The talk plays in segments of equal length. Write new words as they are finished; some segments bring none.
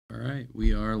All right,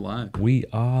 we are live. We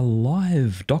are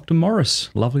live. Dr. Morris,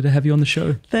 lovely to have you on the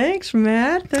show. Thanks,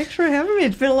 Matt. Thanks for having me.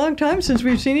 It's been a long time since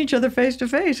we've seen each other face to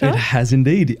face, huh? It has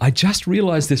indeed. I just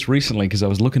realized this recently because I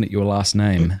was looking at your last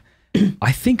name.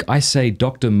 I think I say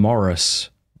Dr. Morris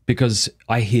because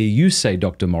I hear you say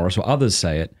Dr. Morris or others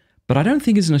say it, but I don't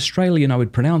think as an Australian I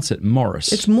would pronounce it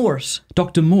Morris. It's Morse.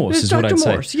 Dr. Morse It's is what Dr. I'd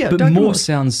Morse, say. yeah, but Dr. Morse Morse.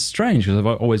 sounds strange because I've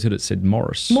always heard it said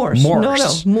Morris. Morse.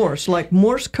 Morse. No, Morse. Like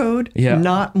Morse code, Yeah.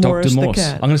 not Dr. Morris the Morse.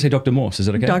 cat. I'm going to say Dr. Morse. Is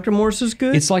that okay? Dr. Morse is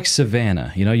good. It's like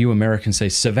Savannah. You know, you Americans say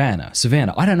Savannah.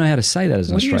 Savannah. I don't know how to say that as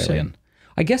an What do you Australian. say?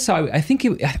 I guess I think,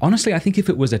 honestly, I think if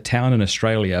it was a town in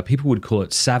Australia, people would call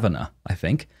it Savannah, I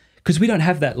think. Because we don't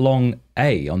have that long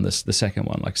A on the second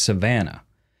one, like Savannah.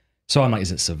 So I'm like,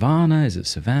 is it Savannah? Is it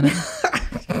Savannah?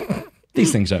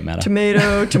 These things don't matter.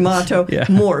 Tomato, Yeah.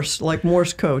 Morse, like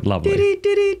Morse code. Lovely.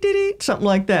 Diddy, something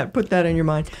like that. Put that in your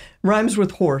mind. Rhymes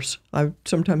with horse. I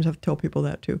sometimes have to tell people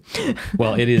that too.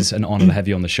 Well, it is an honor to have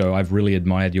you on the show. I've really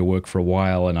admired your work for a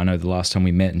while, and I know the last time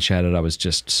we met and chatted, I was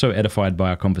just so edified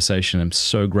by our conversation. I'm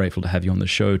so grateful to have you on the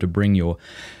show to bring your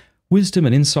wisdom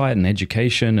and insight and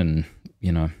education and,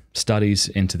 you know, studies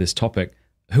into this topic.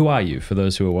 Who are you, for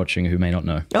those who are watching who may not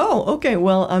know? Oh, okay.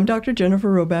 Well, I'm Dr. Jennifer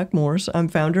Roback Morse. I'm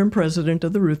founder and president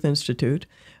of the Ruth Institute.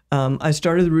 I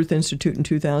started the Ruth Institute in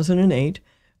 2008.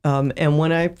 And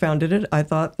when I founded it, I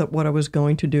thought that what I was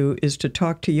going to do is to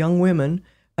talk to young women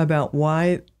about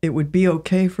why it would be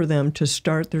okay for them to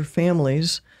start their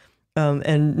families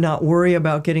and not worry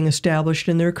about getting established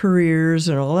in their careers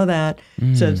and all of that,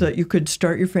 so that you could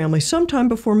start your family sometime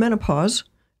before menopause.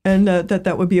 And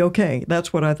that would be okay.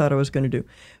 That's what I thought I was going to do.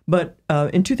 But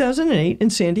in 2008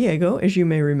 in San Diego, as you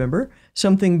may remember,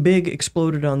 something big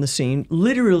exploded on the scene,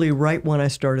 literally right when I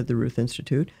started the Ruth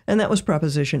Institute, and that was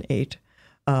Proposition 8,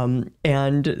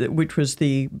 and which was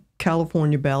the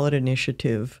California ballot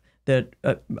initiative that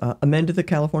amended the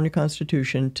California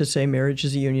Constitution to say marriage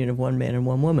is a union of one man and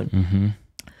one woman. Mm-hmm.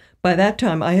 By that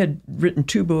time, I had written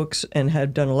 2 books and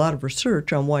had done a lot of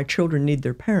research on why children need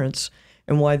their parents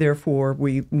and why, therefore,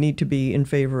 we need to be in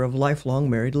favor of lifelong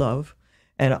married love.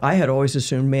 And I had always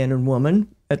assumed man and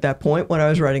woman at that point when I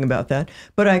was writing about that.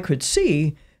 But I could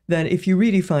see that if you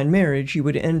redefine marriage, you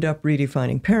would end up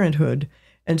redefining parenthood.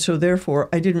 And so, therefore,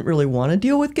 I didn't really want to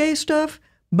deal with gay stuff,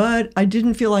 but I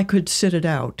didn't feel I could sit it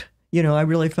out. You know, I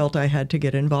really felt I had to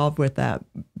get involved with that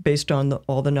based on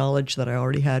all the knowledge that I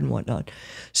already had and whatnot.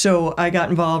 So I got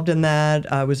involved in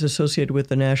that. I was associated with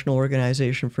the National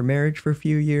Organization for Marriage for a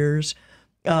few years.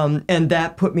 And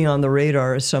that put me on the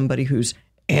radar as somebody who's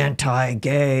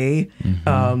anti-gay.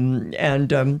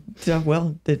 Mm-hmm.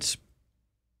 Well,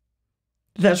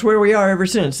 that's where we are ever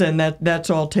since. And that's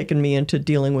all taken me into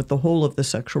dealing with the whole of the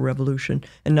sexual revolution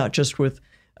and not just with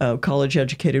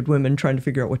college-educated women trying to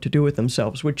figure out what to do with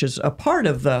themselves, which is a part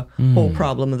of the whole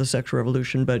problem of the sexual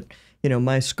revolution. But, you know,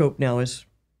 my scope now is,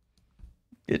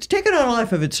 it's taken on a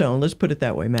life of its own. Let's put it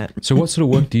that way, Matt. So what sort of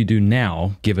work do you do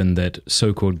now, given that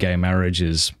so-called gay marriage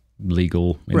is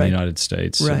legal in the United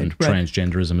States and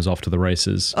transgenderism is off to the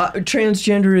races?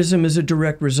 Transgenderism is a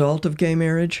direct result of gay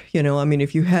marriage. You know, I mean,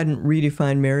 if you hadn't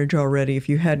redefined marriage already, if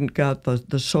you hadn't got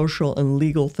the social and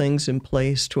legal things in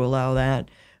place to allow that,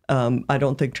 I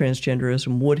don't think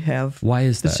transgenderism would have Why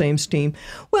is the that? same steam.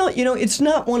 Well, you know, it's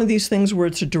not one of these things where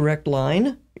it's a direct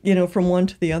line, you know, from one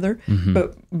to the other.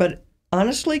 Mm-hmm. But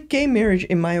honestly, gay marriage,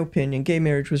 in my opinion, gay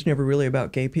marriage was never really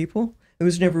about gay people. It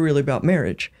was never really about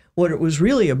marriage. What it was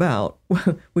really about,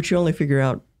 which you only figure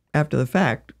out after the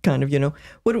fact, kind of, you know,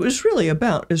 what it was really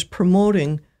about is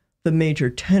promoting the major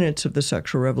tenets of the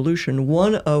sexual revolution,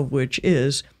 one of which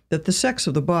is that the sex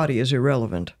of the body is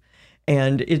irrelevant.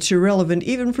 And it's irrelevant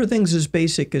even for things as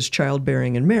basic as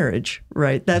childbearing and marriage,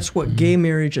 right? That's what gay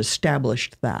marriage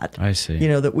established that. I see. You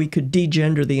know, that we could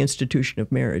degender the institution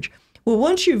of marriage. Well,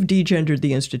 once you've degendered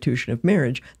the institution of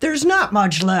marriage, there's not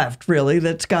much left, really,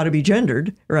 that's got to be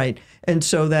gendered, right? And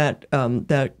so that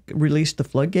released the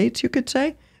floodgates, you could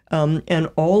say. And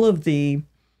all of the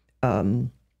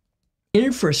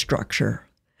infrastructure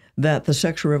that the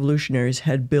sexual revolutionaries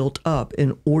had built up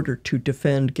in order to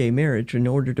defend gay marriage, in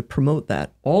order to promote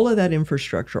that. All of that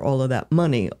infrastructure, all of that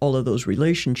money, all of those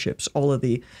relationships, all of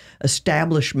the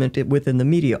establishment within the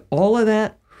media, all of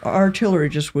that artillery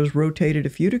just was rotated a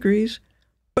few degrees,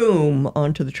 boom,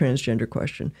 onto the transgender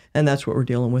question. And that's what we're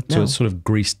dealing with now. So it sort of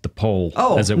greased the pole,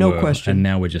 as it no were. question. And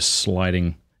now we're just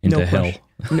sliding into hell.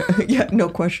 No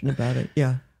question about it,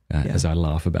 yeah. As I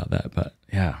laugh about that, but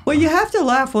yeah. Well, you have to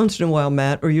laugh once in a while,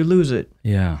 Matt, or you lose it.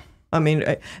 Yeah. I mean,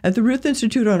 at the Ruth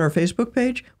Institute on our Facebook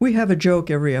page, we have a joke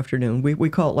every afternoon. We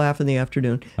call it Laugh in the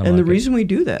Afternoon. And the reason we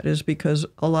do that is because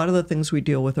a lot of the things we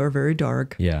deal with are very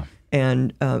dark. Yeah.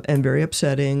 and very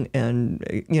upsetting and,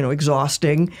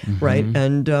 exhausting, right?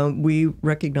 And we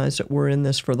recognize that we're in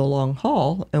this for the long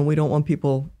haul, and we don't want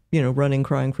people, running,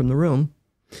 crying from the room.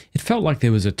 It felt like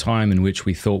there was a time in which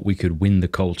we thought we could win the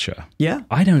culture. Yeah.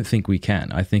 I don't think we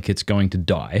can. I think it's going to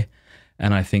die,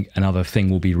 and I think another thing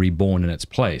will be reborn in its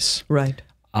place. Right.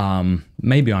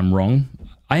 Maybe I'm wrong.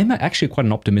 I am actually quite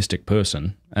an optimistic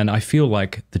person, and I feel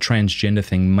like the transgender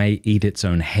thing may eat its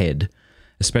own head,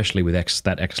 especially with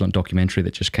that excellent documentary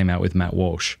that just came out with Matt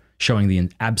Walsh, showing the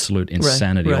absolute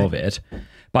insanity of it.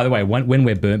 By the way, when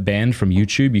we're banned from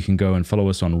YouTube, you can go and follow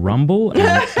us on Rumble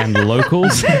and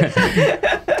Locals.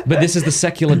 But this is the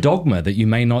secular dogma that you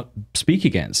may not speak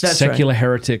against. That's secular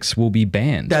heretics will be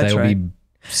banned. That's They'll be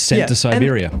sent to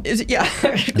Siberia.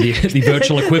 The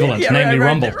virtual equivalent, namely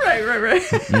Rumble. Right.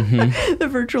 The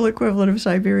virtual equivalent of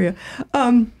Siberia.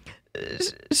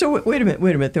 So wait a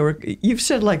minute. You've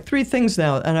said like 3 things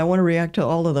now, and I want to react to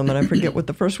all of them, and I forget what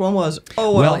the first one was.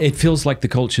 Oh, well, it feels like the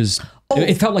culture's...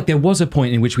 It felt like there was a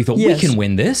point in which we thought, we can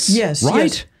win this, right?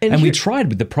 Yes. And we tried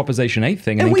with the Proposition 8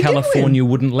 thing, and then California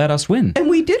wouldn't let us win. And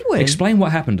we did win. Explain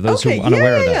what happened to those who are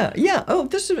unaware of that. Yeah. Oh,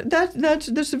 this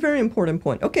is a very important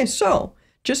point. Okay, so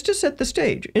just to set the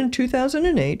stage, in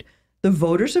 2008, the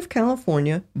voters of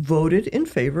California voted in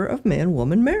favor of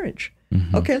man-woman marriage.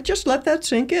 Okay, just let that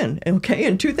sink in. Okay,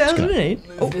 in 2008.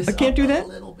 I can't do that? A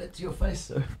little bit to your face,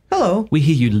 sir. Hello. We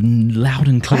hear you loud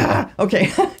and clear. Okay.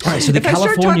 All right, so if I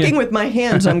start talking with my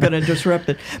hands, I'm going to disrupt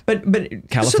it. But so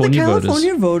the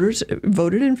California voters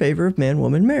voted in favor of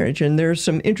man-woman marriage, and there's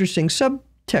some interesting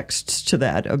subtexts to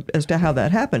that as to how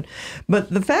that happened. But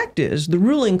the fact is, the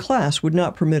ruling class would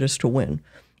not permit us to win.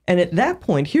 And at that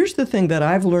point, here's the thing that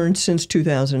I've learned since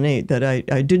 2008 that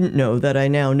I didn't know, that I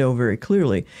now know very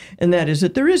clearly, and that is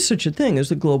that there is such a thing as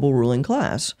the global ruling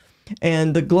class.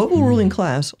 And the global ruling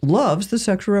class loves the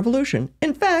sexual revolution.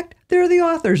 In fact, they're the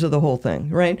authors of the whole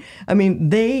thing, right? I mean,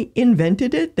 they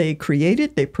invented it, they created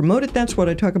it, they promote it. That's what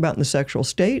I talk about in the sexual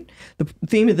state. The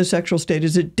theme of the sexual state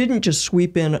is it didn't just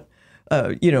sweep in,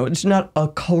 it's not a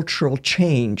cultural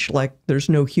change, like there's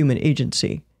no human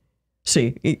agency.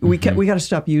 See, we got to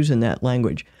stop using that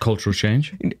language. Cultural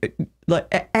change,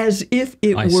 like as if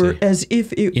it were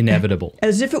inevitable,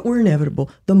 as if it were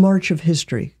inevitable. The march of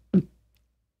history.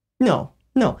 No.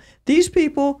 These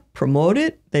people promote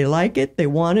it. They like it. They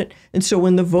want it. And so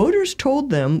when the voters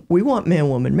told them we want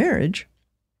man-woman marriage,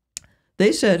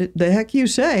 they said, "The heck you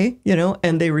say,"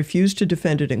 and they refused to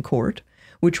defend it in court,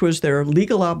 which was their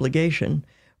legal obligation.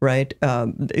 Right?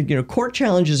 Court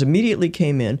challenges immediately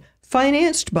came in,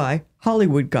 financed by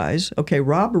Hollywood guys. Okay,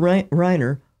 Rob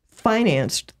Reiner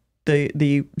financed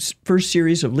the first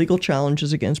series of legal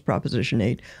challenges against Proposition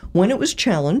 8. When it was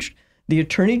challenged, the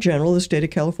Attorney General of the state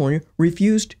of California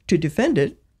refused to defend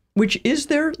it, which is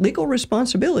their legal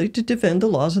responsibility to defend the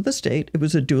laws of the state. It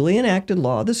was a duly enacted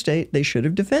law of the state. They should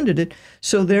have defended it.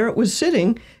 So there it was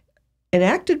sitting,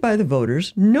 enacted by the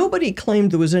voters. Nobody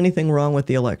claimed there was anything wrong with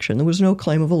the election. There was no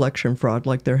claim of election fraud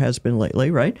like there has been lately,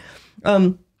 right?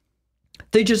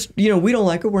 They just, we don't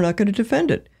like it, we're not going to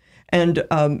defend it. And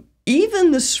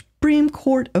even the Supreme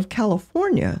Court of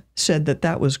California said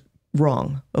that was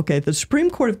wrong. Okay, the Supreme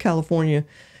Court of California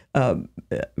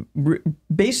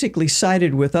basically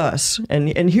sided with us,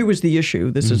 and here was the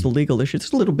issue. This is the legal issue.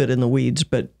 It's a little bit in the weeds,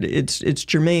 but it's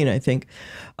germane, I think.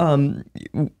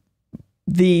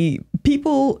 The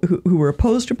people who were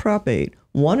opposed to Prop 8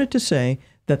 wanted to say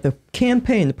that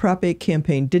the Prop 8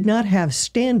 campaign, did not have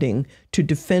standing to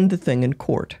defend the thing in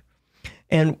court.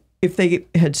 And if they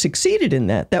had succeeded in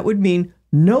that, that would mean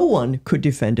no one could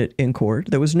defend it in court.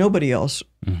 There was nobody else,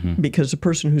 because the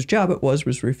person whose job it was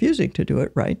refusing to do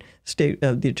it, right? The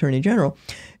Attorney General.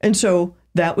 And so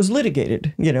that was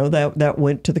litigated. That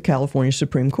went to the California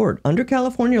Supreme Court. Under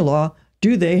California law,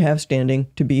 do they have standing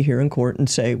to be here in court and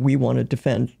say, we want to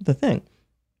defend the thing?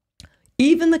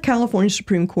 Even the California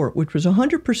Supreme Court, which was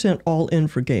 100% all in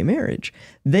for gay marriage,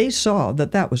 they saw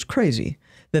that was crazy,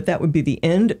 that would be the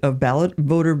end of ballot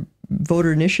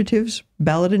initiatives.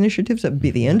 That would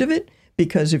be the end of it,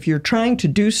 because if you're trying to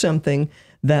do something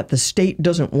that the state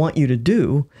doesn't want you to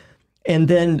do, and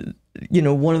then,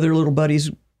 one of their little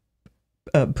buddies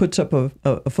puts up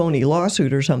a phony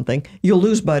lawsuit or something, you'll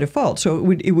lose by default.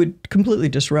 So it would completely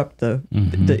disrupt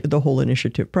the whole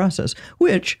initiative process,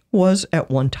 which was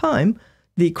at one time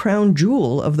the crown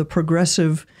jewel of the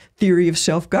progressive theory of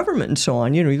self-government and so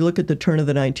on. You look at the turn of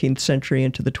the 19th century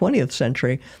into the 20th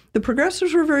century, the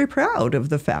progressives were very proud of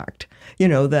the fact,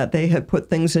 that they had put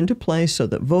things into place so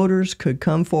that voters could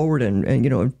come forward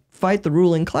and fight the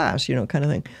ruling class, kind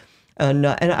of thing. And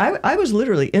I was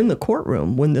literally in the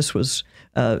courtroom when this was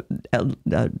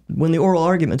when the oral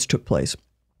arguments took place,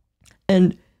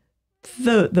 and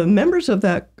the members of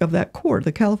that court,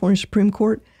 the California Supreme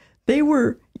Court, they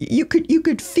were, you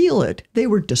could feel it. They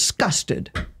were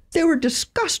disgusted. They were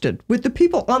disgusted with the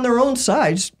people on their own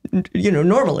sides,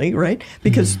 normally, right?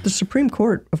 Because the Supreme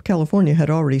Court of California had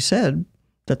already said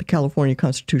that the California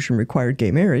Constitution required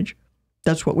gay marriage.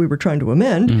 That's what we were trying to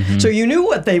amend. So you knew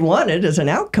what they wanted as an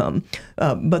outcome,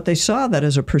 but they saw that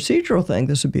as a procedural thing,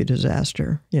 this would be a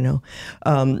disaster,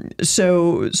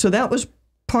 So that was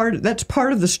that's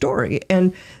part of the story.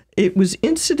 And it was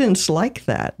incidents like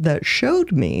that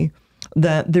showed me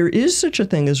that there is such a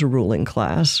thing as a ruling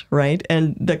class, right?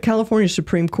 And the California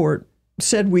Supreme Court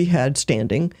said we had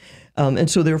standing, and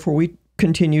so therefore we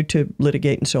continued to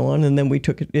litigate and so on, and then we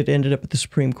took it ended up at the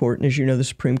Supreme Court, and as you know, the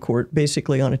Supreme Court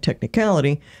basically on a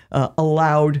technicality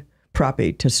allowed Prop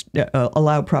 8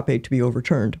 to be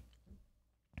overturned.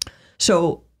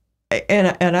 So,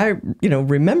 and I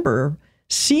remember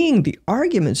seeing the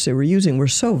arguments they were using were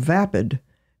so vapid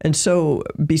and so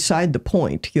beside the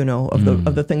point,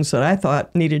 of the things that I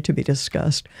thought needed to be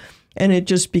discussed. And it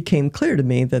just became clear to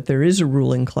me that there is a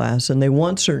ruling class and they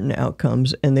want certain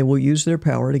outcomes and they will use their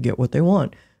power to get what they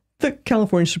want. The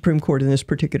California Supreme Court in this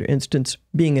particular instance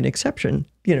being an exception,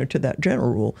 to that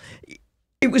general rule.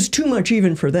 It was too much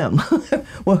even for them,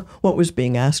 what was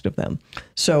being asked of them.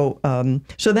 So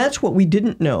that's what we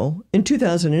didn't know. In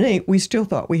 2008, we still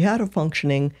thought we had a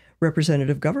functioning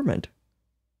representative government.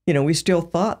 We still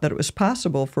thought that it was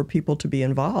possible for people to be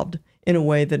involved in a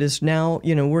way that is now,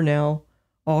 we're now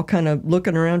all kind of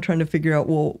looking around trying to figure out,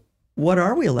 well, what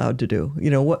are we allowed to do?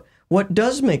 What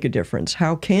does make a difference?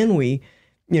 How can we,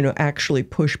 actually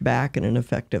push back in an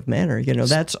effective manner?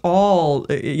 That's all,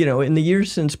 in the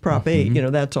years since Prop 8,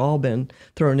 that's all been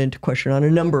thrown into question on a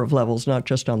number of levels, not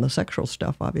just on the sexual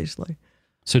stuff, obviously.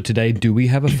 So today, do we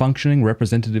have a functioning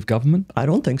representative government? I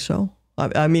don't think so.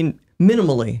 I mean,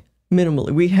 minimally.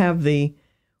 We have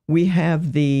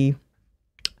the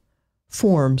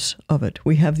forms of it.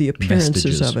 We have the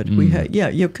appearances Vestiges. of it. We have,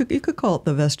 you could call it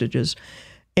the vestiges,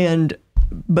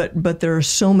 but there are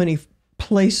so many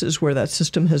places where that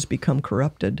system has become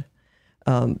corrupted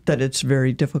that it's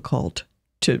very difficult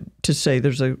to say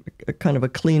there's a kind of a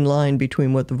clean line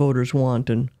between what the voters want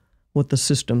and what the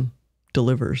system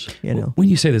delivers. When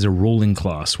you say there's a ruling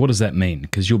class, what does that mean?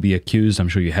 Because you'll be accused, I'm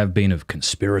sure you have been, of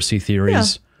conspiracy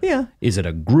theories. Yeah. Is it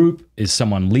a group? Is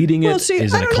someone leading it? Well, see,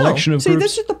 Is it a collection of groups?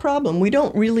 This is the problem. We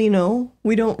don't really know.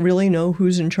 We don't really know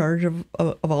who's in charge of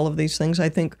all of these things. I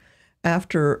think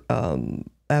after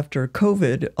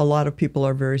COVID, a lot of people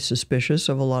are very suspicious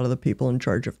of a lot of the people in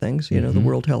charge of things. The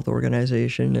World Health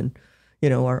Organization and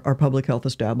our public health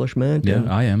establishment. Yeah, and,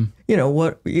 I am.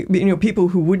 People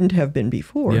who wouldn't have been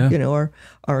before.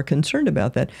 Are concerned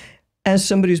about that. As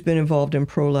somebody who's been involved in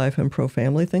pro-life and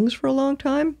pro-family things for a long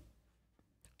time,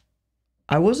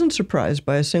 I wasn't surprised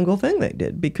by a single thing they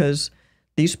did, because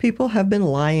these people have been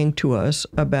lying to us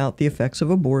about the effects of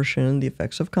abortion, the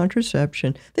effects of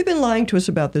contraception. They've been lying to us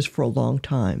about this for a long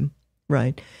time,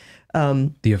 right?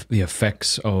 The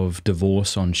effects of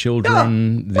divorce on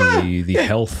children, the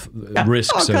health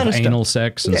risks of anal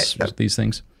sex, and these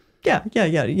things. Yeah.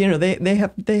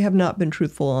 They have not been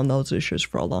truthful on those issues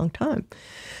for a long time.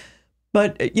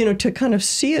 But, to kind of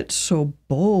see it so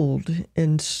bold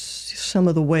in some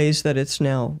of the ways that it's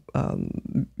now,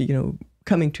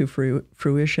 coming to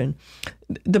fruition.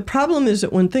 The problem is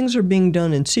that when things are being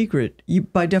done in secret,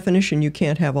 by definition, you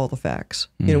can't have all the facts.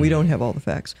 We don't have all the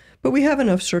facts. But we have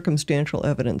enough circumstantial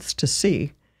evidence to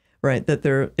see, right, that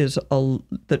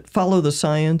that follow the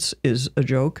science is a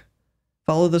joke.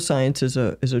 Follow the science is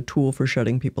a tool for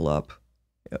shutting people up,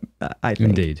 I think.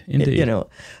 Indeed.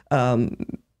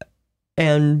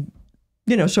 And,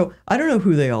 so I don't know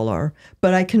who they all are,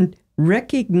 but I can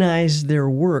recognize their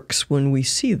works when we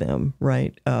see them,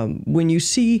 right? When you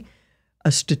see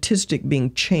a statistic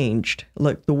being changed,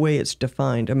 like the way it's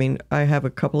defined. I mean, I have a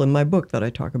couple in my book that I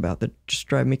talk about that just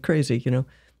drive me crazy,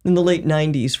 In the late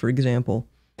 90s, for example,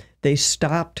 they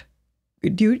stopped.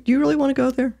 Do you really want to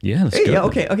go there? Yeah, let's go. Yeah,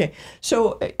 okay.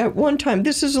 So at one time,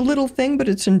 this is a little thing, but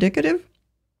it's indicative.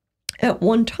 At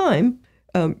one time,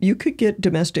 you could get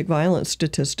domestic violence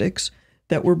statistics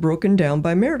that were broken down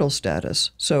by marital status.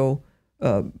 So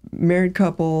married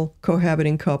couple,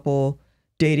 cohabiting couple,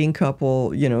 dating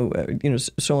couple,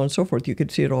 so on and so forth. You could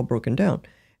see it all broken down.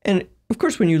 And of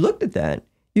course, when you looked at that,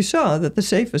 you saw that the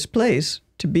safest place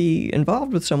to be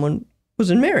involved with someone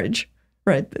was in marriage,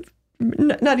 right?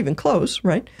 Not even close,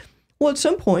 right? Well, at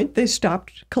some point, they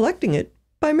stopped collecting it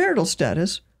by marital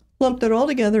status, lumped it all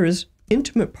together as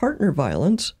intimate partner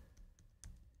violence,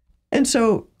 And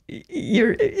so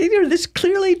you're this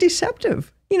clearly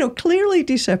deceptive, clearly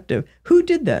deceptive. Who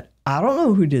did that? I don't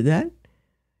know who did that.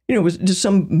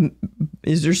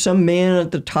 Is there some man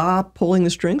at the top pulling the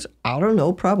strings? I don't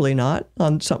know. Probably not.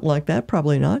 On something like that,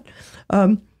 probably not.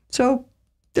 So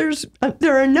there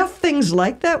are enough things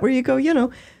like that where you go,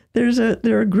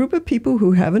 there are a group of people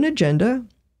who have an agenda.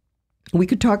 We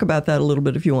could talk about that a little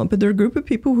bit if you want, but there are a group of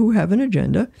people who have an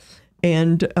agenda,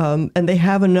 and they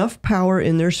have enough power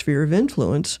in their sphere of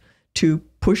influence to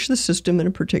push the system in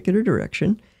a particular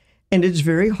direction. And it's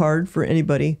very hard for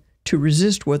anybody to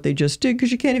resist what they just did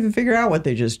because you can't even figure out what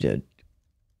they just did.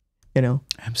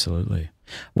 Absolutely.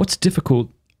 What's difficult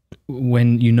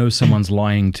when someone's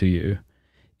lying to you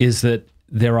is that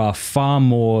there are far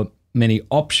many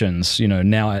options,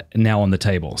 now on the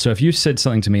table. So if you said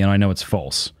something to me and I know it's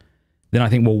false, then I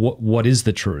think, well, what is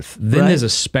the truth? Then there's a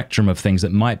spectrum of things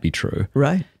that might be true.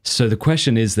 Right. So the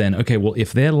question is then, okay, well,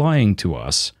 if they're lying to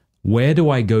us, where do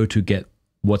I go to get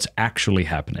what's actually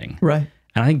happening? Right.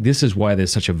 And I think this is why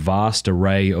there's such a vast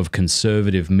array of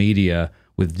conservative media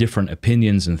with different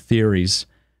opinions and theories,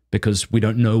 because we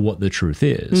don't know what the truth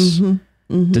is.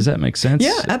 Mm-hmm. Mm-hmm. Does that make sense?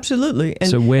 Yeah, absolutely. And,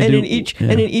 so in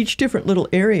each different little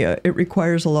area, it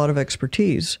requires a lot of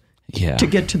expertise to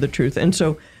get to the truth. And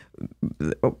so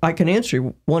I can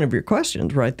answer one of your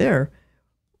questions right there.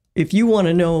 If you want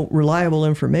to know reliable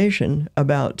information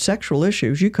about sexual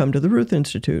issues, you come to the Ruth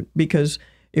Institute, because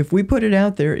if we put it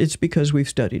out there, it's because we've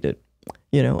studied it.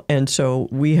 And so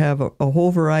we have a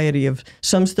whole variety of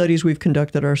some studies we've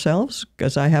conducted ourselves,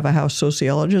 because I have a house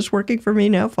sociologist working for me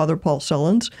now, Father Paul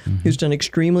Sullins, who's done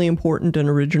extremely important and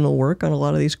original work on a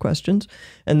lot of these questions.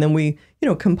 And then we,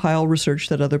 compile research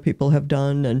that other people have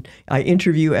done. And I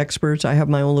interview experts. I have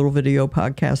my own little video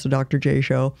podcast, The Dr. J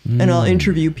Show, and I'll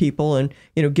interview people and,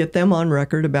 get them on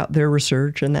record about their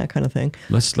research and that kind of thing.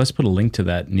 Let's put a link to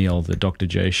that, Neil, The Dr.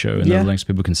 J Show, and the links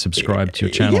people can subscribe to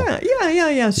your channel.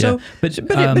 Yeah. So, but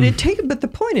the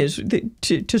point is that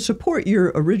to support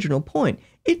your original point,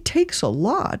 it takes a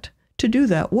lot to do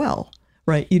that well,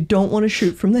 right? You don't want to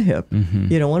shoot from the hip.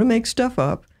 Mm-hmm. You don't want to make stuff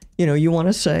up. You want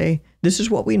to say, this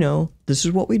is what we know. This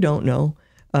is what we don't know.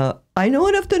 I know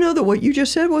enough to know that what you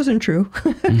just said wasn't true,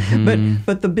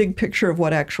 but the big picture of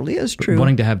what actually is true.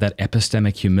 Wanting to have that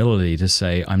epistemic humility to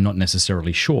say, I'm not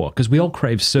necessarily sure, because we all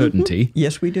crave certainty. Mm-hmm.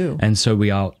 Yes, we do. And so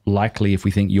we are likely, if we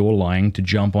think you're lying, to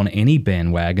jump on any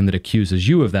bandwagon that accuses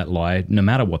you of that lie, no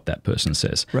matter what that person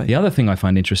says. Right. The other thing I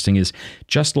find interesting is,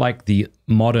 just like the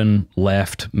modern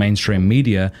left mainstream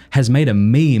media has made a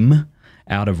meme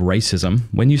out of racism,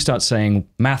 when you start saying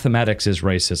mathematics is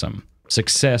racism,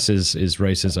 success is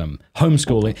racism,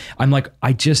 homeschooling, I'm like,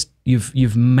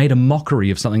 you've made a mockery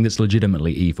of something that's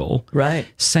legitimately evil. Right.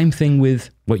 Same thing with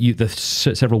the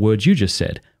several words you just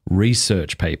said: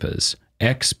 research papers,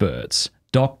 experts,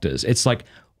 doctors. It's like,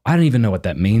 I don't even know what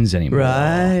that means anymore.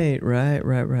 Right.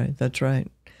 That's right.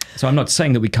 So I'm not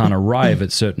saying that we can't arrive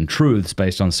at certain truths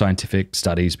based on scientific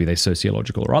studies, be they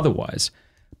sociological or otherwise,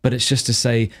 but it's just to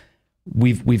say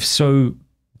we've so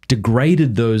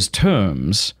degraded those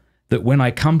terms that when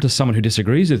I come to someone who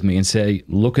disagrees with me and say,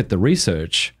 look at the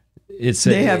research,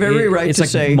 they have every right to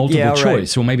say, multiple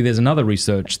choice. Or maybe there's another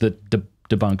research that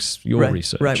debunks your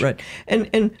research. Right.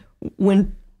 And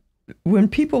when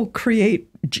people create,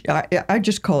 I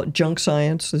just call it junk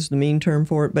science, is the mean term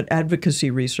for it, but advocacy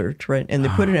research, right? And they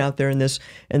put it out there, and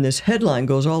this headline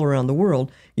goes all around the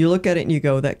world. You look at it and you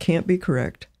go, that can't be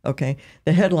correct, okay?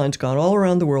 The headline's gone all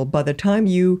around the world. By the time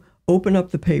you open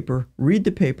up the paper, read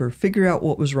the paper, figure out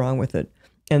what was wrong with it,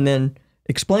 and then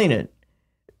explain it,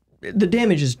 the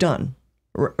damage is done,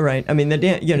 right? I mean,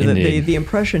 the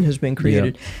impression has been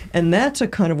created. Yep. And that's a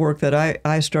kind of work that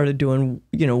I started doing,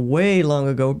 way long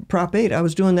ago. Prop 8, I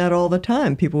was doing that all the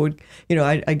time. People would,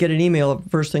 I get an email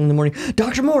first thing in the morning,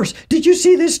 Dr. Morse, did you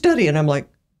see this study? And I'm like,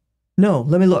 no,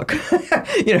 let me look.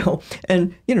 So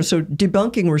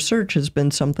debunking research has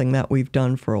been something that we've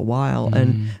done for a while,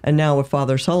 and now with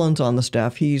Father Sullins on the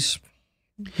staff, he's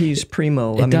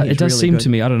primo. It does seem to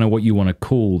me, I don't know what you want to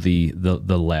call the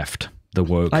left, the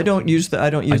woke. I don't use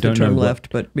the term left,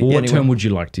 but what anyway. term would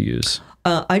you like to use?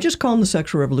 I just call them the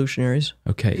sexual revolutionaries.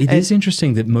 Okay. It is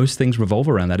interesting that most things revolve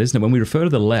around that, isn't it? When we refer to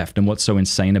the left and what's so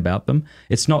insane about them,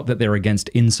 it's not that they're against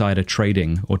insider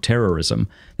trading or terrorism.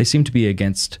 They seem to be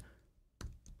against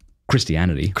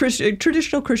Christianity.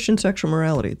 Traditional Christian sexual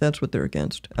morality. That's what they're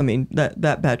against. I mean,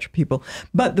 that batch of people.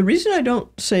 But the reason I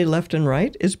don't say left and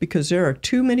right is because there are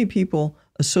too many people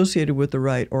associated with the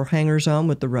right or hangers-on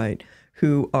with the right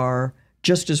who are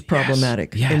just as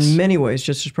problematic. Yes. In many ways,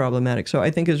 just as problematic. So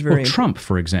I think it's very Trump,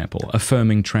 for example,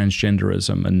 affirming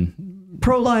transgenderism and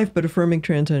pro-life, but affirming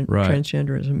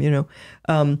transgenderism, you know.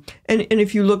 And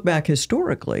if you look back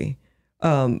historically,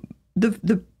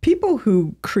 the people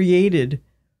who created,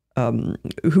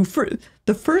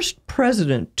 the first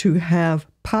president to have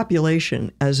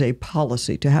population as a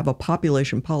policy, to have a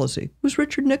population policy, was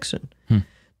Richard Nixon.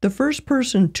 The first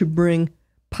person to bring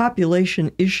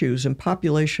population issues and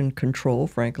population control,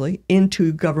 frankly,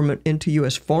 into government, into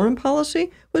U.S. foreign policy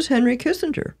was Henry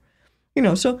Kissinger. You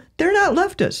know, so they're not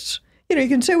leftists. You know, you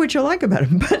can say what you like about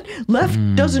them, but left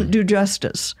doesn't do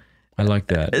justice. I like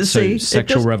that. So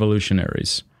sexual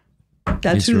revolutionaries.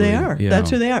 That's who they are. Yeah. That's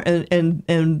who they are.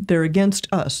 And they're against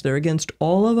us. They're against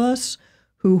all of us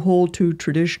who hold to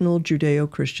traditional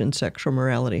Judeo-Christian sexual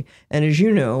morality. And as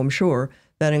you know, I'm sure,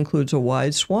 that includes a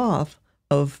wide swath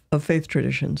of faith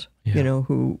traditions, you know,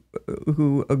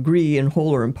 who agree in whole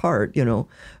or in part, you know,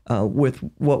 with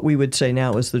what we would say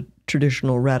now is the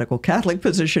traditional radical Catholic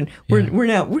position. We're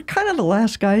kind of the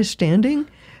last guys standing,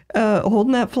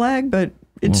 holding that flag, but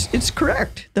it's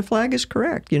correct. The flag is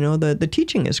correct. You know, the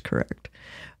teaching is correct.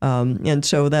 And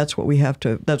so that's what we have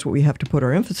to put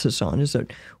our emphasis on, is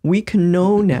that we can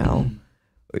know now,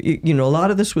 you know, a lot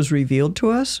of this was revealed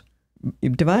to us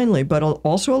divinely, but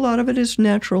also a lot of it is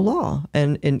natural law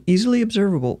and easily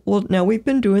observable. Well, now we've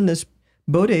been doing this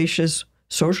bodacious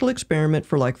social experiment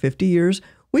for like 50 years.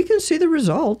 We can see the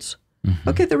results.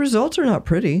 Okay, the results are not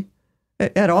pretty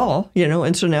at all, you know,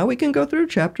 and so now we can go through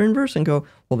chapter and verse and go,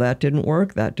 well, that didn't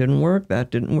work, that didn't work,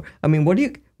 that didn't work. I mean, what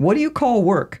do you call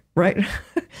work, right?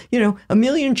 You know, 1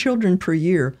 million children per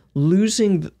year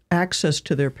losing access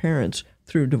to their parents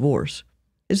through divorce.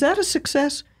 Is that a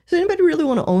success? Does anybody really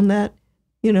want to own that?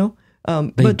 You know,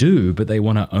 they do, but they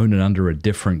want to own it under a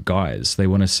different guise. They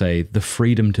want to say the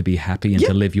freedom to be happy and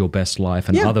to live your best life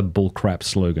and other bullcrap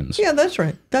slogans. Yeah, that's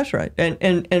right. That's right.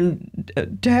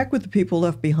 And to heck with the people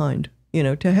left behind. You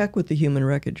know, to heck with the human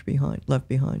wreckage left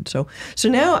behind. So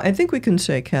now I think we can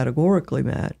say categorically,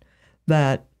 Matt,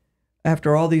 that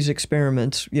after all these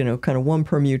experiments, you know, kind of one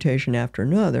permutation after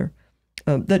another,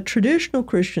 that traditional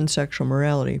Christian sexual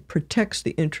morality protects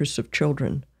the interests of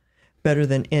children better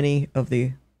than any of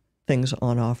the things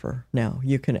on offer now.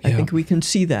 I think we can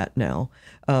see that now,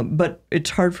 but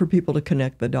it's hard for people to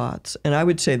connect the dots. And I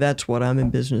would say that's what I'm in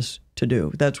business to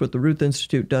do. That's what the Ruth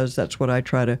Institute does. That's what I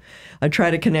try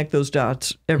to connect those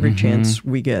dots every chance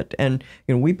we get. And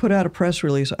you know, we put out a press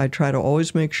release. I try to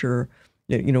always make sure,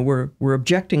 you know, we're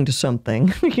objecting to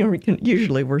something. You know,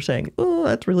 usually we're saying, oh,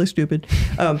 that's really stupid.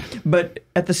 But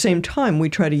at the same time, we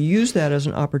try to use that as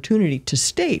an opportunity to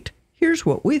state, here's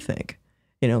what we think.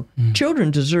 You know, children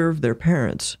deserve their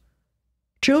parents.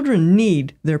 Children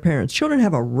need their parents. Children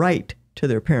have a right to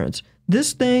their parents.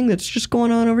 This thing that's just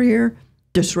going on over here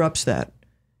disrupts that.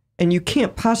 And you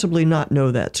can't possibly not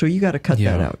know that. So you got to cut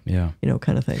that out, you know,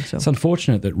 kind of thing. So it's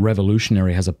unfortunate that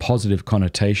revolutionary has a positive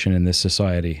connotation in this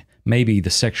society. Maybe the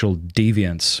sexual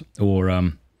deviance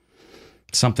or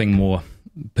something more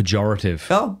pejorative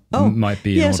might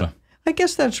be in order. I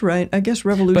guess that's right. I guess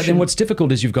revolution. But then what's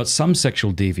difficult is you've got some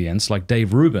sexual deviants like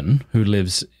Dave Rubin, who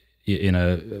lives in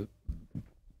a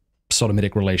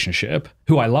sodomitic relationship,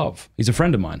 who I love. He's a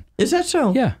friend of mine. Is that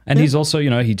so? Yeah. And he's also,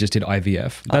 you know, he just did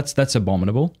IVF. That's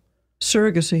abominable.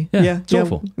 Surrogacy. It's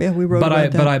awful. Yeah, we wrote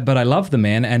about that. But I love the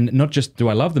man, and not just do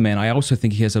I love the man, I also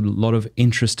think he has a lot of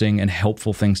interesting and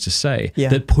helpful things to say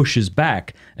that pushes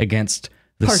back against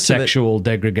the sexual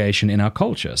degradation in our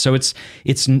culture. So it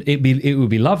would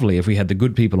be lovely if we had the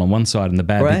good people on one side and the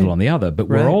bad people on the other, but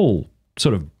we're all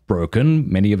sort of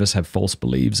broken. Many of us have false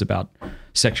beliefs about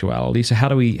sexuality. So how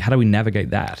do we navigate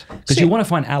that? Because you want to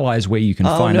find allies where you can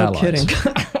find allies.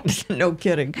 Kidding. No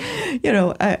kidding. You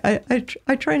know,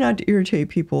 I try not to irritate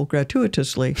people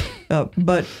gratuitously,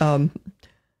 but I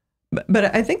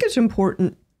think it's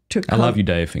important to. I love you,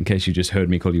 Dave. In case you just heard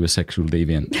me call you a sexual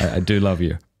deviant, I do love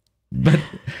you. But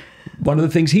one of the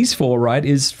things he's for, right,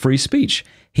 is free speech.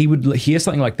 He would hear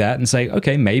something like that and say,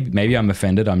 okay, maybe I'm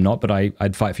offended, I'm not, but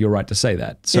I'd fight for your right to say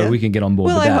that. So we can get on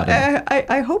board with that.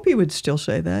 I hope he would still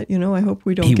say that. You know, I hope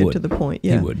we don't get to the point.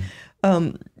 Yeah. He would.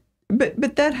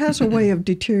 But that has a way of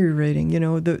deteriorating. You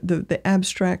know, the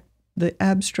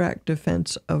abstract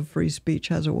defense of free speech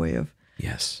has a way of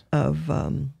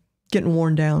getting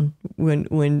worn down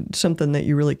when something that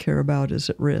you really care about is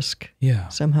at risk. Yeah.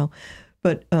 Somehow.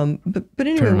 But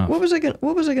anyway, what was I going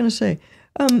to say?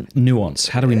 Nuance.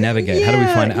 How do we navigate? How do we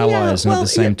find allies and at the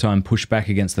same time push back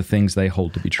against the things they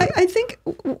hold to be true? I think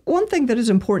one thing that is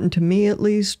important to me, at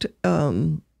least,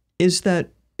 is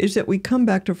that we come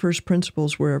back to first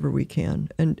principles wherever we can,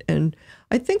 and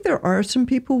I think there are some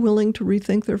people willing to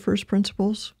rethink their first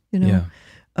principles. You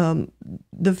know,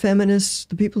 the feminists,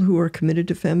 the people who are committed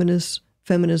to feminist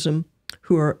feminism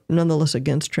who are nonetheless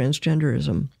against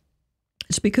transgenderism,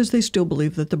 it's because they still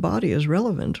believe that the body is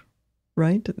relevant,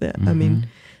 right? I mean,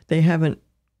 they haven't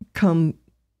come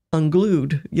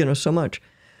unglued, so much.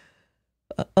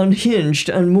 Unhinged,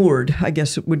 unmoored, I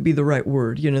guess it would be the right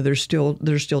word. They're still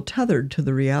tethered to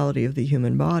the reality of the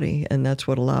human body, and that's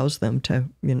what allows them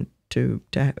to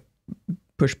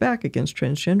push back against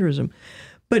transgenderism.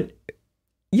 But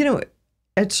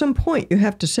at some point, you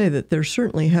have to say that there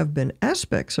certainly have been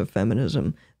aspects of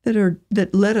feminism that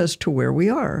led us to where we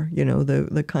are.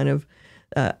 The kind of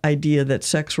idea that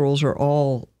sex roles are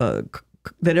all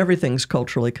that everything's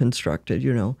culturally constructed.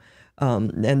 And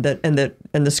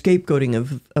the scapegoating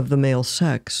of the male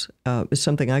sex is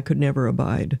something I could never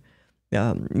abide.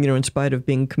 In spite of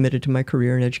being committed to my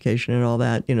career and education and all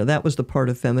that, that was the part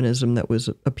of feminism that was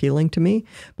appealing to me.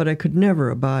 But I could never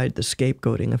abide the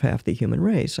scapegoating of half the human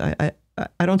race. I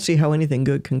don't see how anything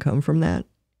good can come from that.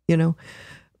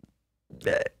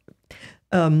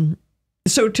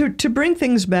 So to bring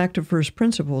things back to first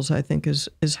principles, I think is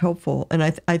helpful, and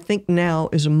I think now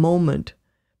is a moment,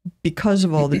 because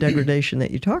of all the degradation that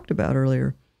you talked about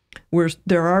earlier, where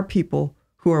there are people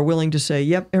who are willing to say,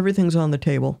 yep, everything's on the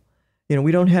table.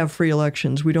 We don't have free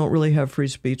elections. We don't really have free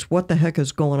speech. What the heck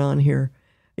is going on here?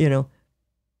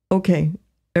 Okay,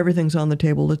 everything's on the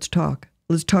table. Let's talk.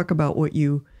 Let's talk about what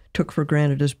you took for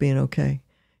granted as being okay.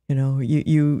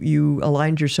 You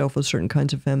aligned yourself with certain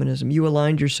kinds of feminism. You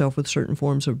aligned yourself with certain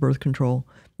forms of birth control.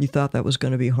 You thought that was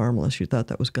going to be harmless. You thought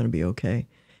that was going to be okay.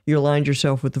 You aligned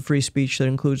yourself with the free speech that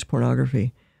includes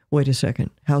pornography. Wait a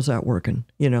second. How's that working?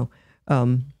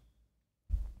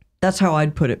 That's how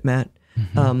I'd put it, Matt.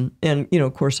 And,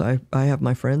 of course, I have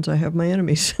my friends. I have my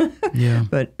enemies. Yeah.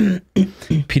 But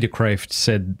Peter Kraft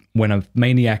said, when a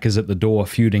maniac is at the door,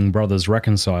 feuding brothers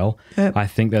reconcile. I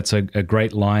think that's a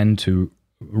great line to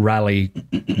rally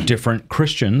different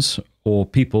Christians or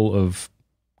people of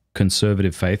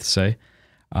conservative faith, say.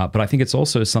 But I think it's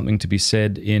also something to be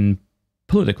said in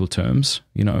political terms,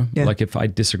 like if I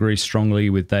disagree strongly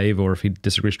with Dave or if he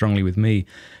disagrees strongly with me,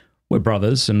 we're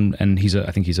brothers, and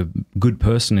I think he's a good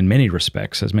person in many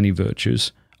respects, has many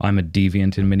virtues. I'm a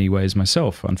deviant in many ways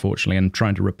myself, unfortunately, and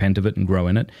trying to repent of it and grow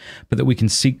in it, but that we can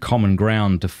seek common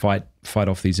ground to fight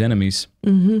off these enemies.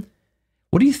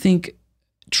 What do you think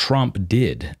Trump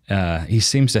did? He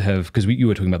seems to have, because you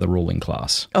were talking about the ruling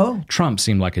class. Oh. Trump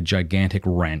seemed like a gigantic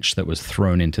wrench that was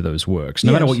thrown into those works.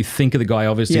 No matter what you think of the guy,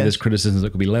 obviously there's criticisms that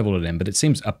could be leveled at him, but it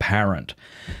seems apparent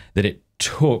that it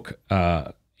took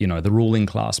the ruling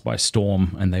class by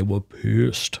storm, and they were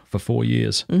pissed for 4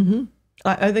 years.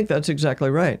 I think that's exactly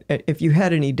right. If you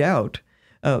had any doubt,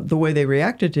 the way they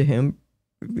reacted to him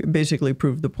basically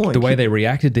proved the point. The way they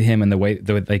reacted to him and the way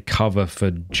they cover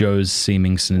for Joe's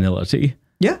seeming senility.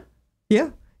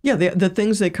 Yeah. The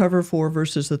things they cover for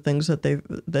versus the things that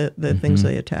things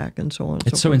they attack, and so on. And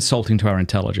it's so insulting to our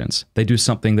intelligence. They do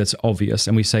something that's obvious,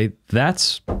 and we say,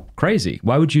 "That's crazy.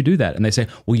 Why would you do that?" And they say,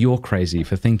 "Well, you're crazy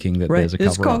for thinking that there's a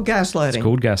cover-up." It's called gaslighting. It's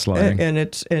called gaslighting,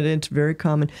 and it's very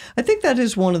common. I think that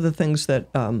is one of the things that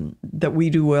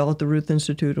we do well at the Ruth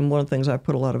Institute, and one of the things I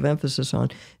put a lot of emphasis on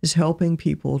is helping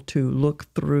people to look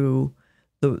through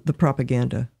the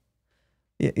propaganda.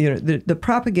 The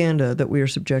propaganda that we are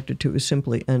subjected to is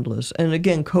simply endless. And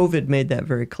again, COVID made that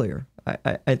very clear.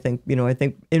 I think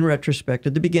in retrospect,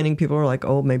 at the beginning, people were like,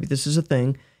 oh, maybe this is a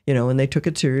thing, and they took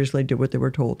it seriously, did what they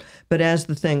were told. But as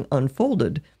the thing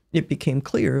unfolded, it became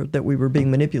clear that we were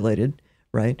being manipulated,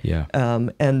 right? Yeah.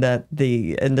 And that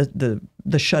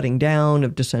the shutting down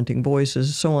of dissenting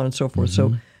voices, so on and so forth.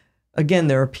 So again,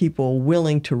 there are people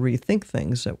willing to rethink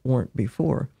things that weren't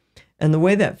before. And the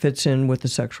way that fits in with the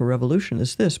sexual revolution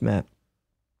is this, Matt.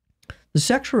 The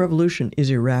sexual revolution is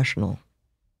irrational.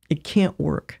 It can't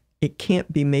work. It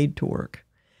can't be made to work.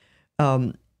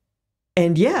 And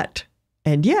yet,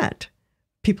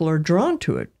 people are drawn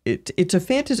to it. It's a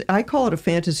fantasy. I call it a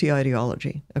fantasy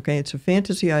ideology. Okay, it's a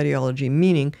fantasy ideology,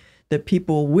 meaning that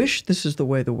people wish this is the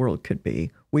way the world could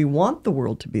be. We want the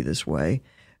world to be this way.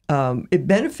 It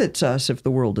benefits us if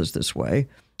the world is this way.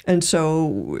 And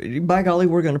so, by golly,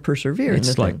 we're going to persevere.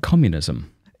 It's like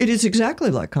communism. It is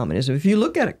exactly like communism. If you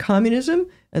look at it, communism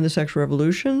and the sexual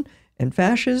revolution and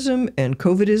fascism and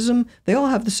COVIDism, they all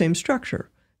have the same structure.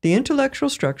 The intellectual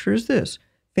structure is this: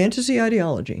 fantasy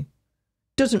ideology.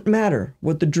 Doesn't matter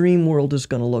what the dream world is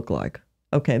going to look like.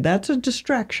 Okay, that's a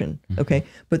distraction. Okay,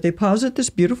 but they posit this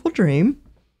beautiful dream.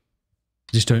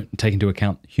 Just don't take into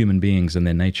account human beings and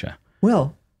their nature.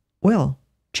 Well,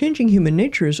 changing human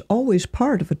nature is always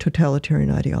part of a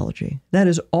totalitarian ideology. That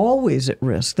is always at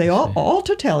risk. They all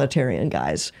totalitarian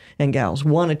guys and gals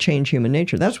want to change human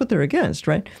nature. That's what they're against,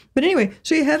 right? But anyway,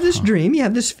 so you have this dream, you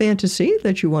have this fantasy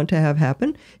that you want to have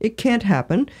happen. It can't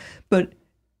happen, but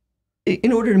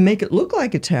in order to make it look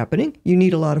like it's happening, you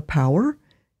need a lot of power,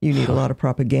 you need a lot of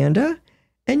propaganda,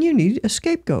 and you need a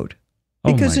scapegoat.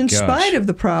 Because in spite of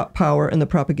the power and the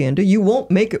propaganda, you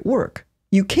won't make it work.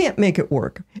 You can't make it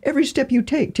work. Every step you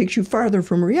take takes you farther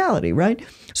from reality, right?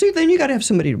 So then you got to have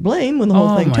somebody to blame when the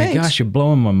whole thing tanks. Oh my gosh, you're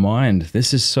blowing my mind.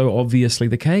 This is so obviously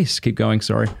the case. Keep going,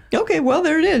 sorry. Okay, well,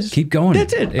 there it is. Keep going.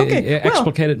 That's it. Okay.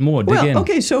 Explicate it more. Dig in.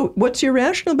 Okay, so what's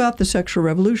irrational about the sexual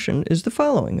revolution is the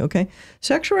following, okay?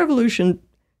 Sexual revolution,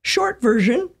 short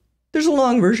version, there's a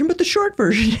long version, but the short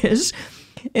version is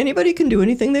anybody can do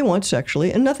anything they want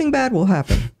sexually and nothing bad will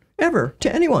happen. Ever,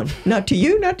 to anyone. Not to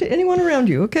you, not to anyone around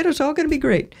you. Okay, that's all going to be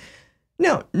great.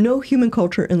 Now, no human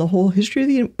culture in the whole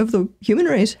history of the human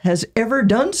race has ever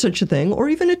done such a thing or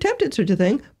even attempted such a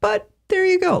thing, but there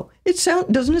you go.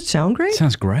 Doesn't it sound great?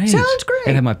 Sounds great. Sounds great.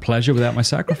 And have my pleasure without my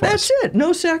sacrifice. That's it.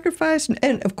 No sacrifice.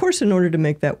 And of course, in order to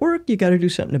make that work, you got to do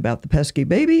something about the pesky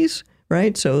babies,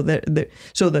 right? So the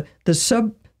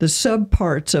sub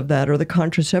parts of that are the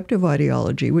contraceptive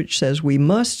ideology, which says we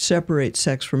must separate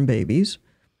sex from babies.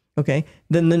 Okay,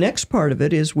 then the next part of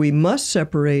it is we must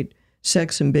separate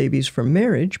sex and babies from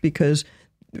marriage because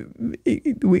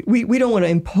we don't want to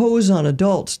impose on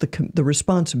adults the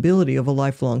responsibility of a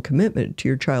lifelong commitment to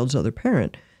your child's other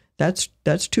parent. That's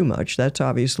too much. That's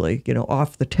obviously,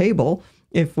 off the table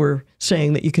if we're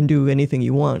saying that you can do anything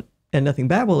you want and nothing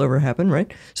bad will ever happen,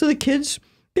 right? So the kids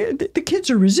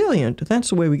are resilient. That's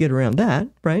the way we get around that,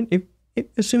 right?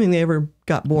 Assuming they ever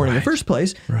got born in the first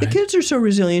place, the kids are so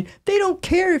resilient, they don't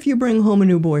care if you bring home a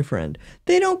new boyfriend.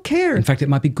 They don't care. In fact, it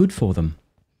might be good for them.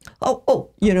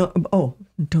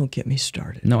 Don't get me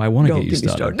started. No, I want to get you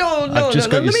started. No.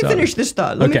 Let me finish this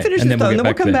thought. Let me finish this thought, and then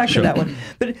we'll come back to that one.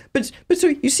 But so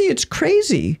you see, it's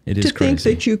crazy to think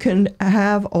that you can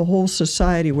have a whole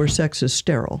society where sex is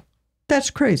sterile. That's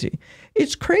crazy.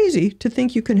 It's crazy to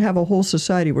think you can have a whole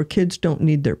society where kids don't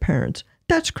need their parents.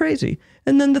 That's crazy.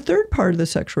 And then the third part of the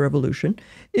sexual revolution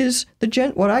is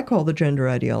what I call the gender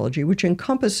ideology, which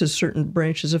encompasses certain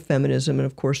branches of feminism and,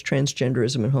 of course,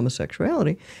 transgenderism and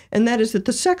homosexuality. And that is that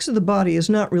the sex of the body is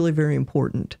not really very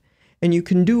important. And you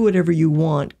can do whatever you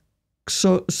want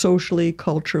socially,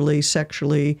 culturally,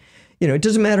 sexually. It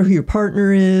doesn't matter who your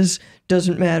partner is,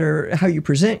 doesn't matter how you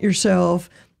present yourself.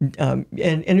 And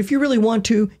if you really want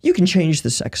to, you can change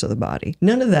the sex of the body.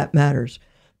 None of that matters.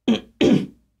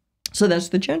 So that's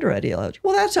the gender ideology.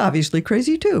 Well, that's obviously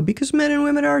crazy too, because men and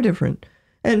women are different.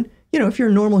 And, if you're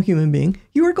a normal human being,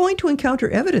 you are going to encounter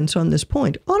evidence on this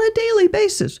point on a daily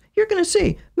basis. You're going to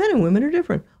see men and women are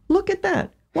different. Look at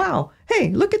that. Wow.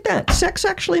 Hey, look at that. Sex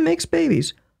actually makes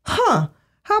babies. Huh.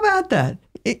 How about that?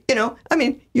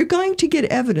 You're going to get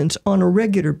evidence on a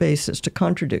regular basis to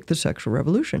contradict the sexual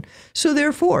revolution. So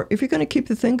therefore, if you're going to keep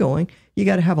the thing going, you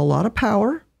got to have a lot of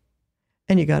power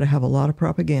and you got to have a lot of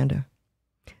propaganda.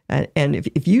 And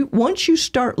if you once you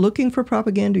start looking for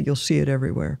propaganda, you'll see it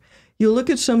everywhere. You'll look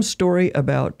at some story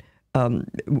about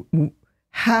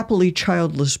happily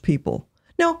childless people.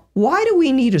 Now, why do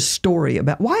we need a story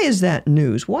about? Why is that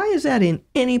news? Why is that in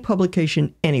any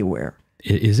publication anywhere?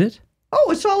 Is it?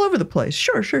 Oh, it's all over the place.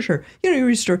 Sure. You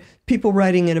read people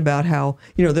writing in about how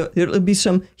there'll be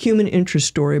some human interest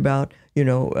story about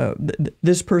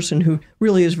this person who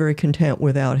really is very content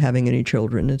without having any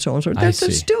children and so on. So that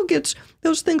still gets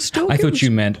those things. I thought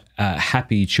you meant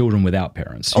happy children without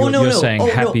parents. You're saying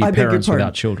happy parents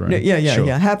without children.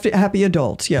 Yeah. Happy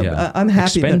adults. Yeah. I'm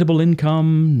happy. Expendable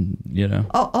income.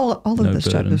 All of this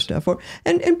type of stuff.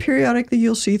 And periodically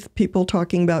you'll see people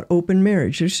talking about open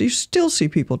marriage. You still see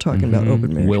people talking about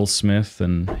open marriage. Will Smith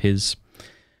and his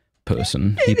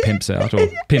person he pimps out, or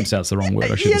pimps out's the wrong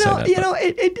word. I shouldn't say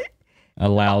that.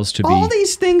 Allows to be. All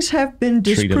these things have been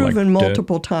disproven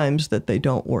multiple times that they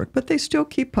don't work, but they still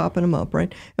keep popping them up,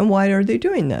 right? And why are they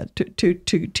doing that? To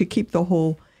keep the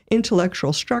whole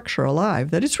intellectual structure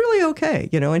alive, that it's really okay,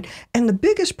 And the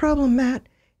biggest problem, Matt,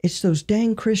 it's those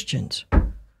dang Christians.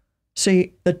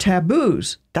 See, the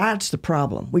taboos, that's the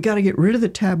problem. We got to get rid of the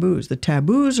taboos. The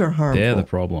taboos are harmful. They're the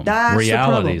problem.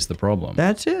 Reality is the problem.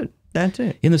 That's it.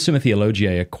 In the Summa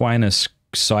Theologiae, Aquinas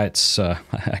cites, I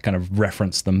kind of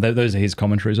reference them. Those are his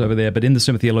commentaries over there. But in the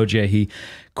Summa Theologiae, he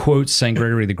quotes St.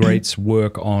 Gregory the Great's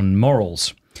work on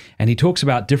morals. And he talks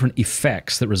about different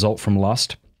effects that result from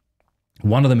lust.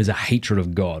 One of them is a hatred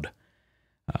of God.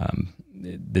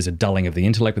 There's a dulling of the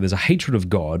intellect, but there's a hatred of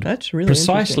God. That's really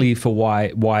precisely for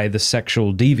why the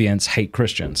sexual deviants hate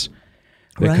Christians.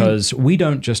 Because we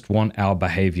don't just want our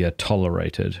behavior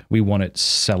tolerated. We want it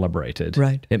celebrated.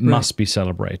 Right. It must be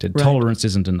celebrated. Right. Tolerance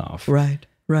isn't enough. Right.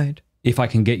 If I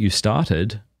can get you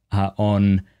started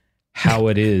on how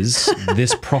it is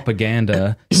this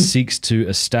propaganda seeks to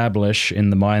establish in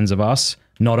the minds of us,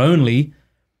 not only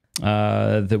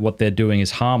that what they're doing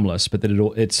is harmless, but that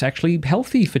it's actually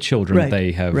healthy for children that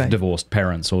they have divorced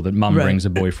parents, or that mum brings a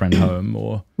boyfriend home,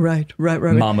 or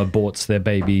mum aborts their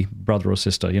baby brother or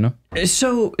sister, you know?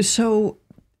 So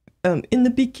in the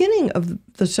beginning of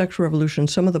the sexual revolution,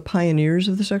 some of the pioneers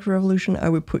of the sexual revolution, I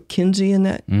would put Kinsey in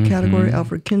that category,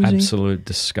 Alfred Kinsey. Absolute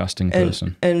disgusting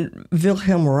person. And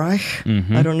Wilhelm Reich.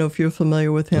 I don't know if you're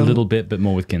familiar with him. A little bit, but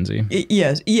more with Kinsey.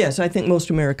 Yes. I think most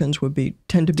Americans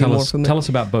tend to be more familiar. Tell us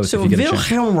about both. So if you get a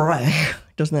chance. Wilhelm Reich,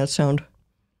 doesn't that sound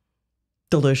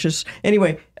delicious?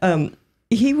 Anyway,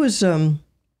 he was a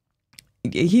kind of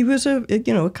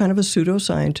a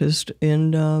pseudoscientist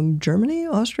in Germany,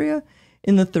 Austria,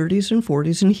 in the 30s and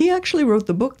 40s, and he actually wrote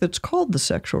the book that's called The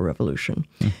Sexual Revolution,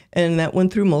 and that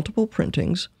went through multiple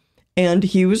printings. And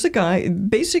he was the guy,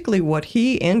 basically what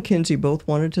he and Kinsey both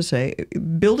wanted to say,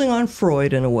 building on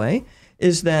Freud in a way,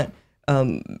 is that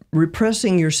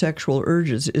repressing your sexual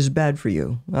urges is bad for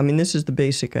you. I mean, this is the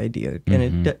basic idea,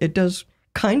 and it does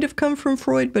kind of come from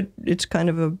Freud, but it's kind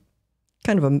of a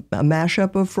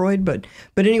mashup of Freud. But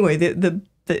anyway,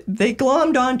 they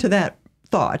glommed onto that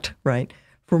thought, right?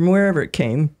 From wherever it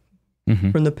came,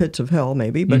 from the pits of hell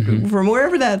maybe, but from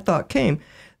wherever that thought came,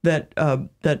 that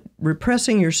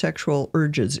repressing your sexual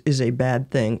urges is a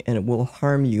bad thing and it will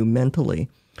harm you mentally.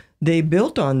 They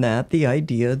built on that the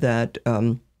idea that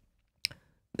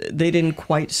they didn't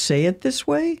quite say it this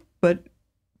way, but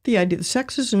the idea that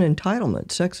sex is an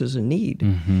entitlement, sex is a need.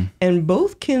 And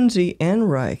both Kinsey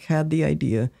and Reich had the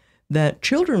idea that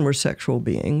children were sexual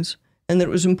beings, and that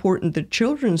it was important that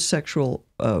children's sexual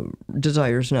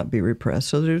desires not be repressed.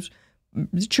 So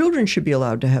children should be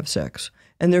allowed to have sex,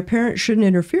 and their parents shouldn't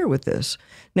interfere with this.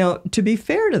 Now, to be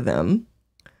fair to them,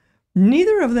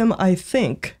 neither of them, I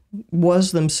think,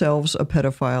 was themselves a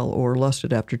pedophile or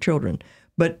lusted after children.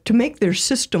 But to make their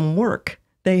system work,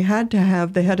 they had to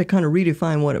kind of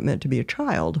redefine what it meant to be a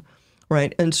child,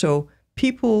 right? And so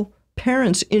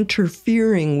parents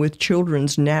interfering with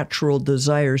children's natural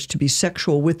desires to be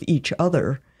sexual with each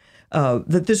other,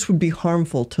 that this would be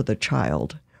harmful to the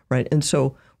child, right? And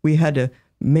so we had to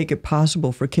make it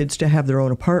possible for kids to have their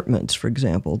own apartments, for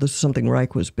example. This is something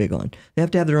Reich was big on. They have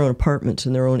to have their own apartments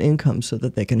and their own income so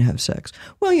that they can have sex.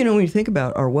 Well, when you think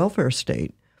about our welfare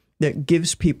state that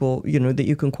gives people, that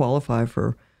you can qualify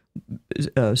for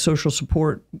social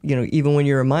support, even when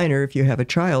you're a minor, if you have a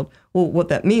child, well, what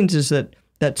that means is that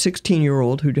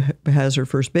 16-year-old who has her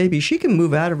first baby, she can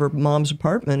move out of her mom's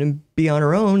apartment and be on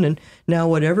her own. And now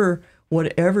whatever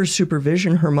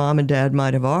supervision her mom and dad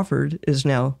might have offered is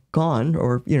now gone,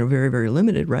 or very, very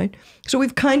limited, right? So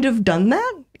we've kind of done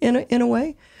that in a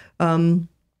way.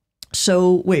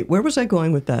 So wait, where was I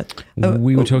going with that?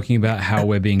 We were talking about how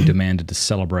we're being demanded to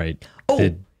celebrate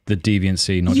the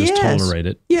deviancy, not just tolerate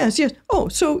it. Yes. Oh,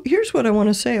 so here's what I want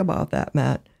to say about that,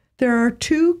 Matt. There are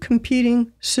two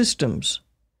competing systems.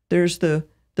 There's the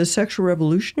sexual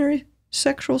revolutionary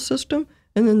sexual system,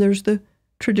 and then there's the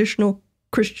traditional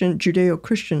Christian,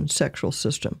 Judeo-Christian sexual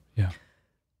system. Yeah.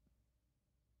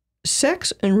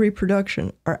 Sex and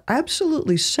reproduction are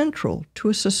absolutely central to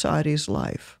a society's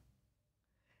life.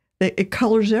 It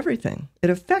colors everything. It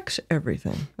affects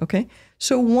everything, okay?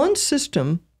 So one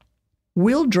system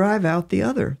will drive out the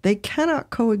other. They cannot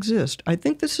coexist. I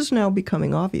think this is now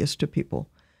becoming obvious to people,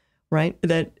 right?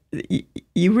 That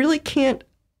you really can't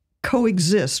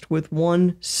coexist with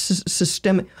one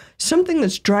systemic, something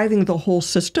that's driving the whole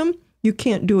system. You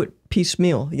can't do it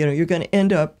piecemeal. You're going to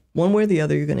end up, one way or the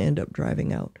other, you're going to end up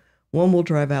driving out. One will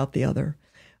drive out the other.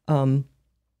 And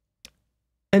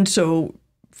so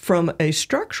from a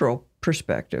structural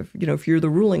perspective, if you're the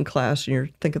ruling class and you're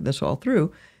thinking this all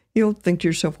through, you'll think to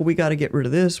yourself, well, we got to get rid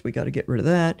of this, we got to get rid of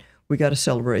that, we got to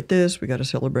celebrate this, we got to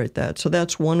celebrate that. So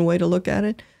that's one way to look at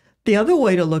it. The other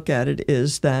way to look at it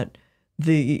is that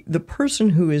the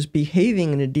person who is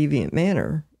behaving in a deviant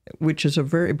manner, which is a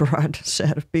very broad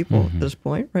set of people at this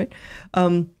point, right?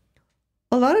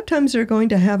 A lot of times they're going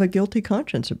to have a guilty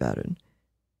conscience about it.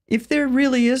 If there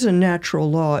really is a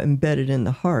natural law embedded in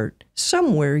the heart,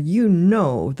 somewhere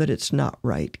that it's not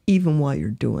right. Even while you're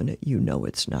doing it,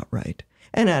 it's not right.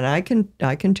 And I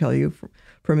can tell you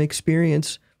from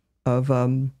experience of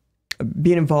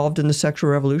being involved in the sexual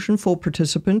revolution, full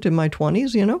participant in my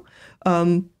 20s, even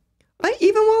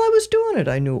while I was doing it,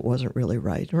 I knew it wasn't really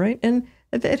right? And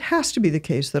it has to be the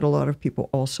case that a lot of people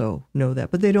also know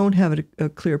that, but they don't have a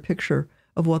clear picture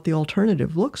of what the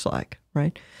alternative looks like,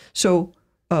 right? So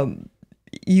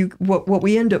what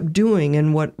we end up doing,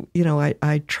 and what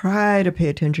I try to pay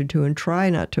attention to and try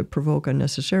not to provoke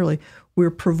unnecessarily, we're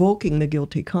provoking the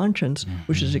guilty conscience,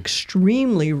 which is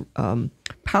extremely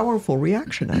powerful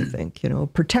reaction, I think,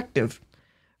 protective,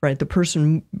 right? The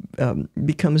person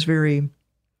becomes very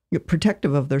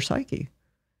protective of their psyche,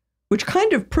 which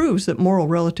kind of proves that moral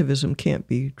relativism can't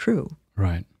be true.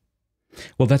 Right.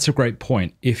 Well, that's a great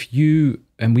point.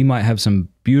 And we might have some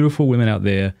beautiful women out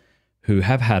there who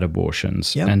have had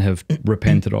abortions and have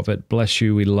repented of it. Bless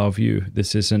you. We love you.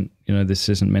 This isn't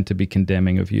meant to be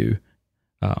condemning of you.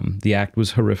 The act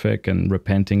was horrific and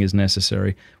repenting is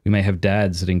necessary. We may have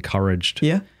dads that encouraged.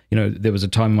 Yeah. There was a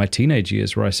time in my teenage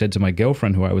years where I said to my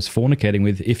girlfriend who I was fornicating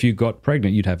with, if you got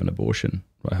pregnant, you'd have an abortion,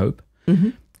 I hope.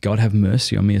 Mm-hmm. God have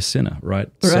mercy on me, a sinner, right?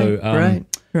 Right,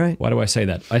 right. Why do I say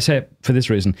that? I say it for this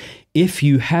reason. If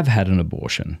you have had an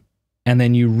abortion and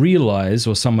then you realize,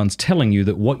 or someone's telling you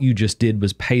that what you just did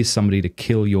was pay somebody to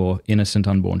kill your innocent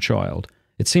unborn child,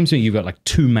 it seems to me you've got like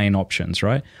two main options,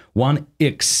 right? One,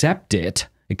 accept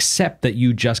that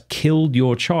you just killed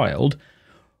your child,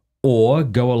 or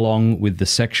go along with the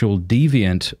sexual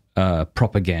deviant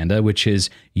propaganda, which is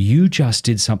you just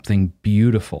did something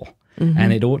beautiful. Mm-hmm.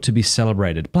 And it ought to be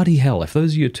celebrated. Bloody hell, if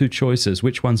those are your two choices,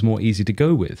 which one's more easy to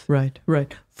go with? Right.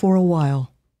 For a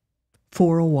while.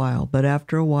 But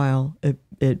after a while,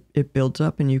 it builds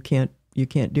up and you can't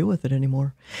deal with it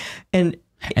anymore. And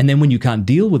then when you can't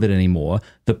deal with it anymore,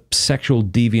 the sexual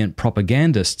deviant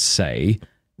propagandists say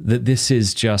that this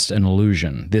is just an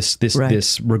illusion. This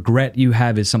regret you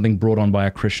have is something brought on by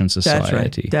a Christian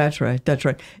society. That's right.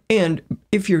 And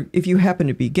if you happen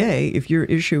to be gay, if your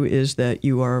issue is that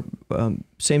you are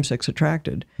same-sex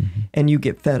attracted, and you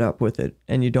get fed up with it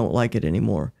and you don't like it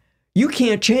anymore, you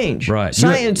can't change. Right.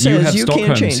 Science says you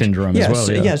can't change. Syndrome as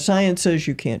well. Yeah. Science says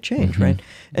you can't change. Mm-hmm. Right.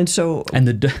 And so and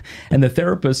the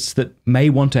therapists that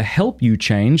may want to help you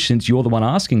change, since you're the one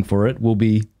asking for it, will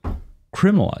be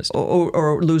criminalized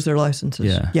or lose their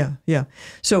licenses. Yeah.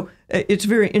 So it's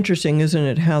very interesting, isn't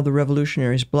it, how the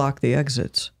revolutionaries block the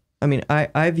exits? I mean,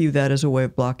 I view that as a way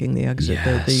of blocking the exit,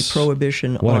 the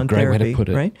prohibition on therapy. What a great way to put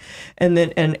it. Right? And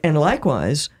then and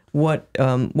likewise, what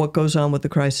goes on with the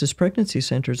crisis pregnancy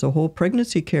centers, the whole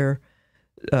pregnancy care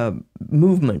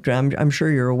movement. I'm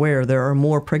sure you're aware there are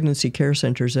more pregnancy care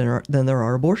centers than there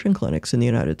are abortion clinics in the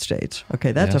United States.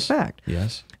 Okay, that's a fact.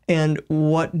 Yes. And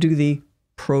what do the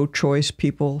pro-choice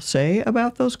people say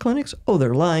about those clinics? Oh,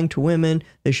 they're lying to women.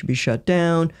 They should be shut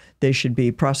down. They should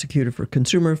be prosecuted for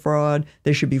consumer fraud.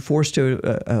 They should be forced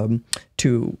to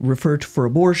refer for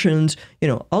abortions.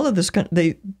 All of this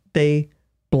they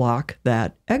block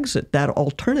that exit, that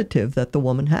alternative that the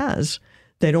woman has.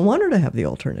 They don't want her to have the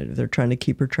alternative. They're trying to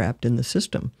keep her trapped in the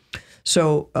system.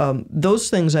 So those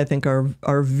things, I think,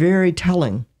 are very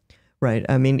telling, right?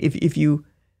 I mean,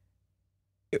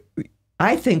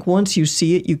 I think once you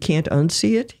see it, you can't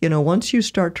unsee it. Once you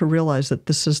start to realize that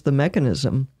this is the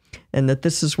mechanism and that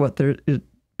this is what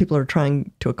people are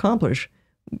trying to accomplish,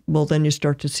 well, then you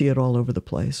start to see it all over the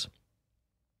place.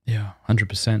 Yeah,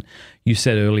 100%. You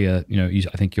said earlier,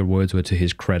 I think your words were, to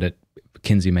his credit,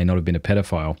 Kinsey may not have been a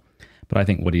pedophile, but I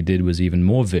think what he did was even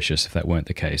more vicious if that weren't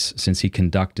the case, since he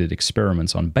conducted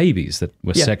experiments on babies that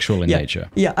were sexual in nature.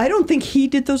 Yeah, I don't think he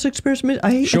did those experiments.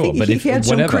 I think he had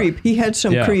some creep. He had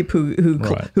some creep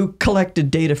who collected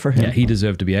data for him. Yeah, he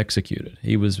deserved to be executed.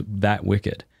 He was that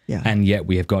wicked. Yeah. And yet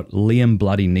we have got Liam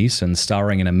Bloody Neeson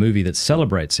starring in a movie that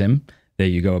celebrates him. There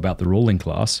you go, about the ruling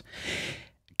class.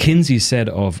 Kinsey said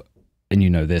of, and you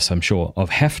know this, I'm sure, of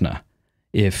Hefner,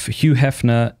 if Hugh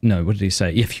Hefner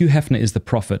is the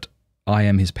prophet, I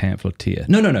am his pamphleteer.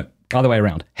 No. Other way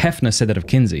around. Hefner said that of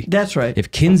Kinsey. That's right.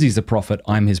 If Kinsey's the prophet,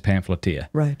 I'm his pamphleteer.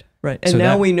 Right. And so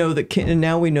now we know that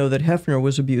Hefner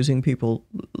was abusing people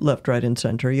left, right, and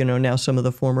center. Now some of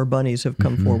the former bunnies have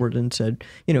come forward and said,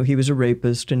 he was a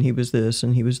rapist and he was this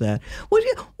and he was that.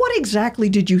 What exactly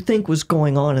did you think was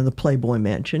going on in the Playboy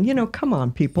Mansion? Come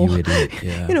on, people. You idiot.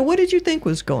 Yeah. What did you think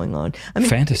was going on? I mean,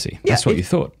 fantasy. That's what you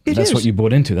thought. That's what you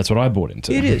bought into. That's what I bought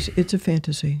into. It is. It's a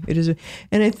fantasy. It is.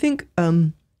 And I think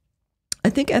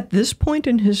at this point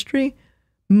in history,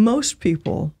 most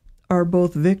people are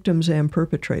both victims and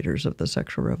perpetrators of the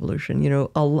sexual revolution.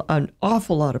 An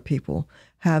awful lot of people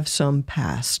have some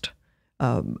past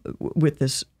with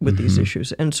these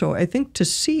issues. And so I think to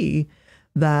see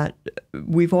that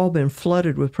we've all been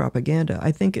flooded with propaganda,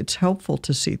 I think it's helpful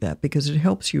to see that, because it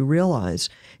helps you realize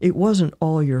it wasn't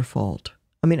all your fault.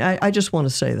 I mean, I just want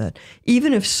to say that.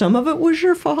 Even if some of it was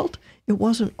your fault, it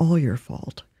wasn't all your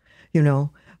fault,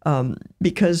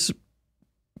 because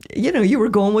you were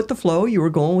going with the flow. You were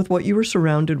going with what you were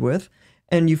surrounded with,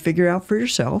 and you figure out for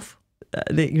yourself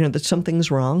that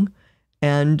something's wrong.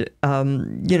 And,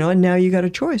 and now you got a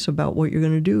choice about what you're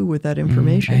going to do with that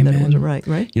information that it wasn't right,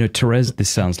 right? Therese, this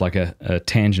sounds like a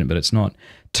tangent, but it's not.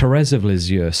 Therese of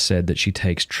Lisieux said that she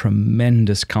takes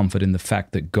tremendous comfort in the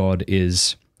fact that God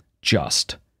is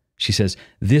just. She says,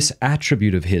 this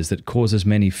attribute of his that causes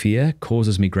many fear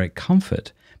causes me great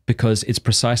comfort, because it's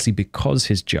precisely because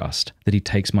he's just that he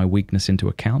takes my weakness into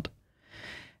account.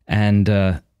 And,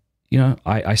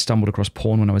 I stumbled across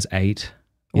porn when I was 8.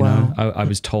 I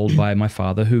was told by my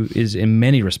father, who is in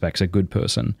many respects a good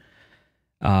person,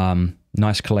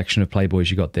 nice collection of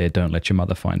Playboys you got there, don't let your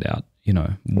mother find out,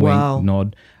 wink,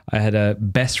 nod. I had a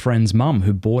best friend's mum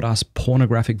who bought us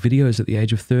pornographic videos at the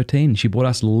age of 13. She bought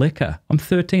us liquor. I'm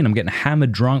 13. I'm getting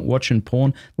hammered drunk watching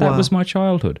porn. That was my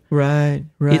childhood. Right.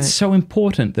 It's so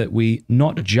important that we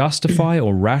not justify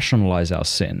or rationalize our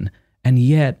sin, and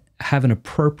yet have an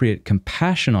appropriate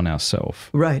compassion on ourselves.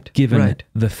 Right. Given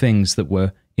the things that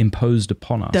were imposed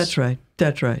upon us. That's right.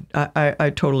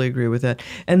 I totally agree with that.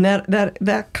 And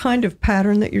that kind of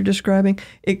pattern that you're describing,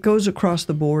 it goes across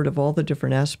the board of all the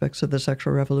different aspects of the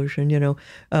sexual revolution.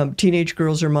 Teenage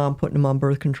girls, their mom putting them on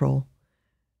birth control,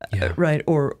 right?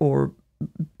 Or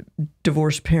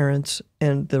divorced parents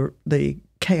and the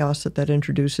chaos that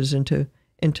introduces into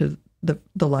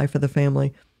the life of the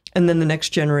family, and then the next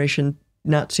generation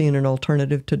not seeing an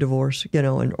alternative to divorce,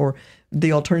 or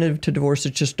the alternative to divorce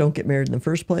is just don't get married in the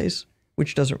first place,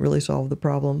 which doesn't really solve the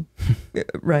problem,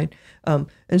 right?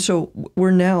 And so we're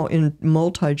now in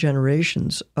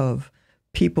multi-generations of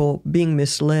people being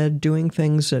misled, doing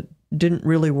things that didn't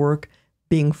really work,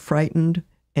 being frightened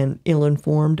and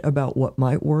ill-informed about what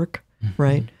might work,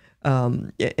 right?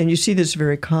 And you see this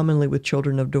very commonly with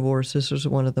children of divorce. This is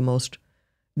one of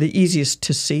the easiest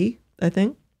to see, I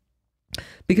think,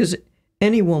 because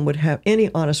any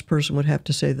honest person would have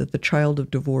to say that the child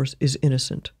of divorce is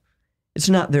innocent. It's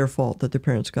not their fault that their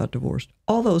parents got divorced.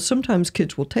 Although sometimes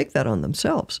kids will take that on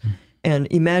themselves and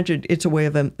imagine it's a way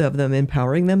of them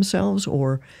empowering themselves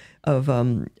or of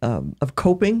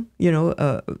coping,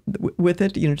 with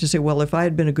it, to say, well, if I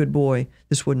had been a good boy,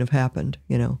 this wouldn't have happened,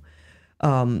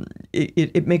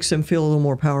 It makes them feel a little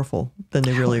more powerful than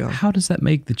they really are. How does that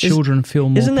make the children feel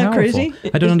more powerful? Isn't that crazy?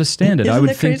 I don't understand it. I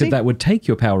would think crazy? that would take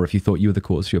your power if you thought you were the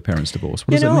cause for your parents' divorce.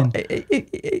 What does that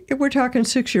mean? We're talking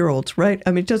 6-year-olds, right?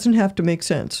 I mean, it doesn't have to make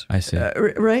sense. I see.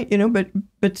 Right?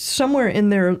 But somewhere in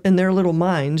their little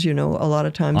minds, a lot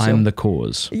of times I'm the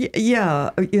cause.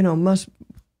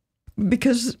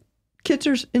 because kids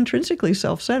are intrinsically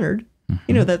self-centered.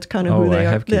 That's kind of who they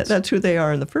are. That's who they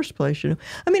are in the first place.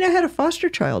 I mean, I had a foster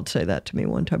child say that to me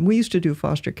one time. We used to do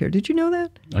foster care. Did you know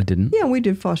that? I didn't. Yeah, we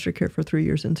did foster care for 3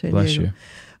 years in San Bless Diego.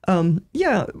 you.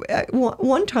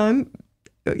 One time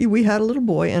we had a little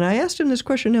boy, and I asked him this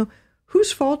question. Now,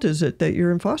 whose fault is it that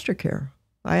you're in foster care?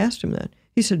 I asked him that.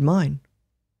 He said, mine.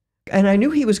 And I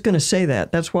knew he was going to say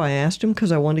that. That's why I asked him,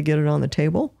 because I wanted to get it on the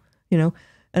table. And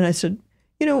I said,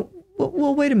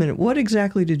 well, wait a minute. What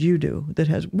exactly did you do that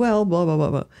has, blah, blah, blah,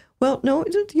 blah. Well, no,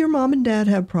 your mom and dad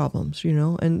have problems,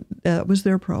 and that was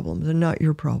their problems and not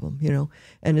your problem,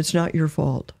 and it's not your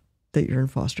fault that you're in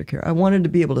foster care. I wanted to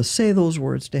be able to say those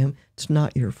words to him. It's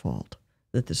not your fault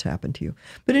that this happened to you.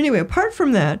 But anyway, apart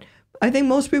from that, I think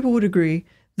most people would agree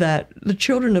that the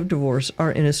children of divorce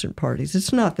are innocent parties.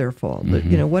 It's not their fault. That,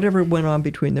 whatever went on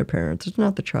between their parents, it's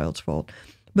not the child's fault.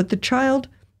 But the child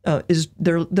is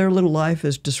their little life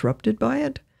is disrupted by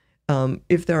it.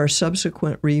 If there are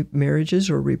subsequent remarriages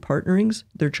or repartnerings,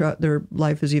 their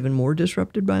life is even more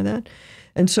disrupted by that.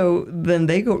 And so then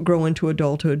they grow into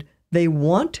adulthood. They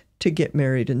want to get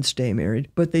married and stay married,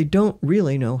 but they don't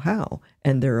really know how.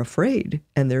 And they're afraid,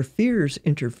 and their fears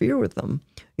interfere with them.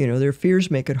 Their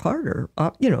fears make it harder. I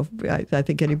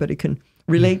think anybody can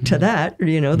relate to that,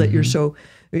 that you're so...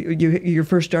 your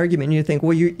first argument, you think,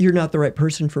 well, you're not the right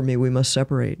person for me. We must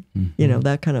separate.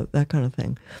 That kind of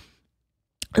thing.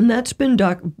 And that's been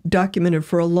documented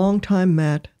for a long time,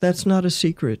 Matt. That's not a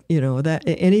secret. That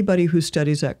anybody who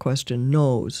studies that question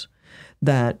knows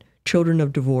that children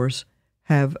of divorce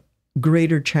have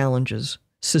greater challenges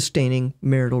sustaining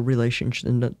marital relations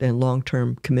and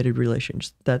long-term committed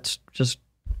relations. That's just.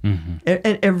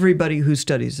 And everybody who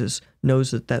studies this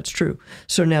knows that that's true.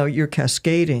 So now you're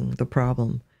cascading the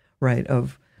problem, right,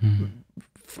 of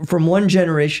from one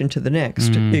generation to the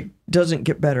next. It doesn't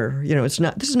get better. This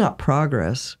is not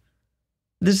progress.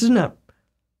 This is not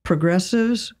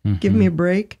progressives. Give me a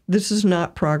break. This is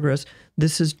not progress.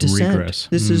 This is descent. Regress.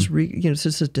 This is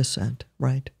this is descent,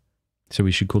 right? So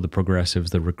we should call the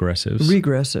progressives the regressives.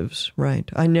 Regressives, right.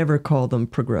 I never call them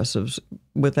progressives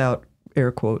without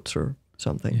air quotes or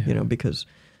something, you know, because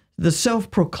the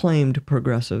self-proclaimed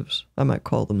progressives, I might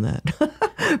call them that.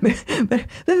 But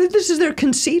this is their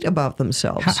conceit about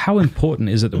themselves. How important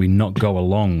is it that we not go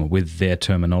along with their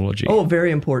terminology? Oh,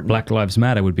 very important. Black Lives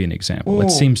Matter would be an example. Oh. It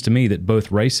seems to me that both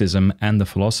racism and the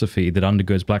philosophy that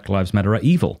undergirds Black Lives Matter are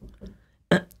evil.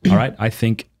 All right? I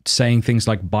think saying things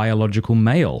like biological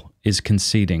male is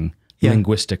conceding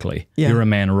linguistically. You're a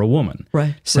man or a woman.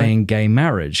 Right. Saying gay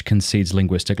marriage concedes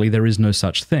linguistically. There is no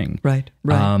such thing. Right.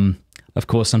 Of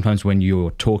course, sometimes when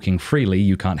you're talking freely,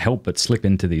 you can't help but slip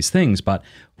into these things. But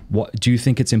what do you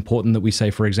think it's important that we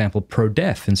say, for example,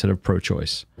 pro-death instead of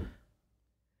pro-choice?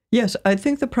 Yes, I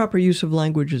think the proper use of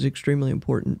language is extremely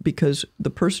important because the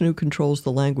person who controls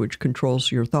the language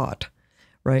controls your thought,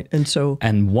 right?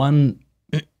 And one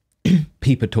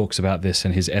Pieper talks about this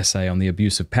in his essay on the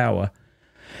abuse of power.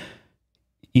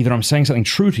 Either I'm saying something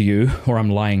true to you or I'm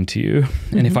lying to you.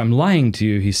 And if I'm lying to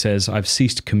you, he says, I've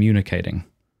ceased communicating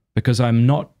because I'm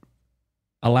not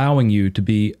allowing you to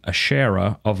be a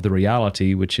sharer of the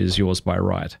reality which is yours by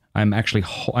right.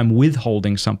 I'm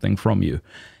withholding something from you.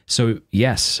 So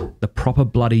yes, the proper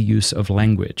bloody use of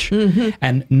language,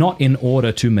 and not in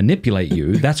order to manipulate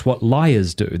you. That's what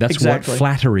liars do. That's what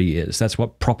flattery is. That's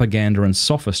what propaganda and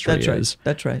sophistry is.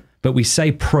 That's right. But we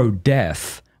say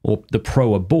pro-death or the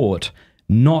pro-abort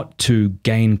not to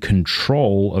gain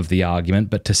control of the argument,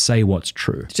 but to say what's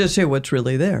true. Just say what's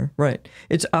really there, right?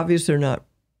 It's obvious they're not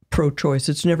pro-choice.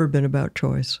 It's never been about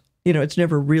choice. You know, it's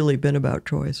never really been about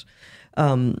choice.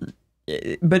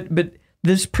 But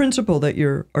this principle that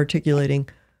you're articulating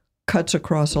cuts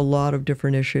across a lot of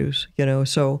different issues, you know.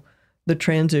 So the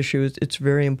trans issue, it's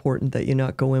very important that you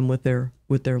not go in with their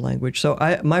language. So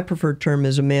my preferred term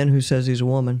is a man who says he's a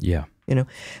woman. Yeah. You know,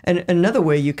 and another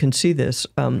way you can see this,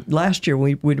 last year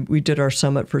we did our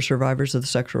summit for survivors of the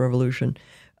sexual revolution.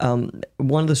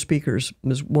 One of the speakers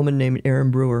was a woman named Erin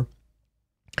Brewer.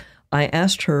 I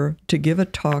asked her to give a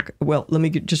talk. Well, let me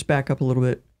just back up a little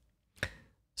bit.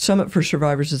 Summit for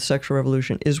Survivors of the Sexual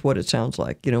Revolution is what it sounds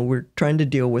like. You know, we're trying to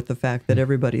deal with the fact that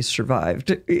everybody's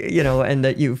survived, you know, and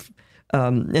that you're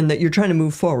trying to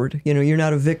move forward. You know, you're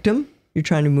not a victim. You're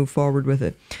trying to move forward with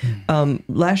it.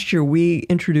 Last year, we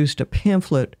introduced a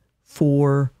pamphlet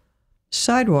for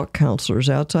sidewalk counselors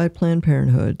outside Planned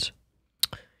Parenthoods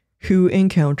who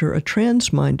encounter a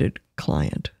trans-minded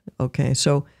client. Okay,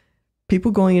 so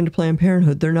people going into Planned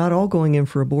Parenthood, they're not all going in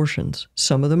for abortions.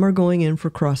 Some of them are going in for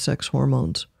cross-sex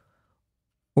hormones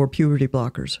or puberty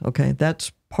blockers. Okay,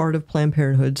 that's part of Planned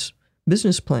Parenthood's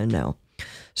business plan now.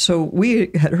 So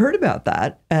we had heard about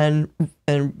that, and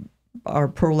our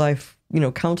pro-life, you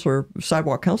know,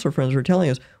 sidewalk counselor friends were telling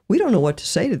us, we don't know what to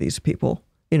say to these people.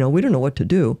 You know, we don't know what to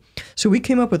do. So we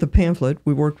came up with a pamphlet.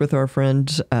 We worked with our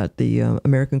friends at the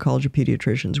American College of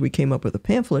Pediatricians. We came up with a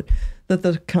pamphlet that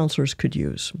the counselors could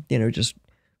use. You know, just,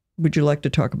 would you like to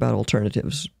talk about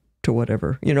alternatives to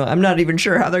whatever? You know, I'm not even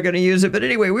sure how they're going to use it. But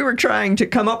anyway, we were trying to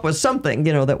come up with something,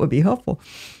 you know, that would be helpful.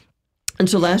 And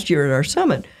so last year at our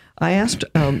summit, I asked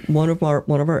one of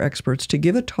our experts to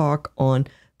give a talk on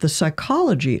the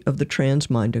psychology of the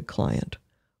trans-minded client.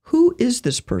 Who is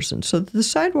this person? So the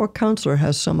sidewalk counselor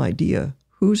has some idea,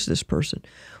 who's this person?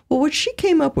 Well, what she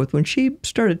came up with when she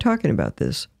started talking about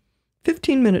this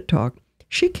 15-minute talk,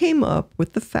 she came up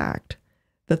with the fact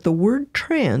that the word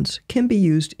trans can be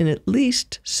used in at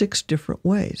least 6 different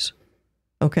ways.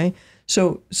 Okay?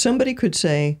 So somebody could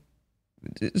say,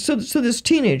 so this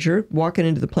teenager walking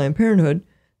into the Planned Parenthood,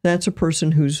 that's a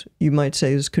person who's, you might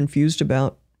say, is confused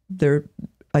about their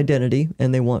identity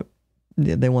and they want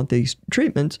these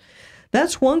treatments.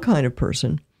 That's one kind of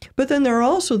person. But then there are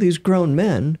also these grown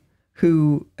men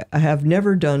who have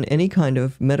never done any kind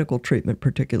of medical treatment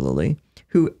particularly,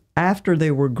 who after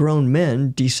they were grown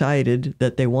men decided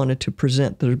that they wanted to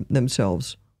present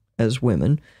themselves as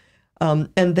women.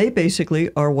 And they basically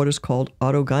are what is called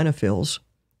autogynephils.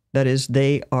 That is,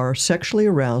 they are sexually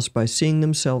aroused by seeing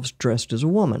themselves dressed as a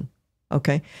woman.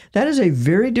 Okay? That is a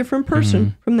very different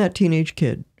person from that teenage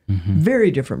kid.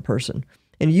 Very different person.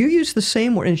 And you use the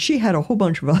same word, and she had a whole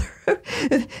bunch of other.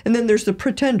 And then there's the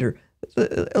pretender,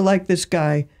 like this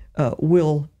guy,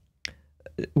 Leah,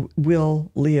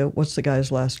 what's the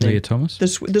guy's last name? Leah Thomas?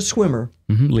 The swimmer.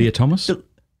 Leah Thomas?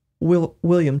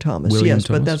 William Thomas, yes,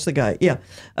 but that's the guy. Yeah.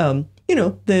 You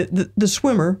know, the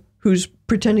swimmer who's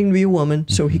pretending to be a woman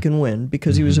so he can win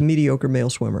because he was a mediocre male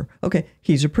swimmer. Okay,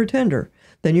 he's a pretender.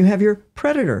 Then you have your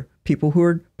predator, people who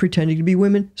are pretending to be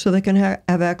women so they can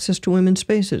have access to women's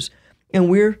spaces. And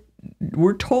we're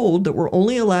we're told that we're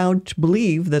only allowed to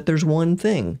believe that there's one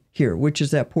thing here, which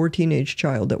is that poor teenage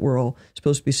child that we're all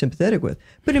supposed to be sympathetic with.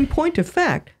 But in point of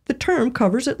fact, the term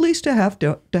covers at least a half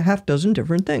dozen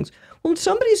different things. When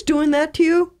somebody's doing that to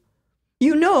you,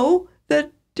 you know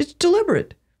that it's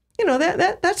deliberate. You know,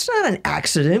 that's not an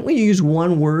accident when you use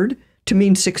one word to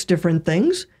mean 6 different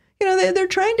things. You know, they're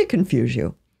trying to confuse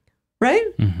you, right?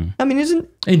 Mm-hmm. I mean, isn't...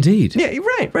 Indeed. Yeah,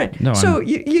 right. No, so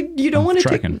you don't want to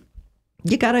take...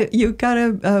 You gotta.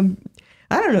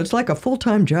 I don't know. It's like a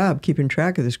full-time job keeping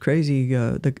track of this crazy,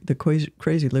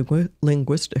 crazy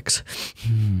linguistics.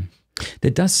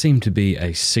 There does seem to be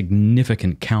a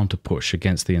significant counter-push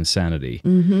against the insanity.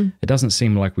 Mm-hmm. It doesn't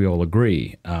seem like we all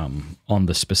agree on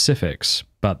the specifics,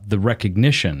 but the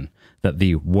recognition that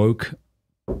the woke,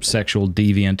 sexual,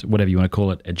 deviant, whatever you want to call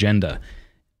it, agenda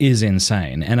is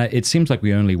insane. And it seems like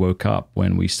we only woke up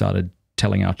when we started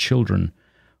telling our children,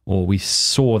 or we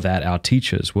saw that our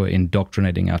teachers were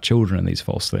indoctrinating our children in these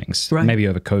false things. Right. Maybe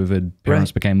over COVID,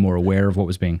 parents became more aware of what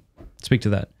was being... Speak to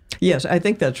that. Yes, I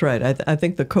think that's right. I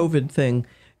think the COVID thing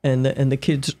and the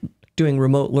kids doing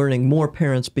remote learning, more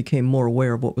parents became more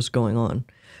aware of what was going on.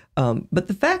 But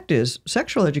the fact is,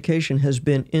 sexual education has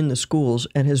been in the schools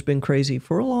and has been crazy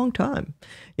for a long time.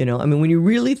 You know, I mean, when you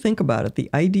really think about it, the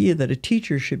idea that a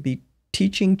teacher should be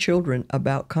teaching children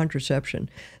about contraception,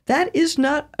 that is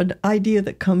not an idea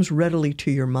that comes readily to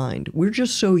your mind. We're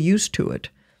just so used to it.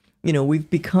 You know, we've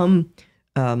become,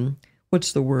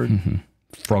 what's the word? Mm-hmm.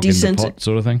 Frog in the pot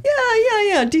sort of thing?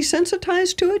 Yeah.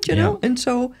 Desensitized to it, you know? And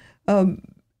so,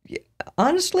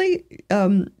 honestly,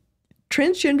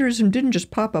 transgenderism didn't just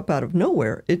pop up out of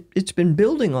nowhere. It's been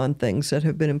building on things that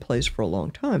have been in place for a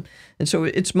long time. And so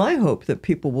it's my hope that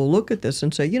people will look at this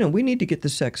and say, you know, we need to get the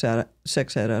sex ed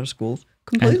out of schools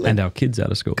completely. And our kids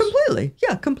out of schools. Completely.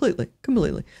 Yeah, completely.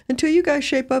 Until you guys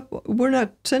shape up, we're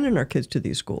not sending our kids to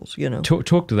these schools, you know.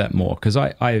 Talk to that more, because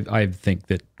I think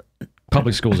that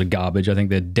public schools are garbage. I think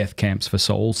they're death camps for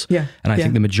souls. Yeah. And I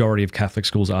think the majority of Catholic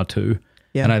schools are too.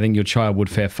 Yeah. And I think your child would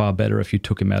fare far better if you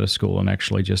took him out of school and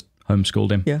actually just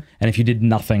homeschooled him. Yeah. And if you did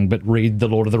nothing but read The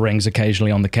Lord of the Rings occasionally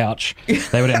on the couch,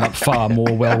 they would end up far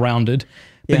more well-rounded.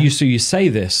 But you say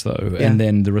this, though, and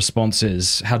then the response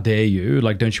is, how dare you?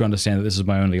 Like, don't you understand that this is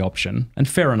my only option? And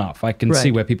fair enough. I can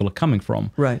see where people are coming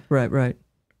from. Right.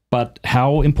 But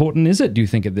how important is it, do you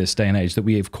think, at this day and age, that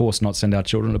we, of course, not send our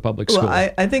children to public school?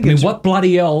 Well, I think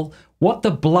what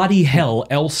the bloody hell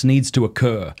else needs to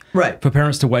occur for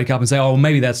parents to wake up and say, oh,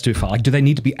 maybe that's too far? Like, do they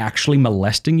need to be actually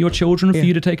molesting your children for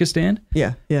you to take a stand?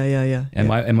 Yeah.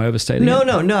 Am I overstating it?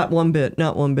 No, not one bit.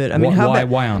 I mean,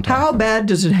 why aren't I? How bad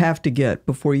does it have to get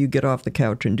before you get off the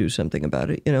couch and do something about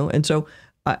it? You know, and so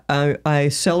I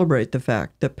celebrate the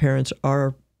fact that parents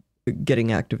are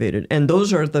getting activated, and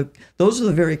those are the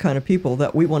very kind of people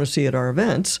that we want to see at our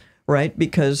events, right?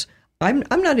 Because I'm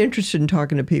not interested in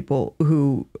talking to people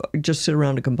who just sit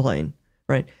around and complain,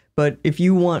 right? But if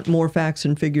you want more facts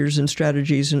and figures and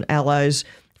strategies and allies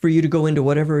for you to go into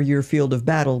whatever your field of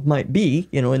battle might be,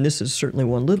 you know, and this is certainly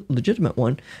one legitimate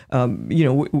one, you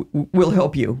know, we'll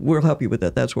help you. We'll help you with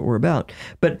that. That's what we're about.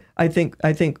 But I think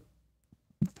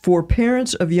for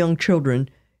parents of young children,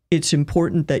 it's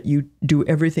important that you do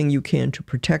everything you can to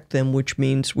protect them, which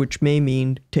may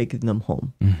mean taking them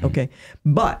home. Mm-hmm. Okay,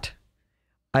 but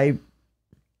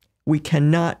we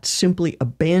cannot simply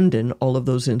abandon all of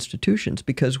those institutions,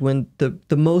 because when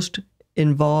the most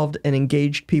involved and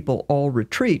engaged people all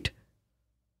retreat,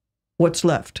 what's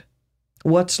left?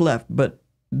 What's left but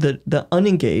the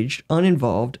unengaged,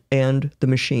 uninvolved, and the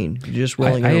machine just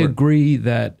rolling over? I agree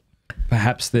that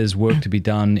perhaps there's work to be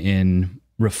done in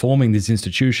reforming these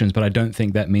institutions, but I don't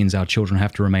think that means our children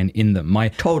have to remain in them. My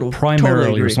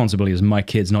primary responsibility is my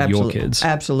kids, not your kids.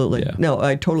 Absolutely. Yeah. No,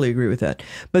 I totally agree with that.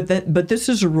 But this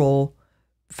is a role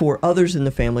for others in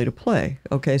the family to play.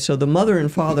 Okay, so the mother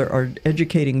and father are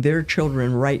educating their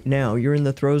children right now. You're in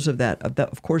the throes of that.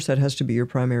 Of course, that has to be your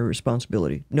primary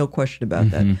responsibility. No question about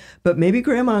that. But maybe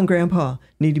grandma and grandpa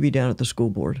need to be down at the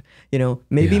school board. You know,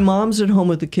 maybe mom's at home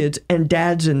with the kids and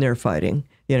dad's in there fighting.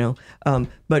 You know,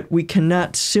 but we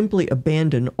cannot simply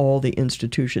abandon all the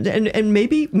institutions. And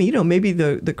maybe, you know, maybe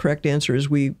the correct answer is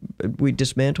we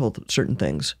dismantle certain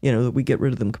things, you know, that we get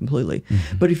rid of them completely.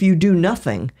 Mm-hmm. But if you do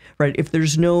nothing, right, if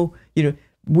there's no, you know,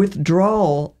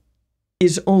 withdrawal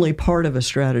is only part of a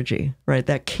strategy, right?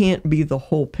 That can't be the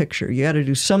whole picture. You got to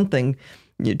do something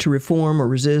to reform or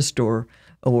resist or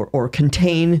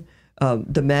contain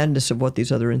the madness of what these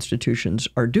other institutions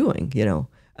are doing, you know.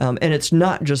 And it's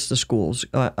not just the schools.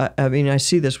 I mean, I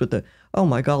see this with the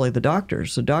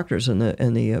doctors and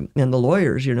the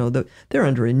lawyers. You know, they're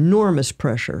under enormous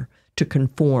pressure to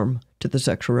conform to the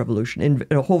sexual revolution in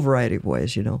a whole variety of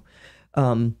ways, you know.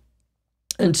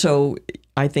 And so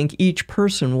I think each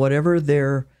person,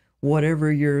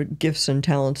 whatever your gifts and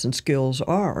talents and skills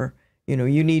are, you know,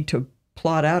 you need to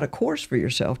plot out a course for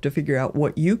yourself to figure out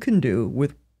what you can do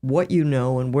with what you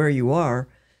know and where you are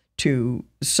to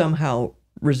somehow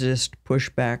resist, push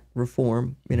back,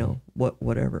 reform, you know,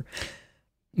 whatever.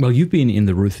 Well, you've been in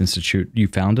the Ruth Institute. You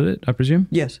founded it, I presume?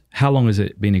 Yes. How long has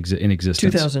it been in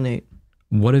existence? 2008.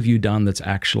 What have you done that's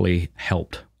actually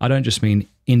helped? I don't just mean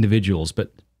individuals,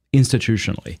 but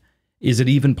institutionally. Is it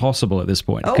even possible at this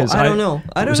point? Oh, I don't know.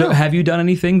 I don't know. So have you done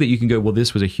anything that you can go, well,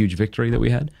 this was a huge victory that we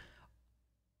had?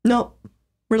 No,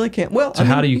 really can't. Well, so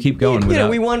how do you keep going? You know,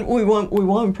 we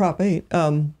won Prop 8, but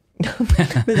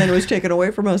then it was taken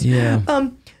away from us. Yeah.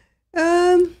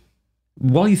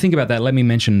 While you think about that, let me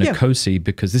mention NCOSE,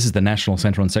 because this is the National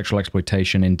Center on Sexual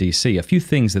Exploitation in DC. A few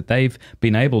things that they've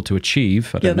been able to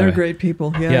achieve. They're great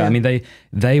people. Yeah, I mean,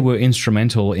 they were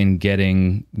instrumental in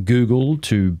getting Google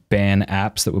to ban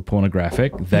apps that were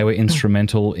pornographic. They were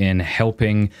instrumental in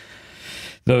helping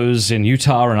those in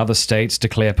Utah and other states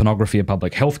declare pornography a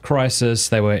public health crisis.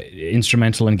 They were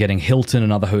instrumental in getting Hilton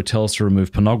and other hotels to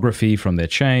remove pornography from their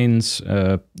chains.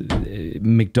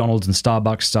 McDonald's and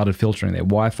Starbucks started filtering their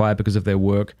Wi-Fi because of their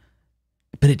work.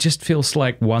 But it just feels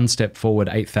like one step forward,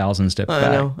 8,000 steps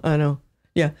back. I know.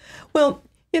 Yeah. Well,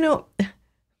 you know,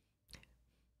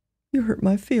 you hurt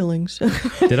my feelings.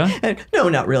 Did I? No,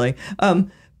 not really.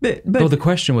 But well, the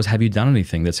question was, have you done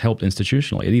anything that's helped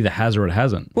institutionally? It either has or it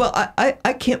hasn't. Well,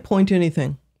 I can't point to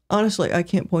anything. Honestly, I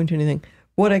can't point to anything.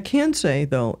 What I can say,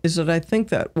 though, is that I think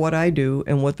that what I do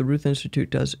and what the Ruth Institute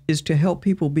does is to help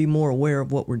people be more aware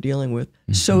of what we're dealing with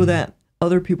so that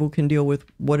other people can deal with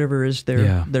whatever is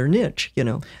their niche, you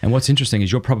know. And what's interesting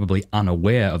is you're probably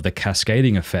unaware of the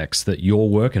cascading effects that your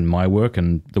work and my work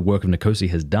and the work of NCOSE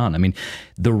has done. I mean,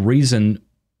 the reason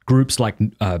groups like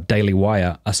Daily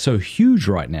Wire are so huge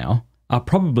right now are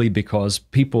probably because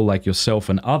people like yourself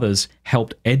and others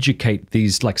helped educate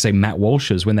these, like, say, Matt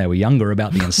Walshers when they were younger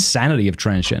about the insanity of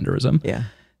transgenderism. Yeah.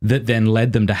 That then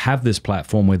led them to have this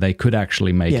platform where they could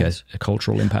actually make a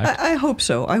cultural impact. I hope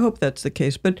so. I hope that's the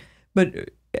case. But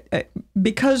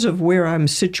because of where I'm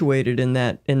situated in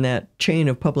that chain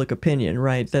of public opinion,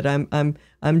 right? That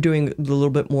I'm doing a little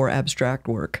bit more abstract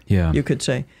work. Yeah. You could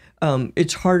say.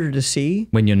 It's harder to see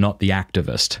when you're not the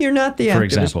activist. You're not the activist, for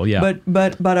example, yeah.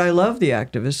 But I love the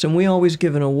activists, and we always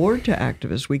give an award to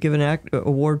activists. We give an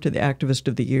award to the activist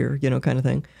of the year, you know, kind of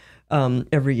thing,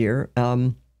 every year.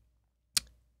 And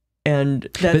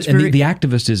that's the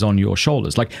activist is on your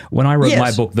shoulders. Like when I wrote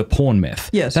my book, The Porn Myth,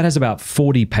 that has about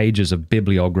 40 pages of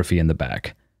bibliography in the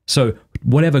back. So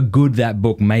whatever good that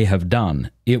book may have done,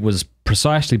 it was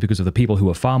precisely because of the people who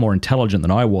were far more intelligent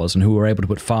than I was and who were able to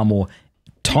put far more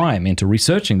time into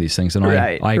researching these things than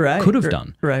I could have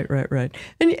done. Right.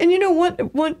 And you know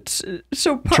what?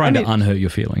 So trying to unhurt your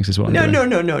feelings is what I'm doing.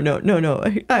 No.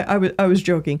 I was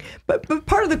joking. But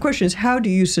part of the question is, how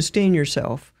do you sustain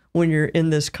yourself when you're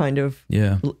in this kind of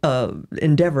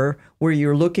endeavor where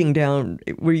you're looking down,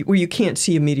 where you can't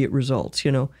see immediate results,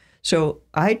 you know? So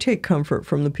I take comfort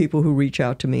from the people who reach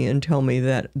out to me and tell me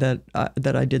that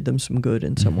I did them some good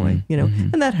in some way, you know,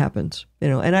 and that happens, you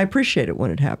know, and I appreciate it when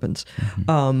it happens.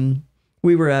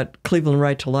 We were at Cleveland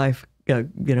Right to Life, you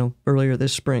know, earlier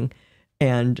this spring,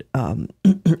 and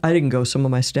I didn't go. Some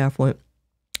of my staff went,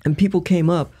 and people came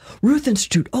up. Ruth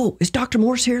Institute. Oh, is Dr.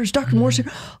 Morse here? Is Dr. Morse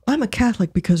here? I'm a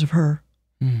Catholic because of her.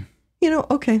 You know,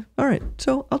 okay, all right.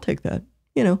 So I'll take that.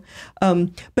 You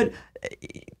know, but.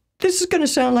 This is going to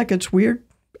sound like it's weird.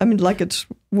 I mean, like it's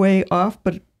way off,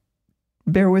 but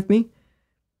bear with me.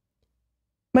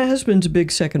 My husband's a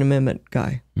big Second Amendment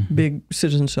guy, big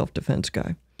citizen self-defense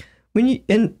guy.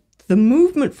 And the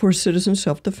movement for citizen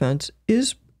self-defense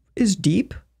is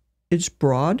deep, it's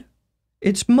broad,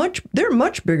 they're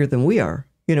much bigger than we are.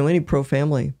 You know, any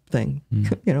pro-family thing,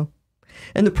 you know,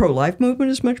 and the pro-life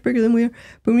movement is much bigger than we are.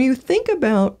 But when you think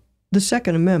about the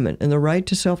Second Amendment and the right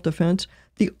to self-defense,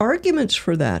 the arguments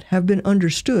for that have been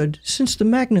understood since the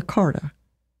Magna Carta.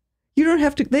 They don't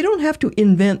have to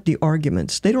invent the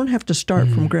arguments. They don't have to start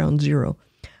from ground zero.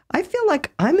 I feel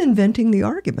like I'm inventing the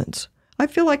arguments. I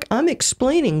feel like I'm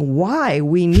explaining why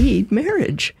we need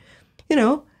marriage. You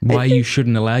know, why you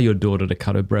shouldn't allow your daughter to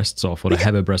cut her breasts off or to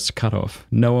have her breasts cut off.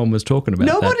 No one was talking about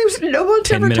that. No one's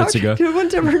 10 minutes ago. No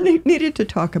one's ever needed to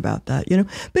talk about that, you know.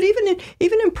 But even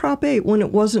in Prop 8, when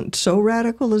it wasn't so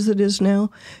radical as it is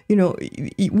now, you know,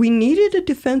 we needed a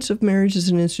defense of marriage as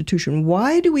an institution.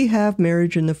 Why do we have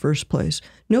marriage in the first place?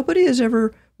 Nobody has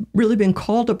ever really been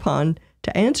called upon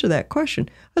to answer that question.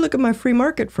 I look at my free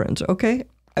market friends, okay?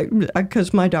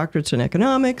 because my doctorate's in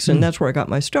economics, and that's where I got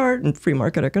my start in free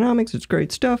market economics. It's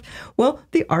great stuff. Well,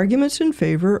 the arguments in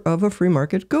favor of a free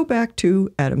market go back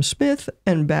to Adam Smith,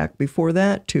 and back before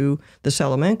that to the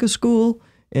Salamanca School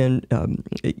in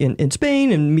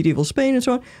Spain, in medieval Spain, and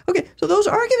so on. Okay, so those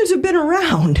arguments have been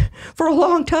around for a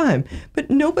long time, but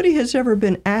nobody has ever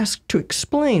been asked to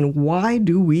explain, why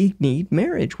do we need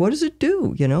marriage? What does it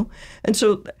do? And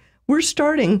so we're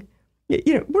starting.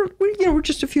 We're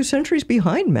just a few centuries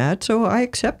behind, Matt. So I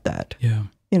accept that. Yeah.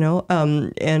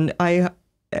 And I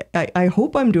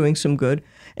hope I'm doing some good.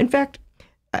 In fact,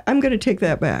 I'm going to take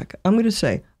that back. I'm going to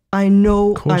say, I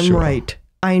know I'm right.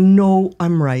 I know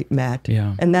I'm right, Matt.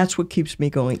 Yeah. And that's what keeps me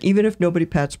going, even if nobody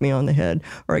pats me on the head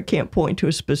or I can't point to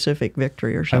a specific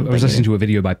victory or something. I was listening to a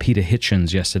video by Peter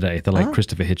Hitchens yesterday, the late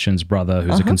Christopher Hitchens' brother,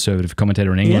 who's a conservative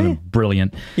commentator in England,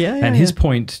 brilliant. And his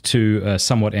point to a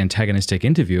somewhat antagonistic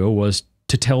interviewer was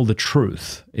to tell the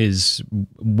truth is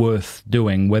worth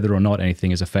doing, whether or not anything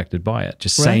is affected by it.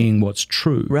 Just saying what's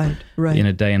true in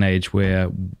a day and age where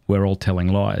we're all telling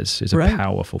lies is a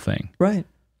powerful thing. Right.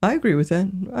 I agree with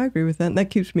that. That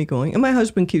keeps me going. And my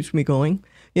husband keeps me going,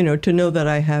 to know that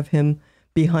I have him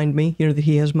behind me, that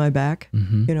he has my back,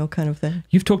 kind of thing.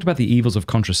 You've talked about the evils of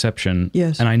contraception.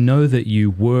 Yes. And I know that you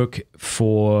work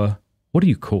for, what are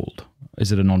you called?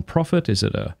 Is it a nonprofit? Is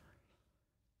it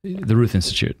the Ruth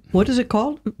Institute? What is it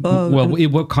called?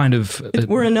 What kind of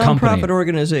we're a nonprofit company?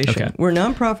 organization. Okay. We're a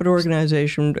nonprofit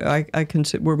organization. I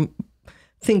consider we're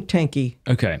think tanky.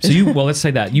 Okay, so let's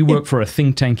say that you work for a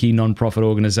think tanky nonprofit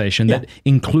organization that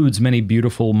includes many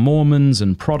beautiful Mormons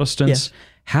and Protestants. Yes.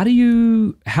 How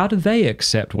do they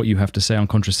accept what you have to say on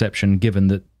contraception, given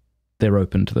that they're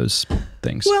open to those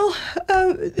things? Well,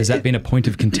 has that been a point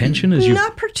of contention?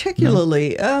 Not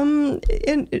particularly. No?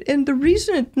 And the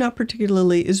reason it not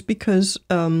particularly is because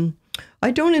I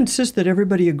don't insist that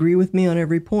everybody agree with me on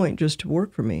every point just to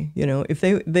work for me. If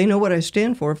they know what I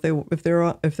stand for, if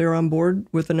they're on board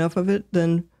with enough of it,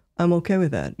 then I'm okay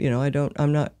with that.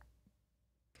 I'm not.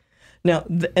 Now,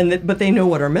 but they know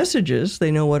what our message is.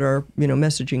 They know what our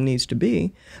messaging needs to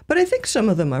be. But I think some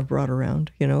of them I've brought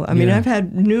around. I mean, I've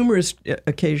had numerous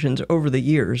occasions over the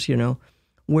years,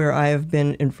 where I have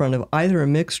been in front of either a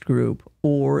mixed group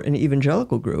or an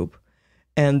evangelical group,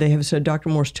 and they have said, Dr.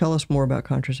 Morse, tell us more about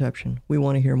contraception. We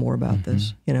want to hear more about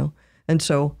this. And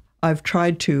so I've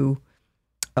tried to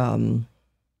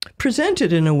present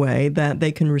it in a way that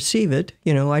they can receive it.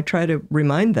 I try to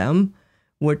remind them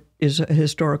what is a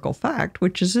historical fact,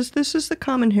 which is this is the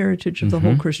common heritage of the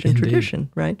whole Christian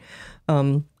tradition, right?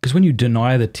 Because when you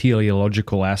deny the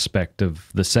teleological aspect of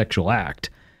the sexual act,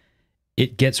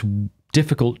 it gets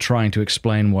difficult trying to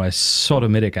explain why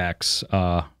sodomitic acts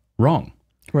are wrong.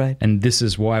 Right. And this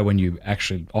is why when you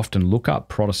actually often look up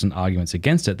Protestant arguments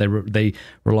against it, they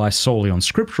rely solely on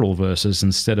scriptural verses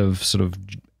instead of sort of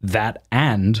that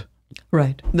and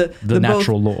the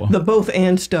natural law. The both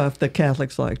and stuff that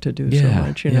Catholics like to do so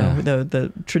much,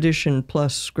 the tradition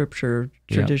plus scripture,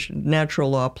 natural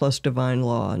law plus divine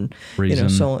law, and reason.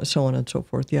 So on and so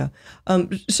forth. Yeah.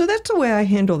 So that's the way I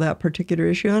handle that particular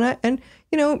issue, and I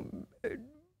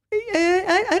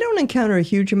don't encounter a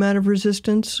huge amount of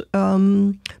resistance,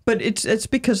 but it's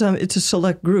because it's a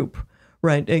select group.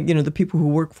 Right. The people who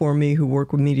work for me, who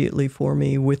work immediately for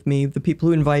me, with me, the people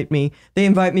who invite me, they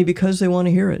invite me because they want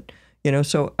to hear it.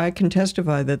 So I can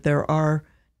testify that there are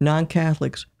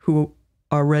non-Catholics who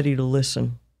are ready to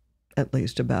listen, at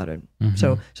least, about it.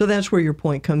 So that's where your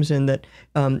point comes in, that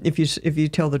if you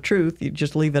tell the truth, you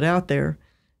just leave it out there.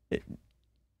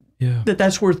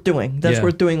 That's worth doing. That's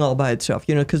worth doing all by itself.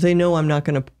 Because they know I'm not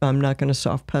gonna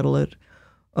soft pedal it,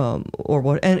 or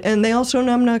what. And they also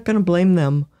know I'm not gonna blame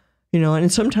them.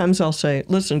 And sometimes I'll say,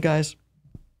 listen, guys,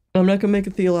 I'm not going to make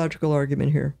a theological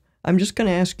argument here. I'm just going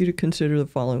to ask you to consider the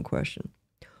following question.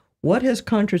 What has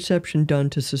contraception done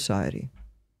to society?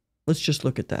 Let's just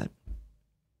look at that.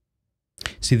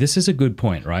 See, this is a good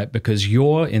point, right? Because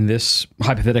you're, in this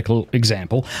hypothetical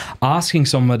example, asking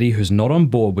somebody who's not on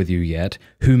board with you yet,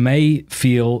 who may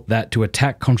feel that to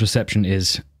attack contraception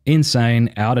is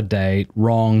insane, out of date,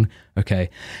 wrong, okay,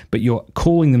 but you're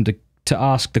calling them to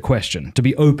ask the question, to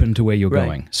be open to where you're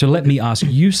going. So let me ask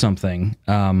you something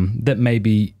that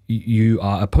maybe you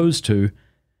are opposed to.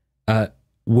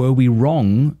 Were we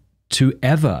wrong to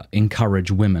ever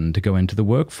encourage women to go into the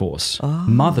workforce,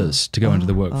 mothers to go into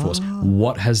the workforce?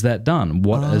 What has that done?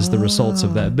 What has the results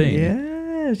of that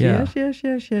been? Yes.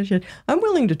 I'm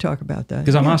willing to talk about that.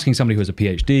 Because I'm asking somebody who has a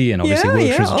PhD and obviously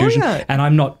works for an institution, and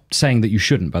I'm not saying that you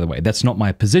shouldn't, by the way. That's not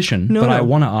my position, I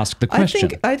want to ask the question.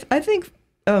 I think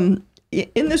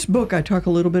in this book, I talk a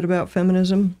little bit about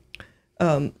feminism,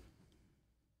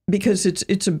 because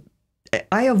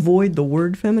I avoid the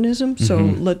word feminism, so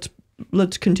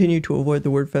let's continue to avoid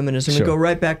the word feminism and go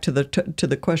right back to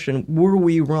the question: were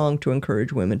we wrong to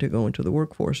encourage women to go into the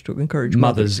workforce, to encourage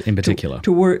mothers in particular,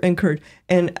 to encourage?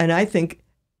 And I think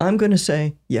I'm going to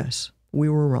say yes, we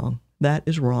were wrong. That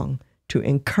is wrong to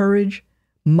encourage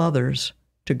mothers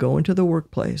to go into the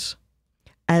workplace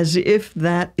as if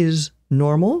that is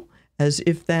normal, as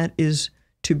if that is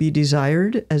to be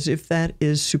desired, as if that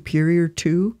is superior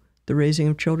to the raising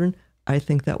of children. I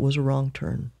think that was a wrong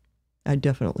turn. I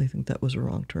definitely think that was a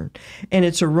wrong turn. And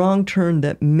it's a wrong turn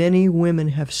that many women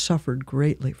have suffered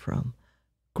greatly from.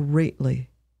 Greatly.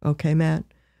 Okay, Matt?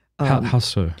 How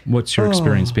so? What's your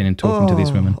experience been in talking to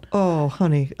these women? Oh,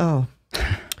 honey. Oh.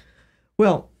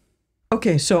 Well,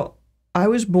 okay, so I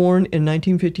was born in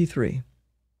 1953.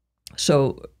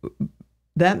 So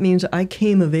that means I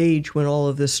came of age when all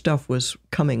of this stuff was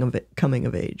coming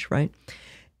of age, right?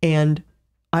 And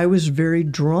I was very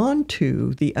drawn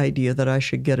to the idea that I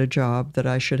should get a job, that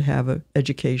I should have an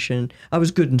education. I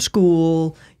was good in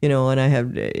school, and I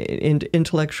had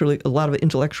intellectually a lot of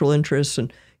intellectual interests,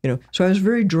 and so I was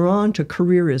very drawn to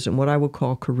careerism, what I would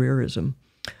call careerism.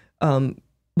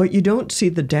 But you don't see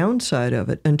the downside of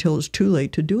it until it's too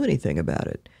late to do anything about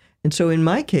it. And so in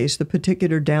my case, the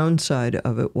particular downside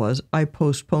of it was I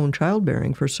postponed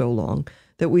childbearing for so long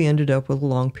that we ended up with a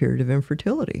long period of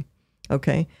infertility.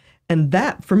 Okay? And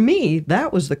that, for me,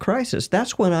 that was the crisis.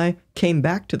 That's when I came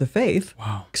back to the faith.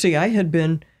 Wow. See, I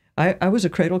was a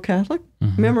cradle Catholic,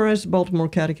 memorized the Baltimore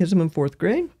Catechism in 4th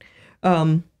grade,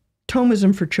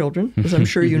 Thomism for children, as I'm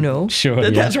sure you know. Sure,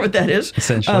 That's what that is.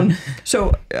 Essentially.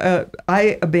 So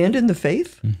I abandoned the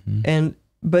faith,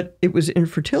 but it was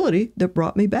infertility that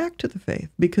brought me back to the faith,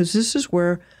 because this is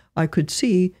where I could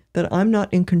see that I'm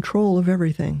not in control of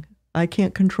everything. I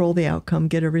can't control the outcome,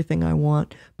 get everything I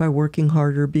want by working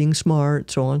harder, being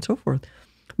smart, so on and so forth.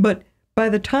 But by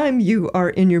the time you are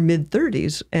in your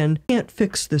mid-30s and can't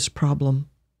fix this problem,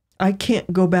 I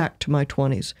can't go back to my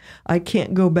 20s. I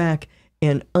can't go back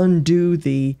and undo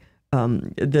the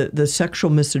sexual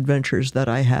misadventures that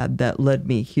I had that led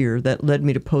me here, that led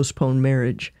me to postpone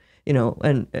marriage,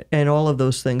 and all of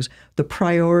those things. The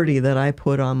priority that I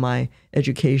put on my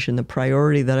education, the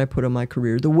priority that I put on my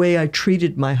career, the way I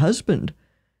treated my husband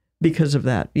because of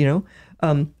that,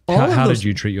 How did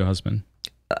you treat your husband?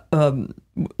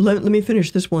 Let me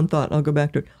finish this one thought. I'll go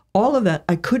back to it. All of that,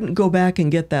 I couldn't go back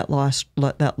and get that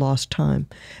lost time.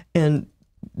 And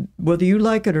whether you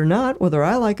like it or not, whether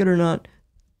I like it or not,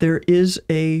 there is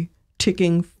a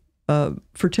ticking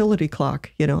fertility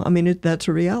clock. That's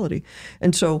a reality.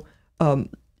 And so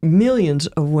millions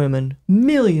of women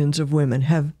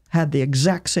have had the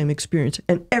exact same experience,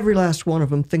 and every last one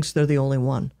of them thinks they're the only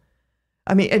one.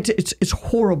 It's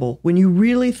horrible. When you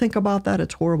really think about that,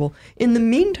 it's horrible. In the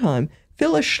meantime,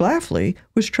 Phyllis Schlafly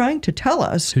was trying to tell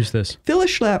us... Who's this?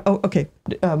 Phyllis Schlafly... Oh, okay.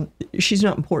 She's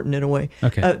not important in a way.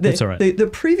 Okay, that's all right. The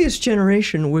previous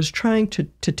generation was trying to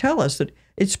tell us that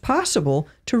it's possible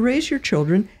to raise your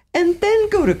children and then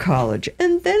go to college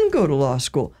and then go to law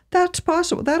school. That's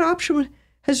possible. That option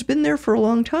has been there for a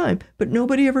long time, but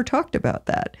nobody ever talked about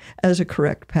that as a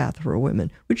correct path for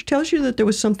women, which tells you that there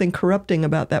was something corrupting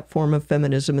about that form of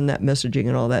feminism and that messaging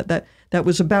and all that. That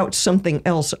was about something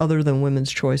else other than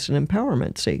women's choice and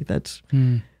empowerment. See, that's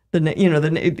you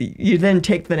then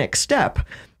take the next step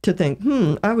to think,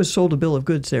 I was sold a bill of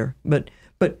goods there. But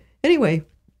anyway,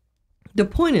 the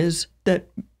point is that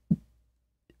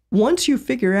once you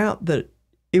figure out that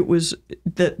it was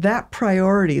that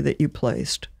priority that you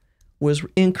placed was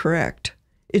incorrect,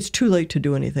 it's too late to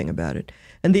do anything about it.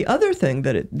 And the other thing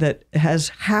that has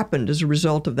happened as a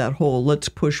result of that whole let's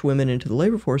push women into the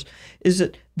labor force is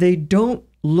that they don't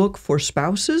look for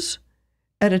spouses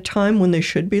at a time when they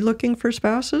should be looking for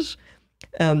spouses.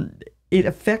 It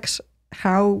affects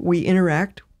how we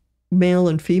interact, male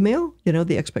and female,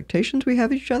 the expectations we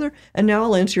have of each other. And now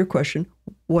I'll answer your question,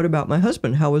 what about my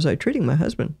husband? How was I treating my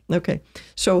husband? Okay,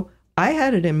 so I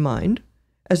had it in mind,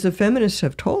 as the feminists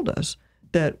have told us,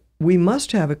 that we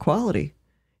must have equality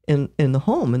in the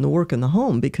home, in the work in the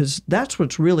home, because that's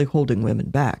what's really holding women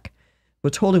back.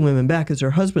 What's holding women back is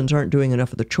their husbands aren't doing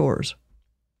enough of the chores.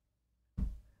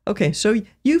 Okay, so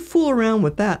you fool around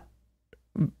with that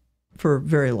for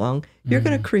very long, you're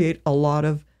going to create a lot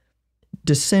of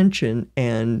dissension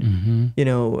and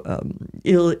ill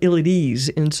at ease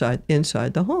inside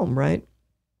the home, right?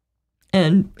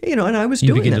 And and I was doing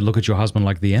that. You begin to look at your husband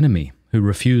like the enemy who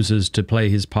refuses to play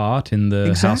his part in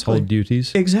the household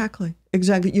duties. Exactly.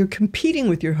 You're competing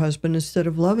with your husband instead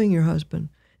of loving your husband,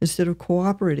 instead of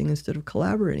cooperating, instead of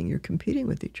collaborating. You're competing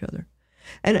with each other.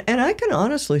 And I can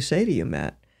honestly say to you,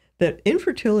 Matt, that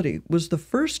infertility was the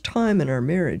first time in our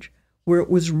marriage where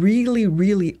it was really,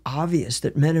 really obvious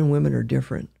that men and women are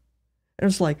different. And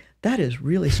it's like, that is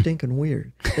really stinking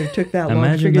weird that it took that long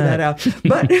to figure that out.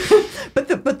 But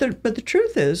the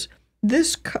truth is,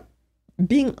 this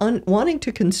wanting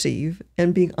to conceive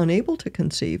and being unable to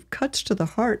conceive cuts to the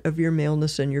heart of your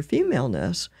maleness and your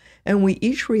femaleness, and we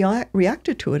each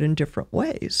reacted to it in different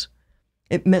ways.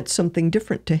 It meant something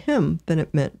different to him than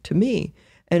it meant to me.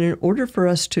 And in order for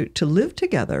us to live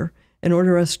together, in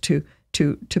order for us to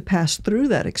pass through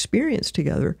that experience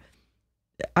together,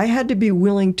 I had to be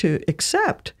willing to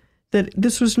accept that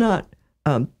this was not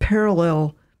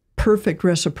parallel, perfect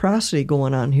reciprocity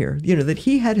going on here. You know, that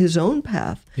he had his own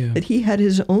path, that he had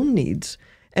his own needs.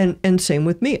 And same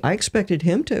with me. I expected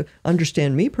him to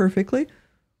understand me perfectly.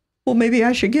 Well, maybe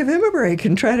I should give him a break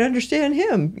and try to understand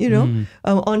him, you know,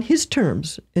 on his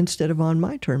terms instead of on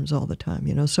my terms all the time,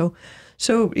 you know. So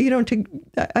you know,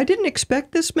 I didn't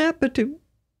expect this, Matt, but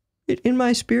in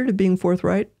my spirit of being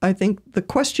forthright, I think the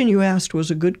question you asked was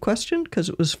a good question because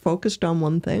it was focused on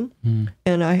one thing.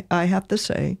 And I have to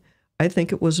say, I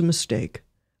think it was a mistake.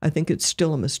 I think it's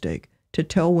still a mistake to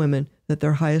tell women that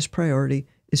their highest priority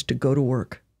is to go to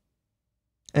work.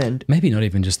 And maybe not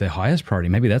even just their highest priority.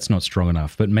 Maybe that's not strong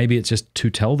enough, but maybe it's just to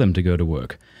tell them to go to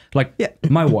work. Like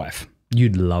my wife,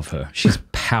 you'd love her. She's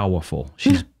powerful.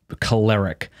 She's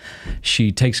choleric.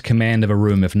 She takes command of a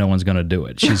room if no one's going to do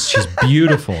it. She's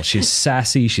beautiful. She's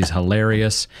sassy. She's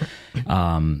hilarious.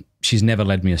 She's never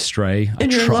led me astray.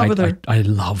 And you're in love with her. I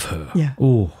love her. Yeah.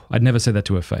 Oh, I'd never say that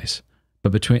to her face.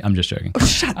 But I'm just joking. Oh,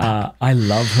 shut up. I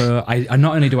love her. I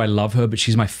not only do I love her, but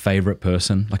she's my favorite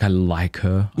person. Like I like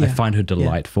her. I find her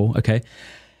delightful. Okay.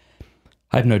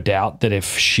 I have no doubt that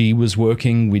if she was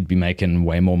working, we'd be making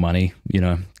way more money, you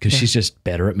know, because she's just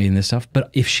better at me and this stuff.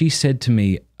 But if she said to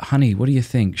me, honey, what do you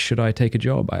think? Should I take a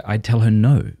job? I'd tell her,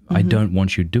 no, I don't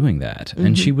want you doing that.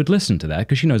 And she would listen to that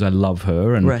because she knows I love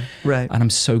her. And, and I'm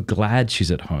so glad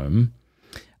she's at home.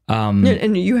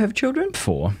 And you have children?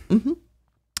 4.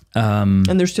 And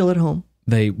they're still at home?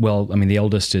 Well, I mean, the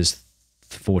eldest is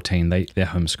 14. They're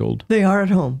homeschooled. They are at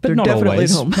home. But they're not definitely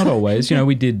always. At home. Not always. You know,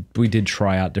 we did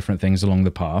try out different things along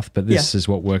the path, but this is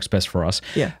what works best for us.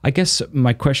 Yeah. I guess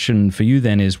my question for you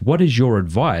then is, what is your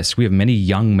advice? We have many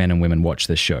young men and women watch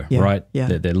this show, right? Yeah.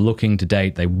 They're looking to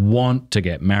date. They want to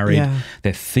get married. Yeah.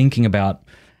 They're thinking about,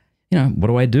 you know, what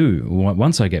do I do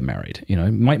once I get married? You know,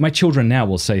 my children now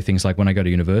will say things like when I go to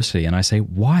university, and I say,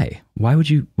 why? Why would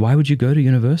you go to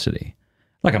university?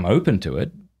 Like, I'm open to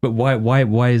it, but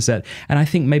why is that? And I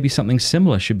think maybe something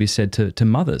similar should be said to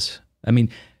mothers. I mean,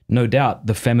 no doubt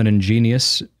the feminine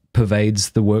genius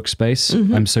pervades the workspace.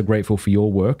 I'm so grateful for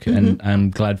your work, and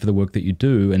I'm glad for the work that you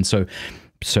do. And so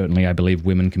certainly I believe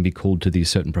women can be called to these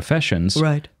certain professions.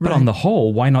 Right. But on the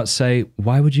whole, why not say,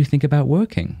 why would you think about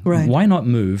working? Right. Why not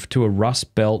move to a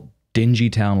Rust Belt dingy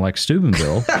town like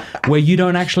Steubenville where you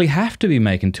don't actually have to be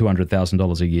making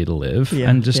 $200,000 a year to live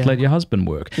and just let your husband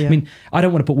work? I mean, I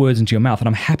don't want to put words into your mouth, and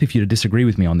I'm happy for you to disagree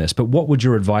with me on this, but what would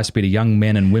your advice be to young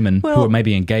men and women who are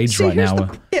maybe engaged right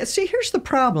now? Here's the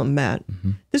problem, Matt.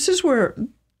 This is where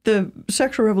the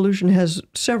sexual revolution has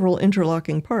several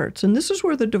interlocking parts, and this is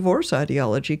where the divorce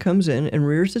ideology comes in and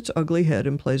rears its ugly head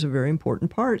and plays a very important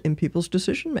part in people's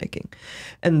decision-making.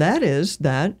 And that is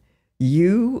that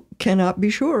you cannot be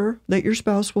sure that your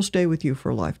spouse will stay with you for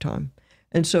a lifetime.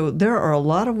 And so there are a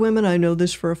lot of women, I know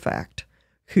this for a fact,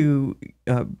 who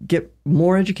get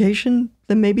more education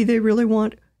than maybe they really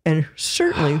want, and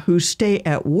certainly who stay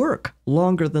at work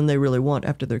longer than they really want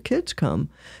after their kids come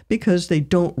because they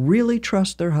don't really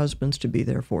trust their husbands to be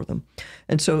there for them.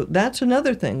 And so that's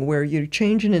another thing where you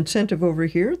change an incentive over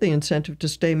here, the incentive to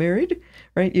stay married,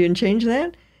 right? You can change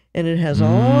that. And it has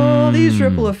all these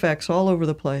ripple effects all over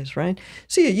the place, right?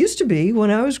 See, it used to be when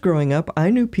I was growing up, I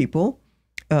knew people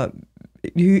who,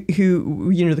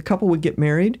 you know, the couple would get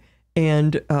married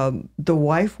and the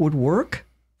wife would work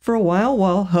for a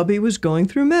while hubby was going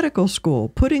through medical school,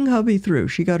 putting hubby through.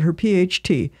 She got her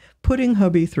PhD, putting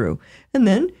hubby through. And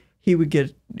then he would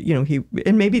get, you know,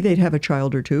 and maybe they'd have a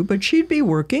child or two, but she'd be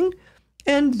working.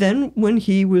 And then when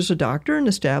he was a doctor and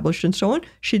established and so on,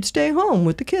 she'd stay home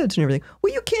with the kids and everything.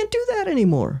 Well, you can't do that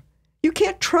anymore. You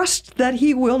can't trust that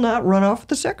he will not run off with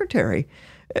the secretary,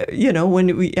 you know,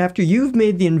 after you've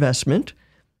made the investment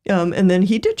and then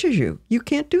he ditches you. You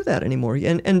can't do that anymore.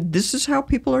 And this is how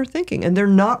people are thinking. And they're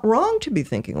not wrong to be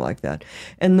thinking like that.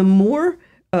 And the more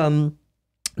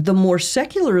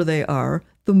secular they are,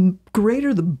 the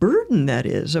greater the burden that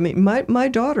is. I mean, my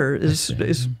daughter is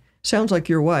sounds like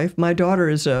your wife. My daughter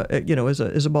is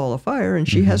a ball of fire, and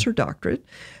she has her doctorate,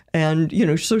 and you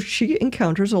know, so she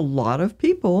encounters a lot of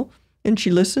people And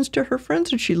she listens to her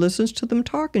friends and she listens to them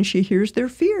talk and she hears their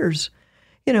fears,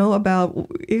 about,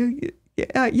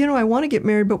 I want to get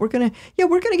married, but we're going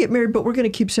to get married, but we're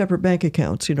going to keep separate bank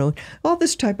accounts, all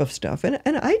this type of stuff. And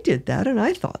I did that and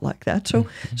I thought like that. So,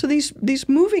 so these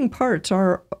moving parts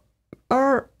are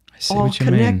all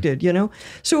connected,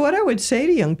 So what I would say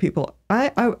to young people,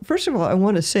 I first of all, I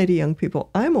want to say to young people,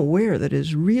 I'm aware that it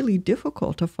is really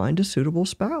difficult to find a suitable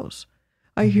spouse.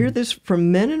 I hear this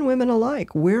from men and women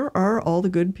alike. Where are all the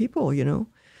good people,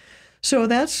 So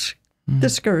that's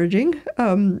discouraging,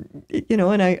 and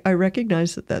I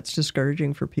recognize that that's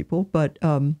discouraging for people, but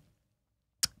so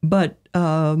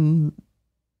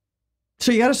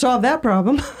you got to solve that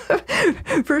problem,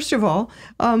 first of all.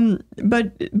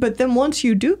 But then once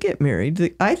you do get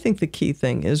married, I think the key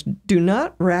thing is do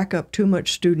not rack up too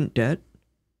much student debt,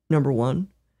 number one,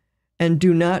 and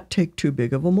do not take too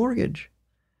big of a mortgage.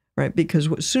 Right, because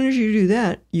as soon as you do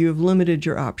that, you have limited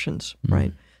your options,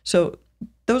 right? So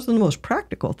those are the most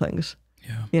practical things,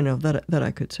 that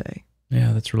I could say.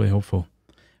 Yeah, that's really helpful.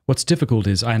 What's difficult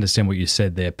is, I understand what you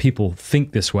said there, people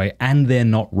think this way and they're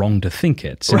not wrong to think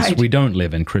it, since we don't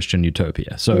live in Christian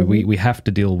utopia. So we have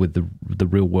to deal with the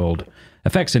real world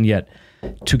effects, and yet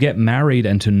to get married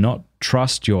and to not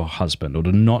trust your husband or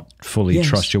to not fully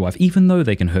trust your wife, even though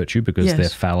they can hurt you because they're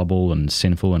fallible and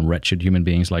sinful and wretched human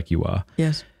beings like you are.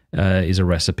 Yes. Is a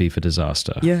recipe for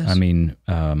disaster. Yes. I mean,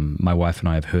 my wife and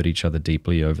I have hurt each other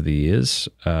deeply over the years.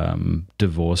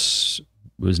 Divorce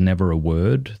was never a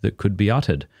word that could be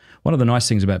uttered. One of the nice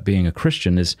things about being a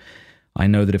Christian is I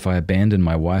know that if I abandon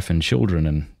my wife and children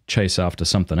and chase after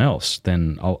something else,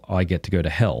 then I get to go to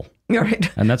hell. Right.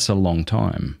 And that's a long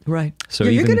time. Right. So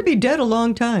you're going to be dead a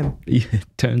long time. It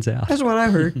turns out. That's what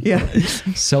I heard. Yeah.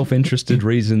 Self-interested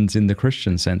reasons in the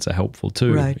Christian sense are helpful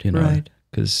too. Right. Right.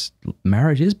 Because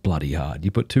marriage is bloody hard.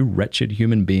 You put two wretched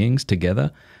human beings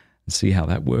together and see how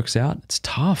that works out. It's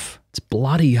tough. It's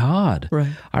bloody hard.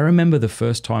 Right. I remember the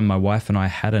first time my wife and I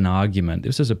had an argument.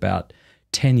 This was about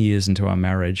 10 years into our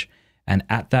marriage. And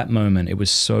at that moment, it was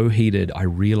so heated, I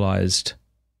realized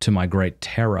to my great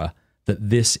terror that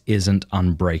this isn't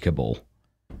unbreakable.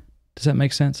 Does that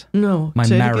make sense? No. My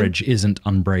marriage isn't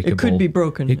unbreakable. It could be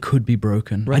broken. It could be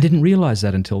broken. Right. I didn't realize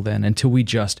that until then, until we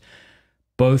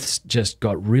both just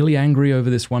got really angry over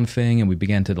this one thing, and we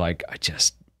began to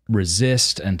just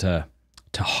resist and to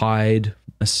hide.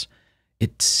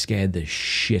 It scared the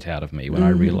shit out of me when I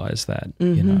realized that,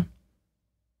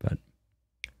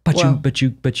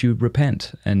 But you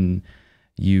repent and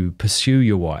you pursue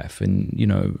your wife, and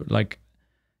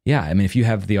I mean, if you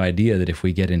have the idea that if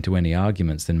we get into any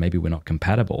arguments, then maybe we're not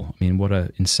compatible. I mean, what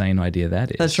an insane idea that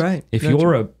is. That's right. If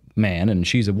you're a man and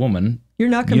she's a woman, you're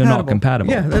not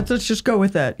compatible. Yeah, let's just go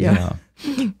with that. Yeah.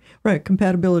 Right.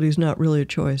 Compatibility is not really a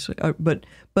choice, but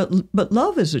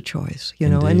love is a choice,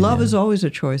 Indeed, and love is always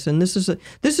a choice. And this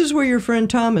is where your friend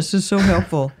Thomas is so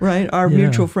helpful, right? Our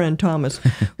mutual friend Thomas,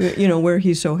 where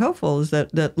he's so helpful is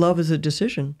that love is a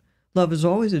decision. Love is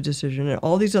always a decision, and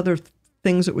all these other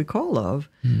things that we call love,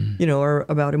 are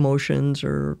about emotions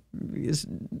or.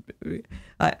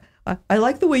 I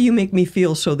like the way you make me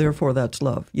feel, so therefore that's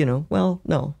love. Well,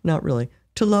 no, not really.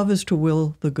 To love is to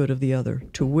will the good of the other,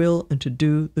 to will and to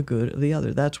do the good of the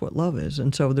other. That's what love is.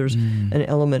 And so there's an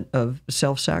element of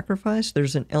self-sacrifice.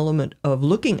 There's an element of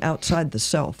looking outside the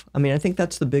self. I mean, I think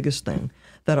that's the biggest thing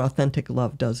that authentic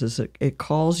love does, is it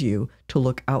calls you to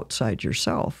look outside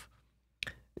yourself,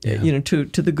 to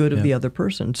the good of the other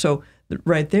person. So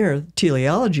right there,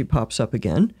 teleology pops up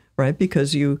again, right?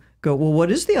 Because you go, well,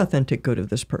 what is the authentic good of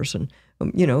this person?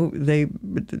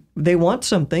 They want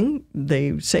something.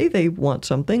 They say they want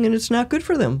something, and it's not good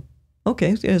for them.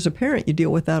 Okay, as a parent, you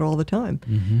deal with that all the time,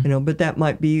 but that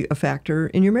might be a factor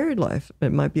in your married life.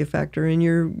 It might be a factor in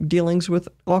your dealings with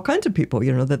all kinds of people,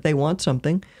 that they want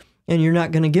something, and you're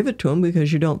not going to give it to them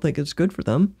because you don't think it's good for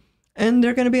them, and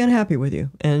they're going to be unhappy with you.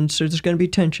 And so there's going to be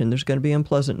tension. There's going to be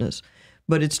unpleasantness.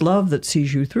 But it's love that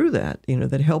sees you through that,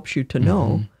 that helps you to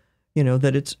know,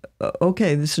 that it's,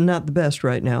 okay, this is not the best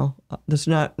right now. This is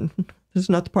not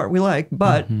the part we like,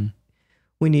 but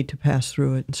we need to pass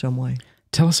through it in some way.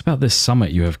 Tell us about this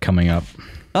summit you have coming up.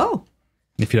 Oh.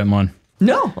 If you don't mind.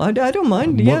 No, I don't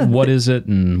mind. What is it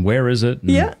and where is it?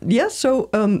 And... So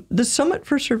the Summit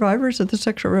for Survivors of the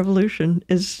Sexual Revolution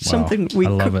is something we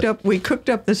cooked up. We cooked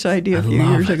up this idea a few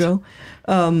years ago.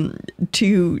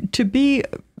 To be,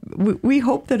 we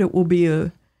hope that it will be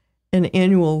an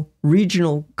annual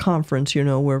regional conference.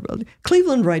 Where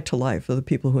Cleveland Right to Life are the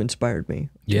people who inspired me.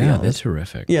 Yeah, they're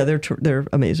terrific. Yeah, they're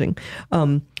amazing.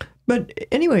 But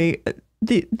anyway,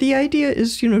 the idea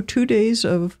is 2 days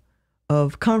of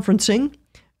conferencing,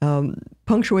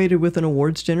 punctuated with an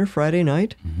awards dinner Friday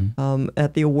night.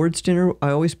 At the awards dinner,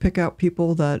 I always pick out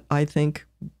people that I think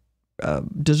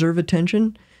deserve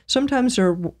attention. Sometimes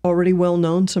they're already well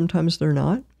known, sometimes they're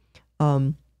not.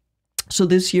 So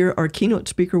this year, our keynote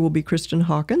speaker will be Kristen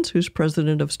Hawkins, who's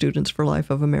president of Students for Life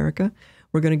of America.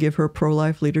 We're going to give her a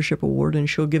Pro-Life Leadership Award, and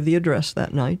she'll give the address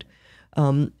that night.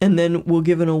 And then we'll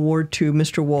give an award to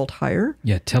Mr. Walt Heyer.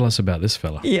 Yeah, tell us about this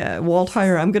fella. Yeah, Walt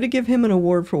Heyer. I'm going to give him an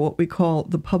award for what we call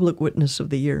the Public Witness of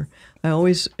the Year. I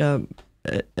always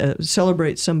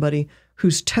celebrate somebody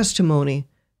whose testimony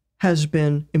has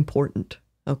been important.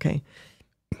 Okay.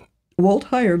 Walt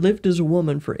Heyer lived as a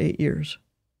woman for 8 years,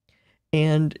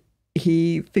 and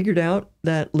he figured out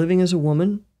that living as a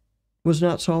woman was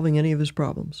not solving any of his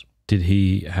problems. Did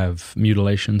he have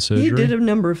mutilation surgery? He did a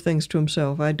number of things to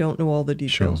himself. I don't know all the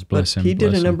details, sure. Bless him, he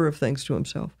did bless a him. number of things to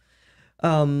himself.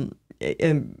 And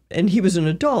he was an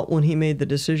adult when he made the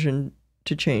decision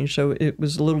to change, so it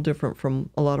was a little different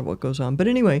from a lot of what goes on. But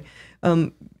anyway,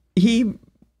 he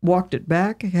walked it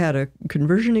back, had a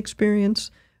conversion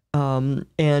experience, and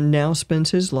now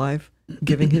spends his life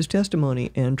giving his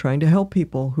testimony and trying to help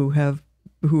people who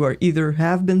are either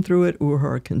have been through it or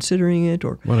are considering it,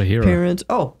 or what a hero. Parents.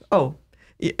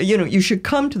 You know, you should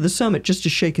come to the summit just to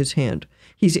shake his hand.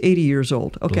 He's 80 years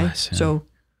old. Okay, so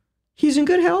he's in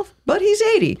good health, but he's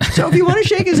 80. So if you want to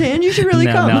shake his hand, you should really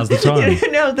come. Now's the time.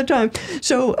 Now's the time.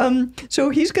 So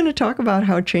he's going to talk about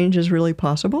how change is really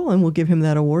possible, and we'll give him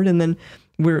that award, and then.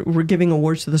 We're giving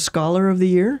awards to the Scholar of the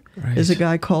Year. Right. There's a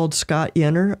guy called Scott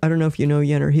Yenner. I don't know if you know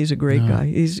Yenner. He's a great guy.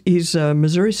 He's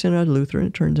Missouri Synod Lutheran,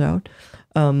 it turns out.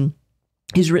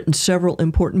 He's written several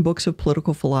important books of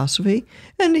political philosophy,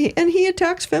 and he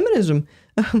attacks feminism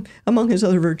among his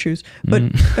other virtues. But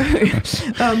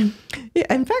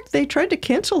in fact, they tried to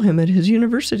cancel him at his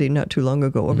university not too long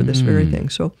ago over this very thing.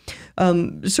 So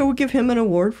we'll give him an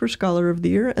award for Scholar of the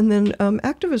Year, and then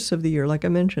Activists of the Year. Like I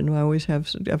mentioned,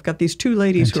 I've got these two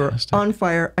ladies Fantastic. who are on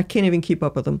fire. I can't even keep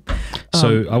up with them.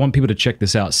 So I want people to check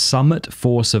this out,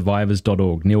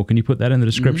 summitforsurvivors.org. Neil, can you put that in the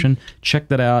description? Check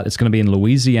that out. It's going to be in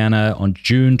Louisiana on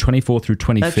June 24th through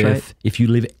 25th. That's right. If you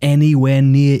live anywhere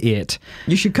near it,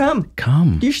 You should come.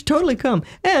 come. You should totally come.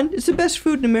 And it's the best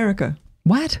food in America.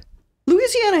 What?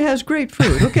 Louisiana has great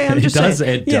food. Okay, I'm just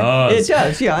saying. It does. It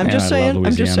does. Yeah, I'm Man, just I saying. love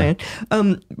I'm just saying.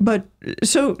 Louisiana. But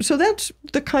so that's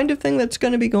the kind of thing that's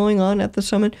going to be going on at the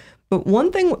summit. But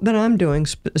one thing that I'm doing,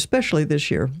 especially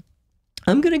this year,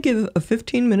 I'm going to give a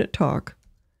 15-minute talk.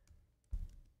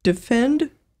 Defend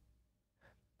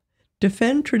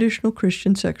traditional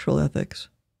Christian sexual ethics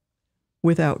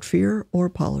without fear or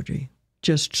apology.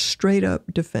 Just straight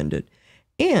up defend it.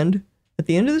 And at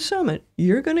the end of the summit,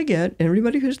 you're going to get,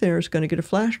 everybody who's there is going to get a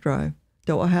flash drive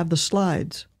that will have the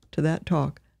slides to that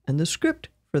talk and the script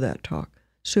for that talk,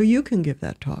 so you can give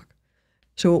that talk.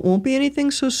 So it won't be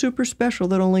anything so super special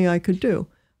that only I could do.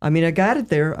 I mean, I got it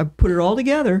there. I put it all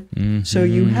together, so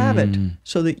you have it,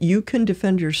 so that you can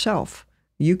defend yourself.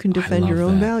 You can defend your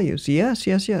own values. Yes,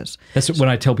 yes, yes. That's when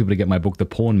I tell people to get my book, The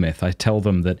Porn Myth. I tell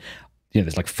them that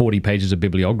there's like 40 pages of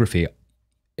bibliography.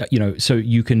 So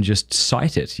you can just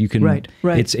cite it. You can. Right.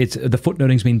 It's the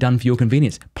footnoting's been done for your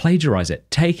convenience. Plagiarize it.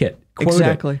 Take it. Quote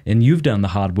it. And you've done the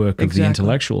hard work of the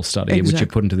intellectual study, which you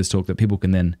put into this talk that people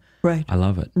can then. Right. I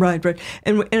love it. Right.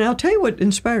 And I'll tell you what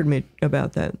inspired me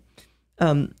about that.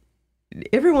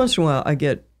 Every once in a while, I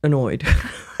get annoyed.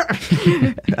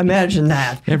 Imagine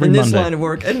that in this line of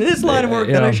work. In this line of work,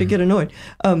 that I should get annoyed.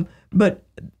 But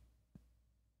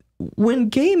when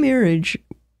gay marriage.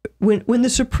 When the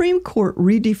Supreme Court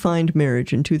redefined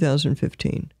marriage in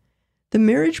 2015, the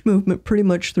marriage movement pretty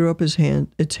much threw up its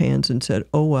hands and said,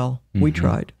 "Oh well, we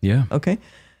tried." Yeah. Okay.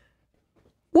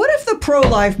 What if the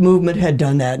pro-life movement had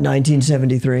done that in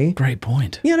 1973? Great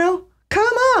point.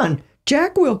 Come on,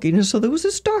 Jack Wilkie. So there was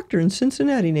this doctor in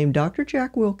Cincinnati named Dr.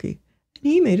 Jack Wilkie,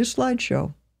 and he made a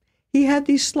slideshow. He had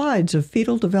these slides of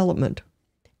fetal development.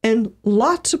 And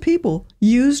lots of people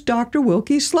use Dr.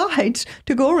 Wilkie's slides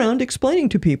to go around explaining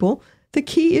to people the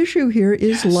key issue here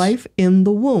is life in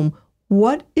the womb.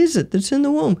 What is it that's in the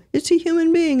womb? It's a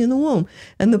human being in the womb.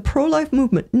 And the pro-life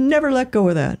movement never let go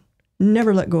of that.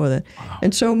 Never let go of that. Wow.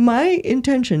 And so my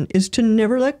intention is to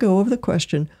never let go of the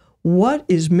question, what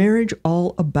is marriage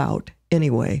all about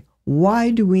anyway?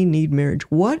 Why do we need marriage?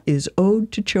 What is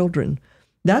owed to children?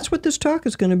 That's what this talk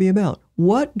is going to be about.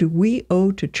 What do we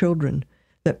owe to children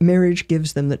that marriage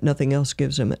gives them that nothing else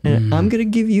gives them? And I'm going to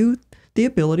give you the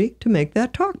ability to make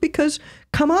that talk, because,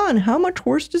 come on, how much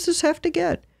worse does this have to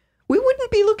get? We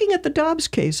wouldn't be looking at the Dobbs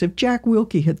case if Jack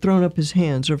Wilkie had thrown up his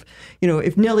hands, or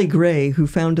if Nellie Gray, who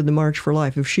founded the March for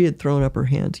Life, if she had thrown up her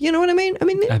hands. You know what I mean?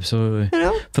 Absolutely.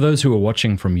 For those who are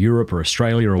watching from Europe or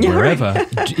Australia or wherever,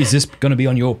 is this going to be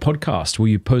on your podcast? Will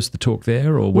you post the talk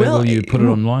there, or where will you put it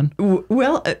online?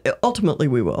 Well, ultimately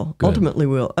we will. Good. Ultimately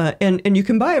we will. And you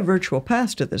can buy a virtual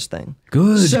pass to this thing.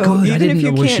 Good. I didn't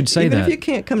know we should say that. Even if you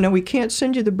can't come, now we can't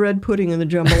send you the bread pudding and the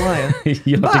jambalaya.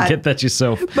 You'll have to get that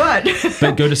yourself. But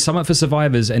go to Summit for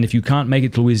Survivors, and if you can't make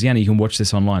it to Louisiana, you can watch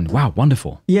this online. Wow,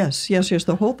 wonderful. Yes.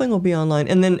 The whole thing will be online.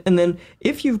 And then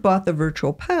if you've bought the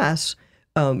virtual pass,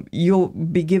 you'll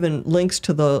be given links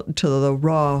to the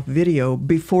raw video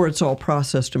before it's all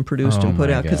processed and produced and put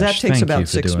out, because that takes about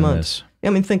 6 months. I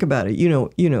mean, think about it. You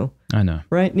know. I know.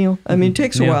 Right, Neil? I mean, it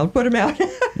takes a while to put them out.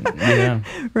 Yeah.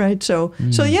 Right. So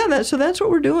that's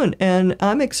what we're doing, and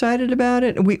I'm excited about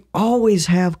it. And we always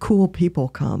have cool people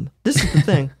come. This is the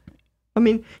thing. I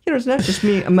mean, it's not just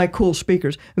me and my cool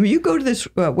speakers. I mean, you go to this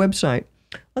website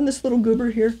on this little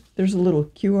goober here. There's a little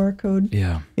QR code.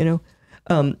 Yeah.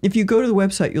 If you go to the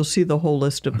website, you'll see the whole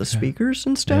list of the speakers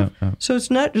and stuff. Yeah. So it's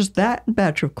not just that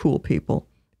batch of cool people,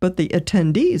 but the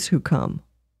attendees who come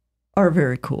are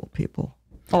very cool people.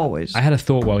 Always. I had a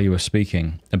thought while you were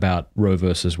speaking about Roe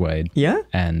versus Wade. Yeah.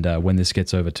 And when this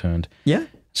gets overturned. Yeah.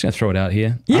 Just going to throw it out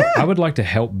here. Yeah. I would like to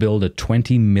help build a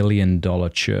 $20 million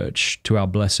church to our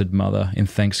Blessed Mother in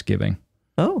Thanksgiving.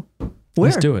 Oh. Where?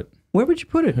 Let's do it. Where would you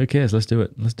put it? Who cares? Let's do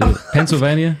it.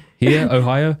 Pennsylvania, here,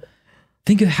 Ohio.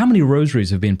 Think of how many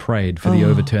rosaries have been prayed for the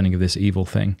overturning of this evil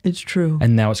thing. It's true.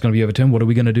 And now it's going to be overturned. What are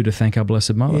we going to do to thank our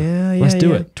Blessed Mother? Yeah. Let's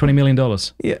do it. $20 million.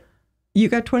 Yeah. You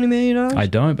got $20 million? I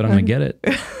don't, but I'm going to get it.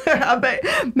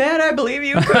 Man, I believe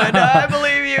you could. I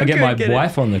believe you could. I get my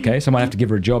wife on the case. I might have to give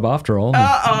her a job after all.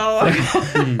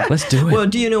 Uh-oh. Let's do it. Well,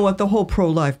 do you know what? The whole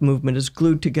pro-life movement is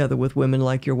glued together with women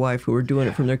like your wife who are doing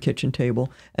it from their kitchen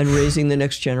table and raising the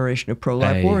next generation of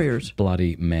pro-life warriors.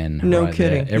 Bloody men. No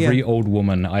kidding. There. Every old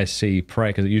woman I see pray,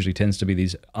 because it usually tends to be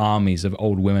these armies of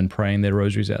old women praying their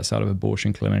rosaries outside of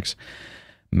abortion clinics.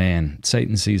 Man,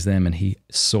 Satan sees them and he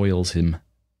soils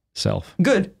himself.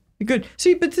 Good.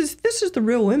 See, but this is the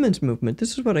real women's movement.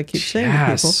 This is what I keep saying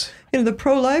to people. The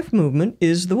pro-life movement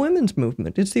is the women's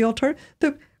movement. It's the alternative.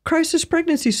 The crisis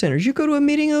pregnancy centers. You go to a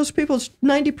meeting of those people, it's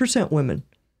 90% women.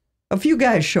 A few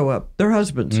guys show up. Their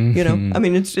husbands. I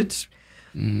mean, it's.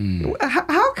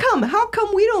 How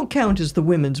come we don't count as the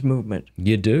women's movement?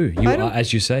 You do. You are,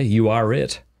 as you say, you are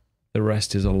it. The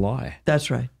rest is a lie.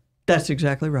 That's right. That's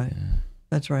exactly right. Yeah.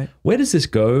 That's right. Where does this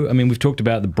go? I mean, we've talked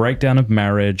about the breakdown of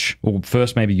marriage. Well,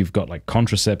 first, maybe you've got like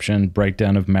contraception,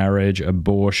 breakdown of marriage,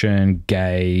 abortion,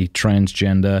 gay,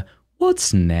 transgender.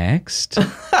 What's next?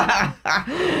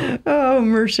 Oh,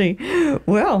 mercy.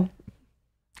 Well,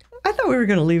 I thought we were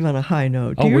going to leave on a high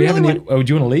note. Do you want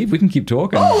to leave? We can keep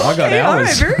talking. I got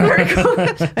hours. All right, very,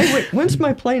 very cool. Hey, wait, when's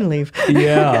my plane leave?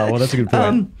 Yeah, well, that's a good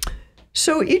point.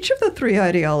 So each of the three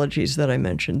ideologies that I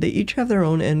mentioned, they each have their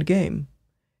own end game.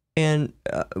 And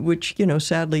which,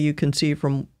 sadly you can see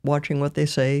from watching what they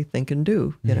say, think, and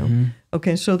do, Mm-hmm.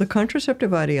 Okay, so the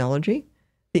contraceptive ideology,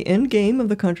 the end game of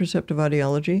the contraceptive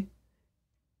ideology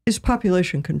is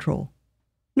population control.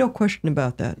 No question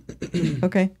about that.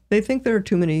 Okay? They think there are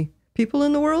too many people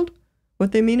in the world.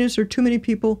 What they mean is there are too many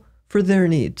people for their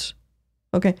needs.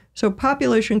 Okay? So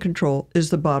population control is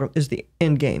the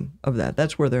end game of that.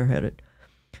 That's where they're headed.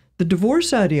 The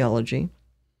divorce ideology,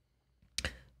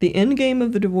 the end game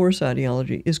of the divorce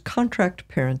ideology is contract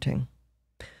parenting,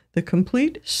 the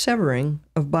complete severing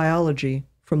of biology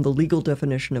from the legal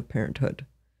definition of parenthood.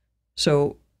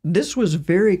 So this was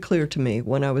very clear to me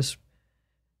when I was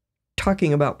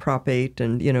talking about Prop 8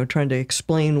 and, trying to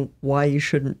explain why you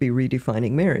shouldn't be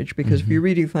redefining marriage. Because if you're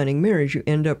redefining marriage, you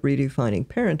end up redefining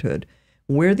parenthood.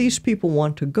 Where these people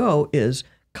want to go is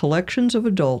collections of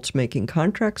adults making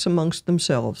contracts amongst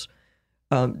themselves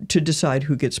to decide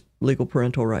who gets legal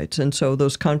parental rights. And so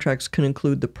those contracts can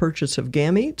include the purchase of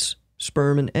gametes,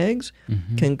 sperm and eggs,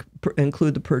 can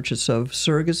include the purchase of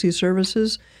surrogacy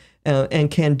services, and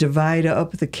can divide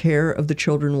up the care of the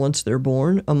children once they're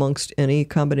born amongst any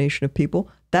combination of people.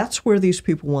 That's where these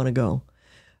people want to go.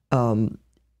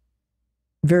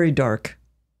 Very dark,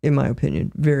 in my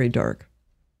opinion, very dark.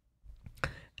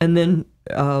 And then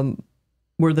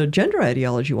where the gender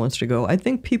ideology wants to go, I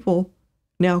think people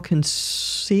now can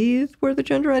see where the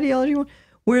gender ideology,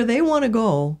 where they want to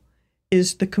go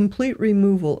is the complete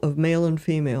removal of male and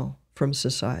female from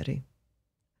society.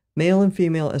 Male and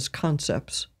female as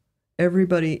concepts.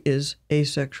 Everybody is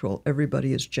asexual.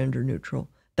 Everybody is gender neutral.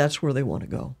 That's where they want to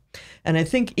go. And I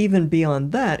think even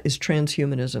beyond that is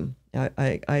transhumanism.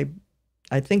 I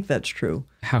I think that's true.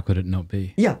 How could it not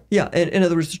be? Yeah, yeah. In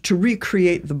other words, to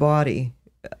recreate the body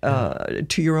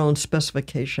to your own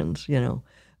specifications, you know.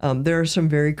 There are some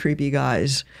very creepy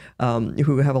guys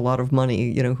who have a lot of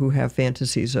money, you know, who have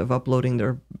fantasies of uploading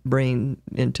their brain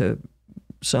into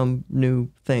some new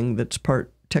thing that's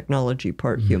part technology,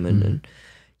 part human, and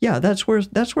yeah, that's where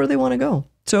they want to go.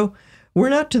 So we're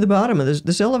not to the bottom of this.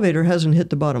 This elevator hasn't hit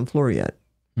the bottom floor yet,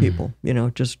 people. You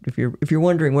know, just if you're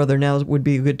wondering whether now would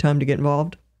be a good time to get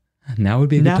involved. Now would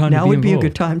be a good time to be involved. Now would be a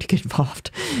good time to get involved.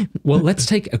 Well, let's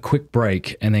take a quick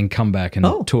break and then come back and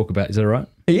talk about. Is that all right?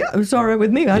 Yeah, it's all right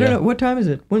with me. I don't know. What time is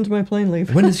it? When's my plane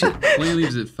leave? When is it? Plane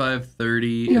leaves at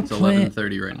 5:30. It's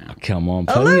 11:30 right now. Oh, come on.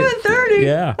 11:30?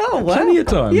 Yeah. Oh, wow. Plenty of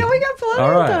time. Yeah, we got plenty of time.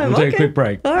 All right, we'll take a quick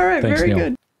break. All right, Thanks, very Neil.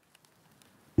 good.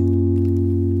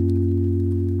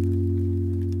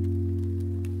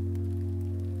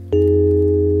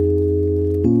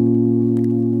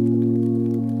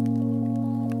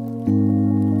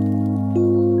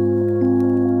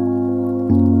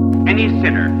 Any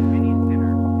sinner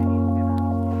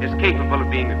is capable of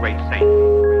being a great saint.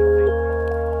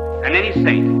 And any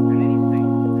saint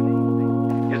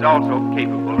is also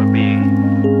capable of being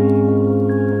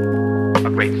a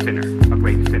great sinner, a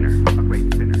great sinner, a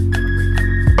great sinner, a great sinner.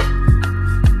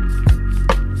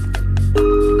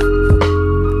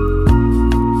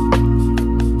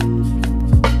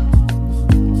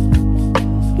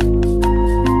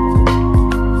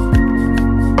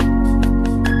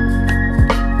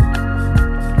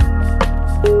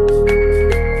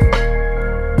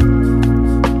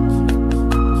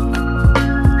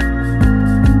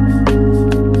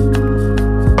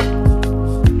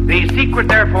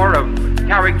 Therefore, of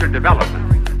character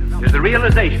development is the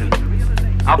realization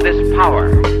of this power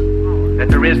that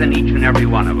there is in each and every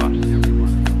one of us,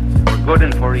 for good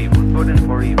and for evil, good and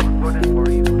for evil, good and for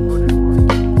evil, good and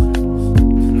for evil.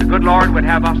 And the good Lord would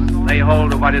have us lay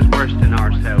hold of what is worst in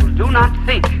ourselves. Do not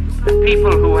think that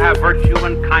people who have virtue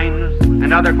and kindness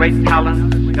and other great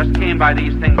talents just came by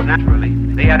these things naturally.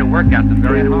 They had to work at them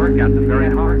very hard, at them very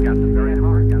hard, at them very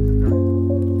hard, at them very hard.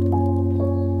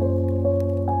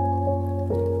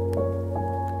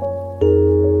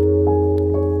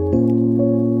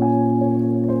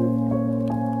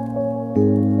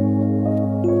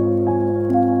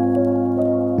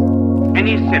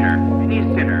 Any sinner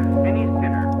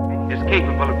is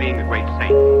capable of being a great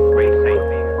saint, great saint,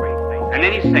 being a great saint. And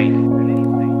any saint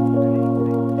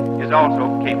is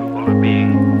also capable of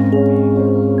being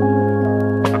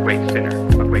a great sinner,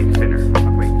 a great sinner, a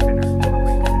great sinner, a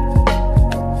great sinner.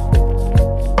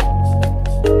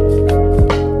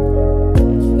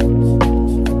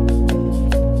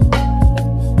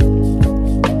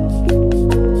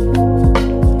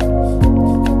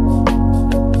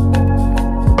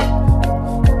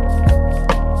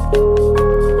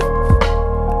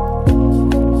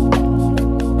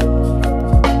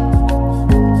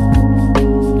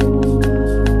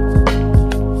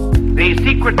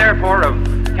 Therefore, of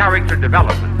character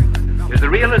development is the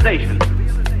realization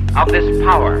of this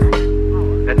power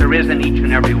that there is in each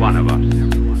and every one of us,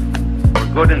 for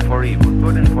good and for evil,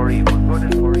 good and for evil, good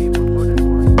and for evil, good and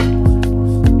for evil.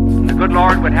 And the good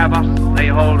Lord would have us lay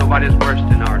hold of what is worst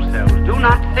in ourselves. Do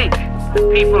not think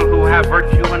that people who have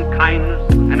virtue and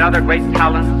kindness and other great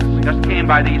talents just came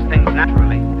by these things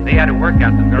naturally. They had to work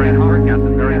at them very hard, at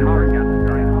them very hard, at them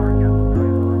very hard, at them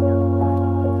very hard.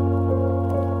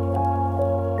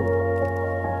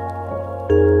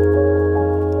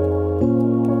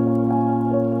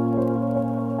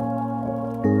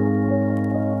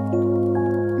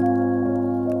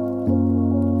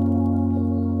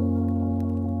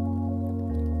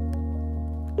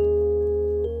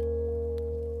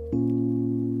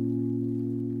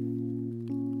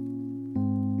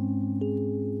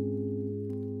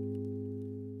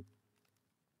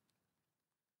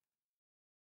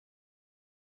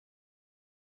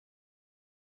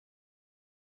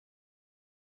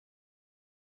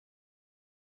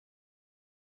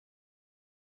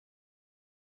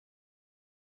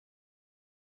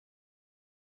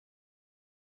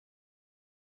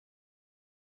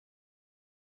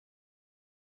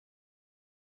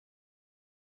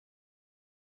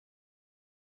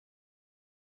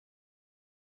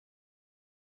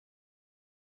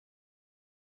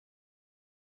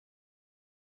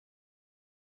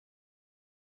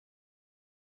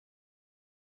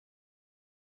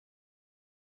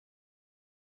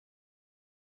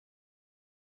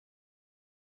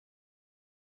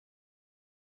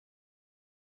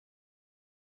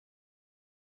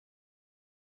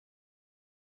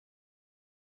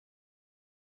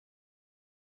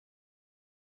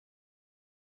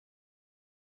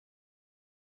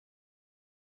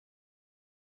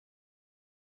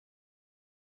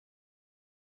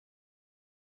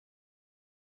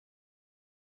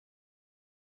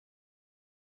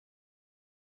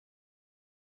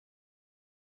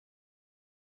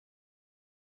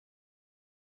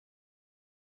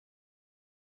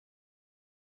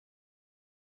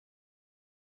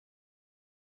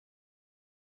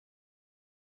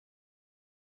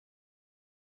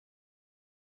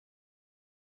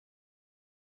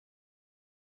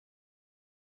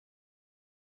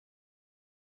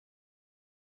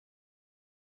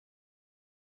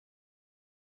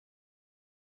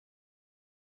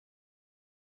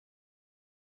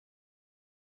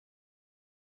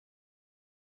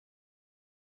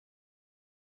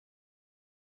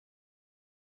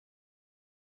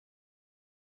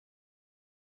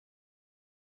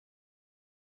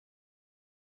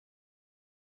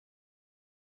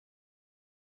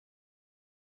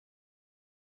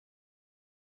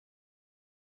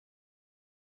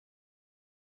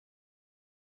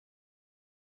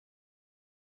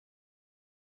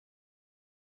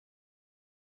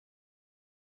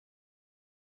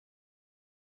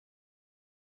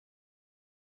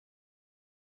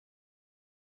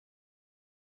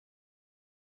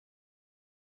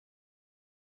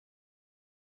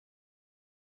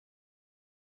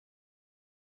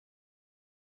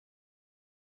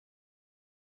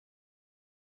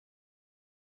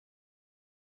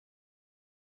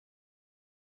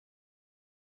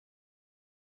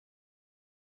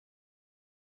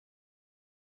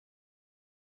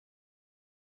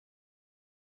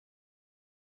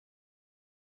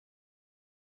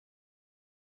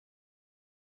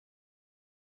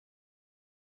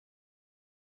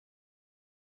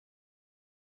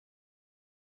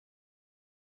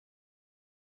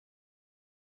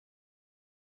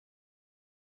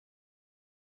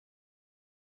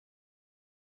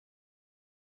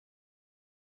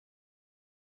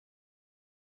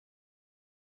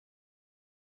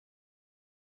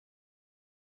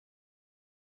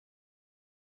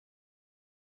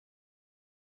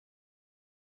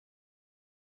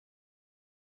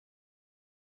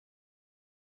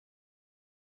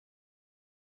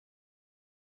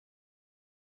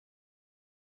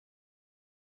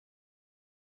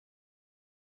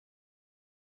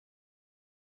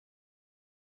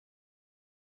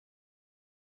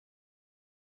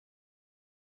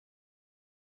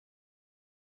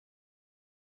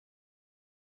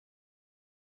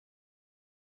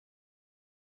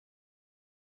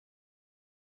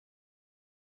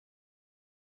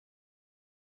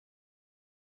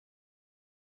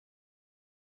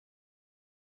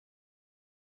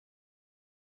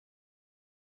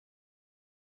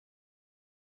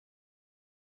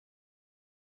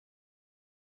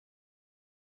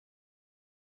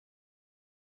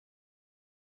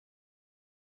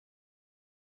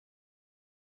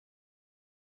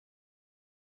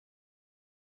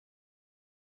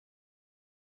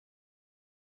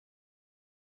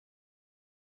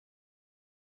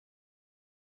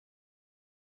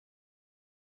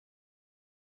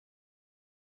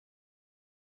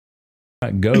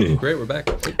 Go. Great, we're back.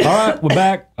 All right, we're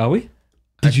back. Are we?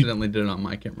 I accidentally did it on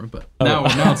my camera, but now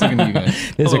it's looking at you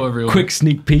guys. There's Hello, a everyone. quick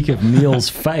sneak peek of Neil's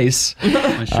face.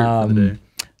 My shirt for the day.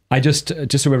 I just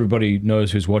so everybody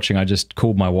knows who's watching, I just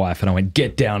called my wife and I went,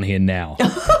 "Get down here now."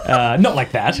 Not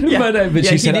like that, but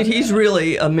she said, he's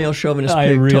really a male chauvinist. "I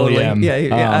pig, really totally.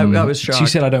 am." I was shocked. She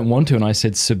said, "I don't want to," and I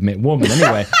said, "Submit, woman."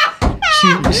 Anyway.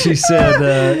 She said,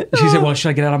 "Well, should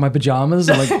I get out of my pajamas?"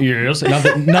 I'm like, "Yes."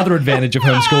 Another advantage of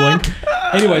homeschooling.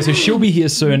 Anyway, so she'll be here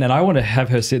soon, and I want to have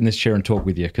her sit in this chair and talk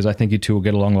with you because I think you two will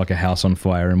get along like a house on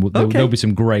fire, and there'll be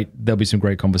some great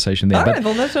conversation there. All right,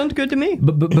 well, that sounds good to me.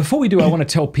 But before we do, I want to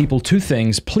tell people two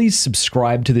things. Please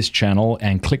subscribe to this channel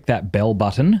and click that bell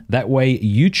button. That way,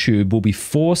 YouTube will be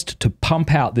forced to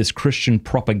pump out this Christian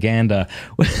propaganda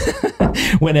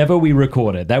whenever we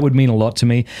record it. That would mean a lot to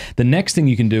me. The next thing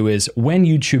you can do is when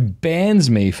YouTube bans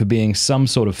me for being some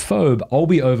sort of phobe, I'll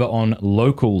be over on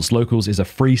Locals. Locals is a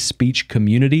free speech community.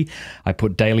 I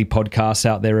put daily podcasts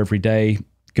out there every day.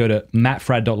 Go to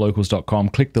mattfradd.locals.com,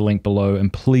 click the link below,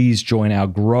 and please join our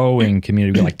growing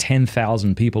community. We've got like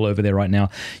 10,000 people over there right now.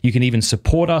 You can even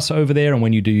support us over there, and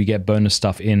when you do, you get bonus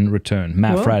stuff in return.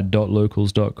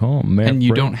 mattfradd.locals.com. And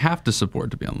you don't have to support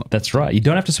to be on Locals. That's right. You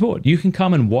don't have to support. You can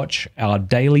come and watch our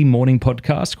daily morning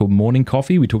podcast called Morning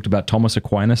Coffee. We talked about Thomas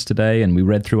Aquinas today, and we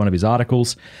read through one of his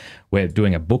articles. We're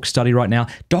doing a book study right now.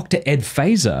 Dr. Ed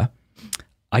Fazer,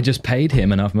 I just paid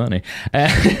him enough money,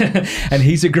 and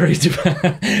he's agreed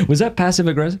to. Was that passive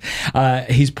aggressive?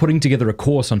 He's putting together a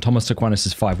course on Thomas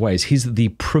Aquinas' 5 ways. He's the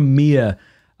premier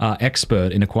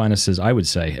expert in Aquinas's, I would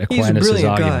say, Aquinas's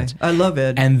arguments. Guy. I love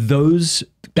Ed. And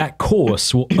that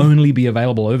course will only be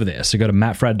available over there. So go to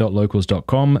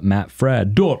mattfradd.locals.com,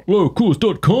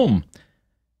 mattfradd.locals.com.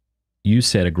 You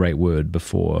said a great word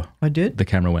before I did. The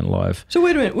camera went live. So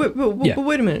wait a minute.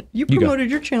 Wait a minute. You promoted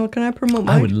your channel. Can I promote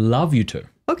mine? I would love you to.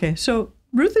 Okay, so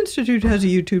Ruth Institute has a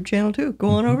YouTube channel too. Go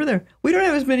on over there. We don't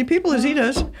have as many people as he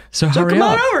does. So hurry come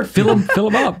up. on over. Fill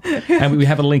them up. And we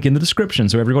have a link in the description.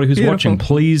 So everybody who's watching,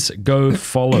 please go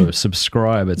follow,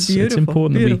 subscribe. It's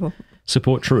important that we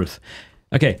support truth.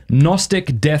 Okay,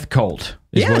 Gnostic death cult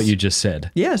is what you just said.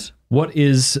 Yes. What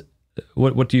do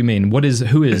you mean? What is?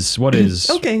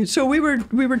 Okay, so we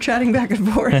were chatting back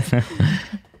and forth.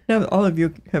 Now all of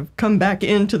you have come back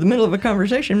into the middle of a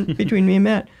conversation between me and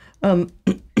Matt.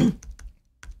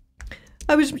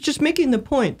 I was just making the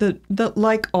point that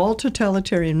like all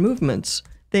totalitarian movements,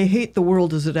 they hate the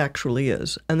world as it actually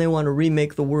is, and they want to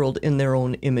remake the world in their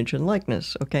own image and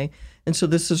likeness, okay? And so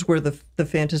this is where the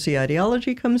fantasy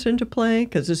ideology comes into play,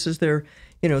 because this is the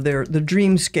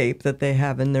dreamscape that they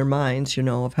have in their minds,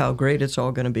 of how great it's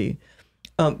all going to be.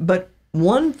 But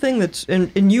one thing that's,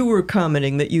 and you were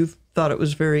commenting that you thought it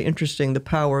was very interesting, the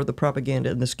power of the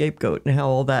propaganda and the scapegoat and how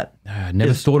all that I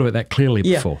never thought of it that clearly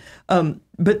before.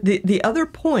 But the other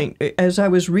point, as I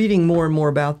was reading more and more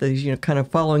about these, kind of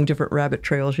following different rabbit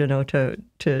trails,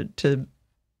 to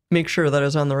make sure that I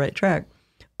was on the right track.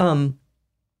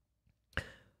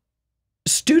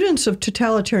 Students of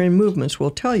totalitarian movements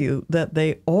will tell you that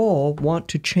they all want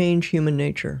to change human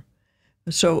nature.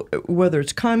 So whether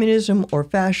it's communism or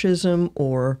fascism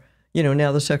or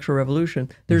now the sexual revolution,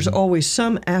 there's always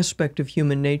some aspect of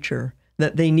human nature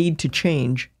that they need to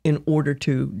change in order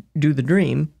to do the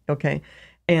dream, okay?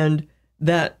 And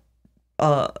that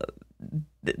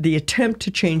the attempt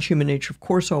to change human nature, of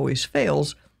course, always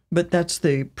fails, but that's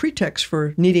the pretext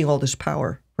for needing all this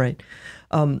power, right?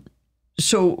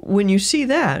 So when you see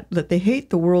that they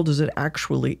hate the world as it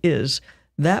actually is,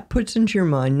 that puts into your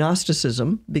mind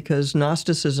Gnosticism, because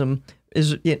Gnosticism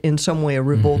is in some way a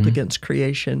revolt against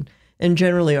creation, and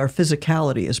generally our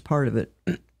physicality is part of it.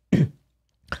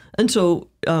 And so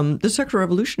the sexual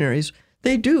revolutionaries,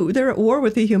 they're at war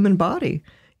with the human body.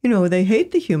 They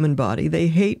hate the human body. They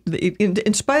hate,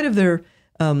 in spite of their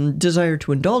desire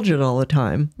to indulge it all the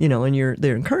time, and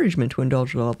their encouragement to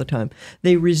indulge it all the time,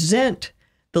 they resent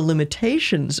the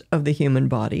limitations of the human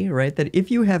body, right? That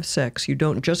if you have sex, you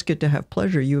don't just get to have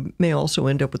pleasure. You may also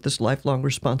end up with this lifelong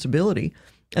responsibility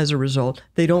as a result.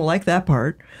 They don't like that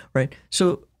part, right?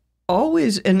 So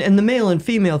always, and the male and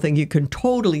female thing, you can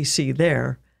totally see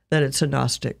there that it's a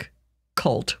Gnostic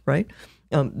cult, right?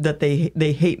 That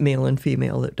they hate male and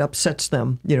female. It upsets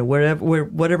them,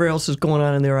 whatever else is going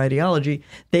on in their ideology,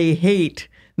 they hate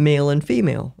male and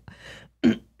female.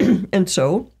 And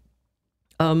so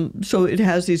it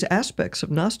has these aspects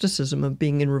of Gnosticism of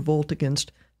being in revolt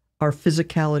against our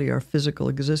physicality, our physical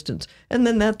existence. And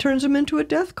then that turns them into a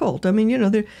death cult. I mean,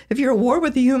 if you're at war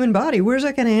with the human body, where's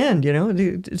that going to end?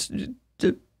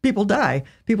 people die,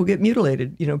 people get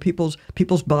mutilated,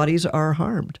 people's bodies are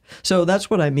harmed. So that's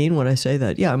what I mean when I say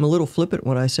that. Yeah, I'm a little flippant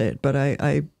when I say it, but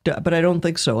I don't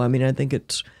think so. I mean, I think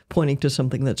it's pointing to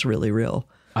something that's really real.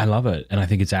 I love it, and I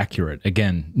think it's accurate.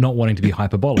 Again, not wanting to be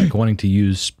hyperbolic, wanting to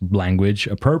use language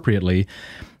appropriately.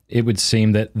 It would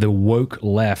seem that the woke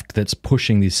left that's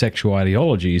pushing these sexual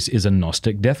ideologies is a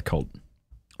Gnostic death cult.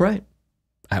 Right.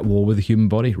 At war with the human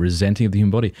body, resenting of the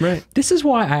human body. Right. This is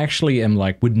why I actually am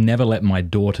would never let my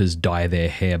daughters dye their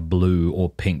hair blue or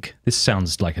pink. This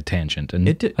sounds like a tangent, and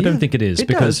I don't think it is. It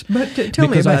does, but tell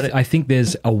me about it. I think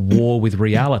there's a war with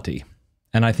reality.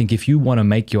 And I think if you want to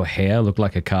make your hair look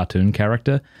like a cartoon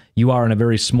character, you are in a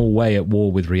very small way at war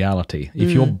with reality.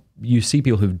 If you see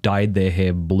people who've dyed their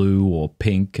hair blue or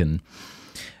pink and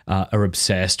are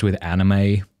obsessed with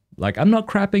anime, I'm not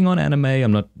crapping on anime,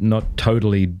 I'm not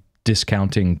totally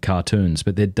discounting cartoons,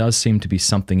 but there does seem to be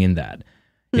something in that.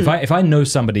 If I know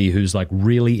somebody who's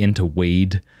really into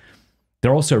weed,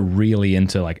 they're also really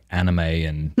into anime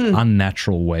and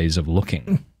unnatural ways of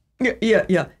looking.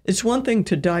 Yeah. It's one thing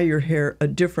to dye your hair a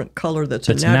different color that's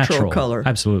a natural color.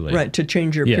 Absolutely. Right, to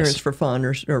change your appearance for fun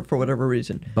or for whatever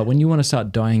reason. But when you want to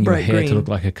start dyeing your hair green to look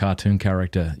like a cartoon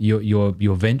character,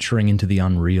 you're venturing into the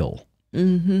unreal.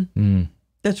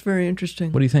 That's very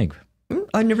interesting. What do you think?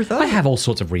 I never thought. I have all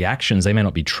sorts of reactions. They may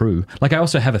not be true. I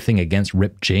also have a thing against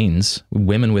ripped jeans.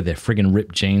 Women with their friggin'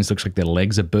 ripped jeans, looks like their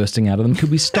legs are bursting out of them. Could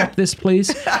we stop this,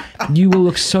 please? You will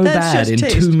look so bad in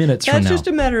taste. 2 minutes from now. That's just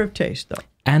a matter of taste, though.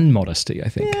 And modesty, I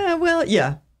think. Yeah, well,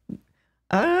 yeah.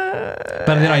 But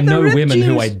then I know women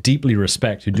who I deeply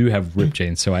respect who do have ripped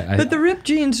jeans. But the ripped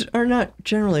jeans are not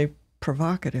generally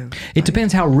provocative. It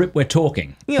depends how ripped we're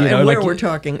talking. And where we're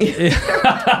talking. Where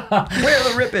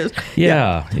the rip is.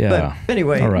 Yeah. But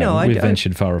anyway, all right. no, we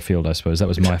ventured far afield, I suppose. That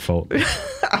was my fault.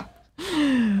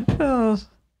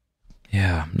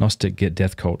 Yeah, Gnostic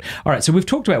death cult. All right, so we've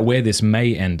talked about where this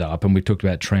may end up, and we've talked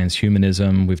about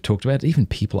transhumanism. We've talked about even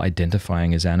people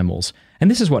identifying as animals. And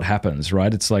this is what happens,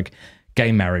 right? It's like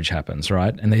gay marriage happens,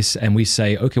 right? And we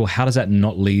say, okay, well, how does that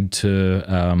not lead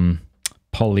to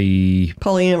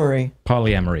polyamory?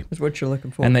 Polyamory is what you're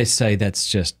looking for. And they say that's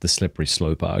just the slippery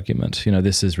slope argument.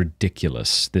 This is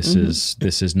ridiculous. This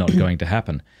is not going to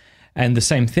happen. And the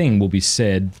same thing will be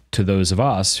said to those of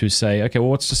us who say, okay, well,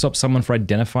 what's to stop someone from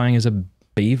identifying as a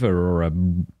beaver or a,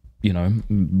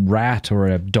 rat or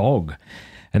a dog?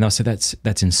 And they'll say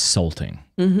that's insulting.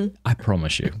 I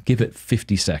promise you. Give it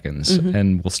 50 seconds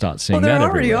and we'll start seeing that everywhere.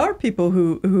 There already are people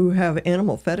who have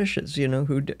animal fetishes,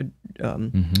 who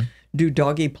do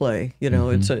doggy play.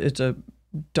 It's a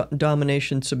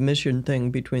domination submission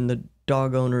thing between the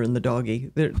dog owner and the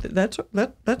doggy.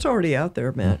 That's already out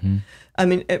there, Matt. I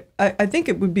mean, I think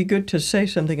it would be good to say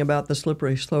something about the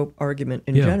slippery slope argument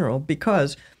in general,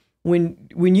 because when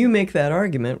you make that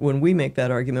argument, when we make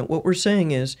that argument, what we're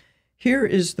saying is, here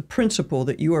is the principle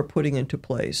that you are putting into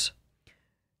place.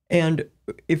 And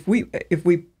if we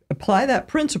apply that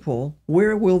principle,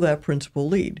 where will that principle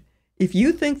lead? If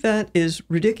you think that is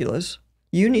ridiculous,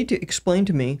 you need to explain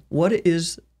to me what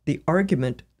is the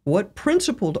argument, what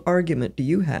principled argument do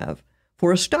you have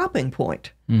for a stopping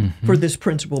point for this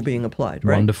principle being applied,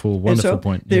 right? Wonderful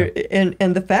point. Yeah.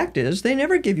 And the fact is, they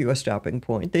never give you a stopping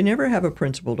point. They never have a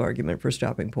principled argument for a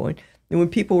stopping point. And when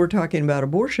people were talking about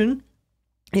abortion,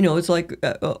 it's like,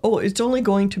 it's only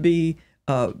going to be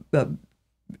a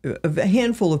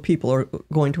handful of people are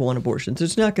going to want abortions.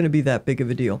 It's not going to be that big of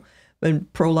a deal.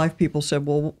 And pro-life people said,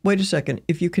 well, wait a second.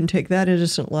 If you can take that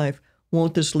innocent life,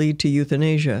 won't this lead to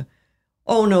euthanasia?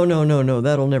 Oh, no,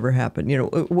 that'll never happen.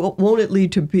 Won't it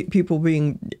lead to people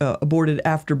being aborted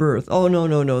after birth? Oh,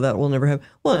 no, that will never happen.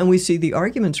 Well, and we see the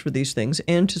arguments for these things,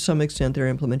 and to some extent their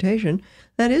implementation,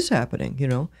 that is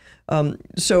happening,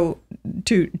 So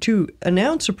to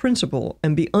announce a principle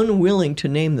and be unwilling to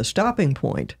name the stopping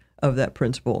point of that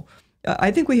principle,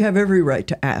 I think we have every right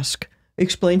to ask,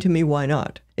 explain to me why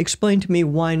not. Explain to me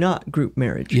why not group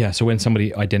marriage. Yeah, so when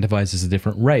somebody identifies as a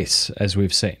different race, as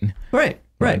we've seen. Right.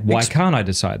 Why can't I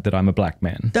decide that I'm a black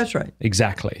man? That's right.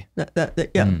 Exactly.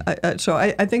 So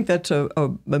I think that's a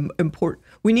important.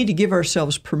 We need to give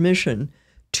ourselves permission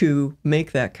to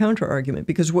make that counter argument,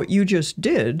 because what you just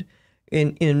did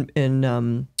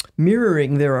in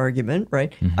mirroring their argument,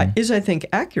 right, is, I think,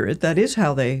 accurate. That is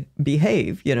how they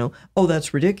behave. Oh,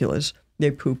 that's ridiculous. They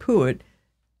poo-poo it,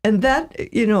 and that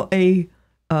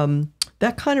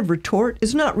that kind of retort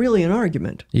is not really an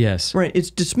argument. Yes. Right.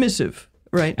 It's dismissive.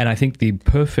 Right. And I think the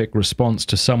perfect response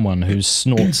to someone who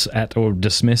snorts at or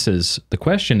dismisses the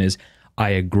question is, I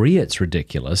agree it's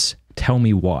ridiculous. Tell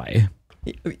me why.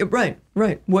 Right.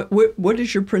 What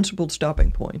is your principled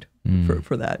stopping point?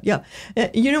 for that. Yeah.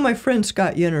 You know, my friend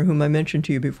Scott Yenner, whom I mentioned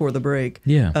to you before the break,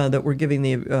 that we're giving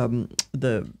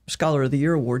the Scholar of the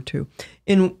Year award to,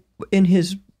 in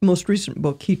his most recent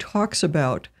book, he talks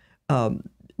about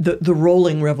the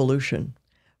rolling revolution,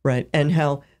 right? And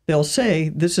how they'll say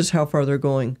this is how far they're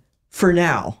going for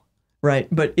now, right?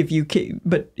 But if you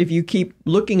keep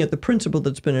looking at the principle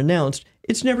that's been announced,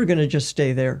 it's never going to just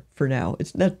stay there for now.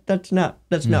 That's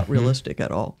not realistic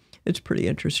at all. It's pretty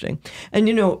interesting. And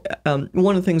you know,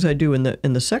 one of the things I do in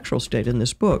the sexual state in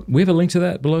this book. We have a link to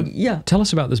that below. Yeah. Tell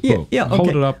us about this book. Yeah. Okay. Hold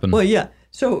it up. Well, yeah.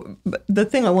 So the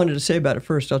thing I wanted to say about it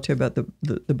first, I'll tell you about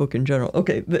the book in general.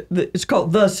 Okay, it's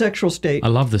called The Sexual State. I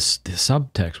love this the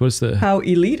subtext. What's the How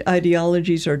Elite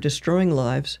Ideologies Are Destroying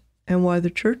Lives and Why the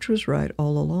Church Was Right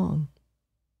All Along.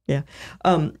 Yeah.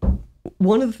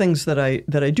 One of the things that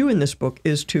I do in this book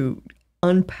is to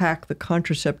unpack the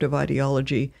contraceptive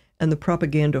ideology and the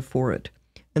propaganda for it.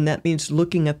 And that means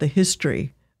looking at the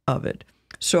history of it.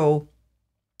 So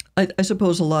I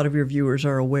suppose a lot of your viewers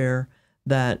are aware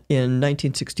that in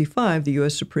 1965, the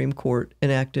U.S. Supreme Court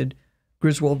enacted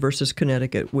Griswold versus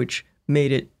Connecticut, which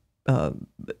made it,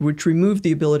 which removed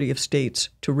the ability of states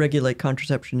to regulate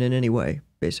contraception in any way,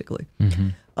 basically.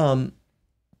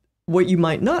 What you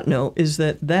might not know is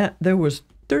that there was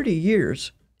 30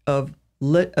 years of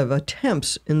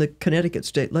attempts in the Connecticut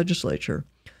state legislature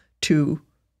to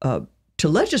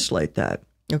legislate that.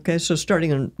 Okay, so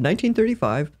starting in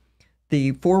 1935,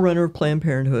 the forerunner of Planned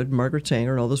Parenthood, Margaret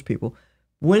Sanger, and all those people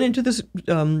went into this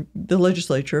the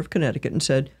legislature of Connecticut and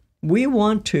said, we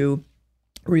want to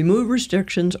remove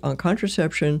restrictions on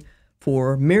contraception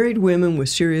for married women with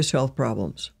serious health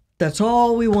problems. That's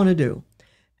all we want to do.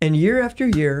 And year after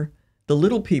year, the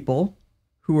little people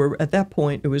who were, at that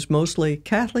point, it was mostly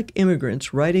Catholic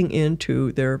immigrants writing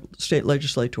into their state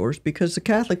legislators because the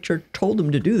Catholic Church told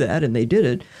them to do that, and they did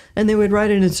it. And they would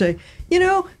write in and say, you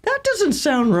know, that doesn't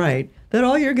sound right, that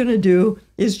all you're going to do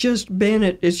is just ban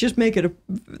it, is just make it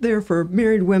there for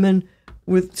married women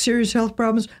with serious health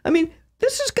problems. I mean,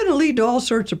 this is going to lead to all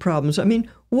sorts of problems. I mean,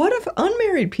 what if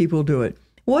unmarried people do it?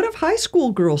 What if high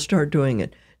school girls start doing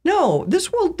it? No,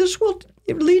 this will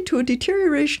lead to a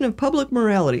deterioration of public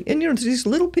morality. And, you know, these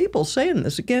little people saying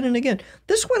this again and again.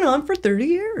 This went on for 30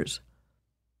 years,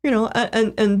 you know,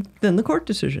 and then the court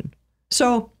decision.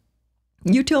 So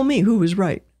you tell me who was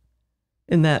right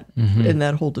in that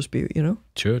whole dispute, you know?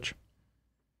 Church.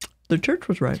 The church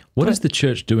was right. What is the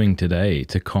church doing today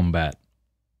to combat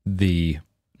the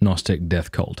Gnostic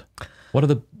death cult? What are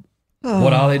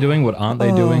they doing? What aren't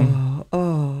they doing?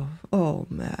 Oh,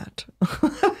 Matt.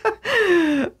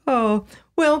 Oh,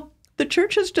 well, the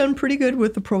church has done pretty good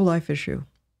with the pro-life issue.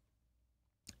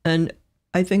 And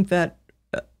I think that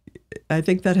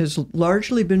has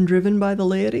largely been driven by the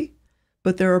laity,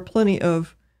 but there are plenty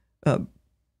of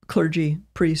clergy,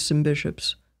 priests, and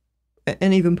bishops,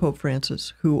 and even Pope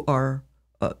Francis, who are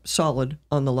solid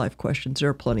on the life questions. There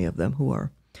are plenty of them who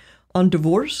are. On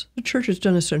divorce, the church has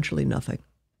done essentially nothing.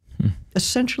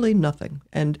 Essentially nothing.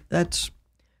 And that's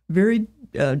very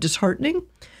disheartening.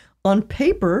 On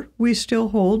paper, we still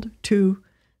hold to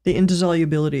the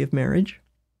indissolubility of marriage.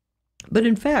 But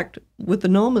in fact, with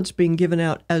annulments being given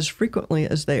out as frequently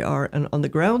as they are and on the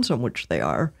grounds on which they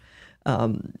are,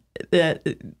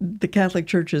 that the Catholic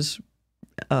Church is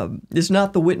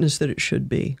not the witness that it should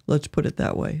be. Let's put it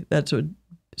that way. That's a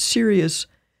serious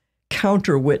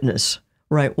counter-witness,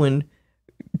 right, when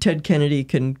Ted Kennedy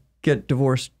can get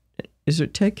divorced. Is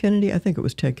it Ted Kennedy? I think it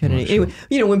was Ted Kennedy. Sure. Anyway,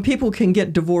 you know, when people can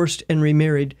get divorced and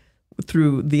remarried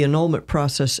through the annulment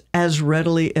process as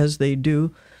readily as they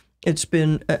do, it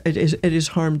has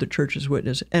harmed the church's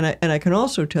witness. And I can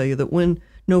also tell you that when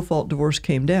no-fault divorce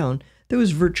came down, there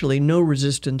was virtually no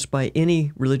resistance by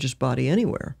any religious body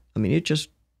anywhere. I mean, it just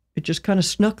kind of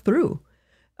snuck through,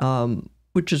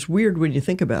 which is weird when you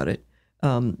think about it.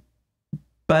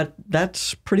 But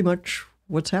that's pretty much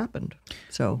what's happened.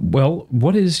 So, well,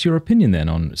 what is your opinion then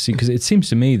on, because it seems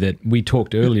to me that we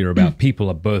talked earlier about people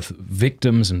are both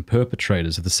victims and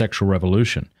perpetrators of the sexual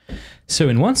revolution. So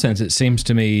in one sense, it seems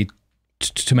to me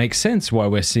to make sense why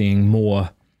we're seeing more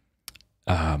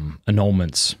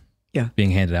annulments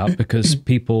being handed out, because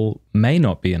people may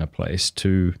not be in a place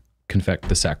to confect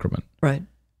the sacrament. Right.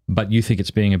 But you think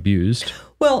it's being abused?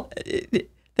 Well,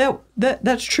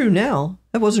 that's true now.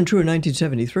 That wasn't true in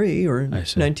 1973 or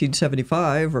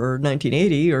 1975 or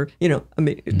 1980 or, you know, I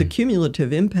mean, the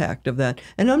cumulative impact of that.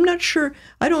 And I'm not sure,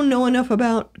 I don't know enough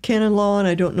about canon law and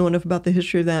I don't know enough about the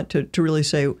history of that to really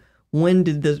say when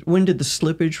did the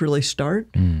slippage really start.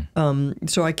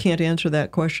 So I can't answer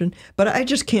that question. But I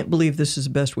just can't believe this is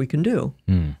the best we can do.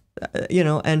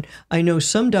 And I know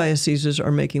some dioceses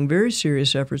are making very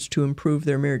serious efforts to improve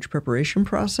their marriage preparation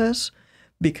process,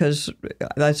 because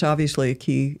that's obviously a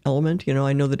key element.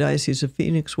 I know the Diocese of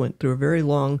Phoenix went through a very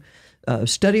long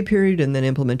study period and then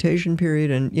implementation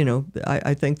period, and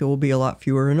I think there will be a lot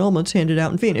fewer annulments handed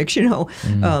out in Phoenix,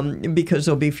 because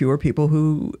there'll be fewer people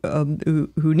who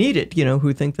need it,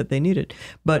 who think that they need it.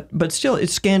 But still,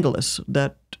 it's scandalous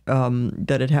that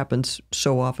it happens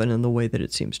so often in the way that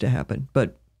it seems to happen.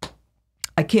 But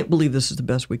I can't believe this is the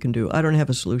best we can do. I don't have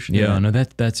a solution. Yeah, no,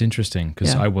 that's interesting,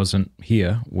 because I wasn't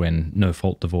here when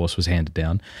no-fault divorce was handed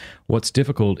down. What's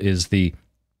difficult is the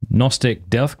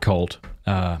Gnostic death cult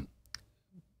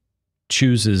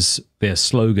chooses their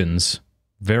slogans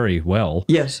very well.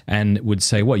 Yes. And would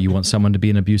say, what, you want someone to be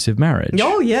in abusive marriage?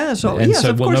 Oh, yes. Oh, and yes, so,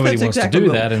 of well, course, nobody that's wants exactly to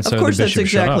do that, and so of course, the that's bishop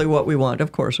shut exactly up. what we want.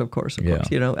 Of course.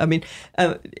 Yeah. I mean,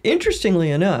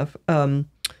 interestingly enough,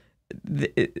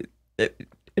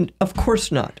 of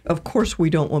course not. Of course, we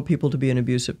don't want people to be in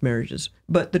abusive marriages.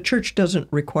 But the church doesn't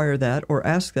require that or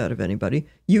ask that of anybody.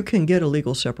 You can get a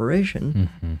legal separation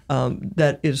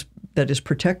that is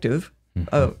protective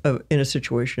in a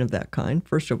situation of that kind,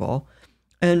 first of all.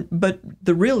 But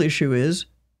the real issue is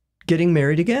getting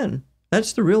married again.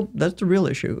 That's the real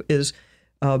issue. Is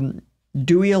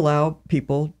do we allow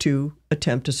people to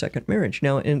attempt a second marriage?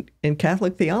 Now, in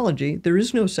Catholic theology, there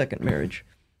is no second marriage,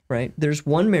 right? There's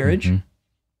one marriage.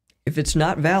 If it's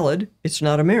not valid, it's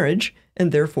not a marriage,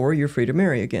 and therefore you're free to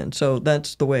marry again. So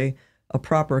that's the way a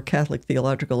proper Catholic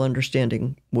theological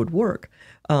understanding would work.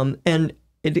 And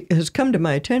it has come to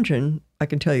my attention, I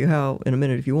can tell you how in a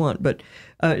minute if you want, but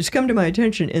it's come to my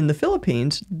attention in the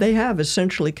Philippines, they have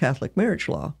essentially Catholic marriage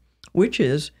law, which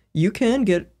is you can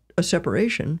get a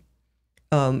separation,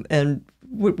 and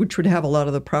which would have a lot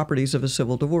of the properties of a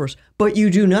civil divorce, but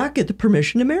you do not get the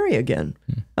permission to marry again.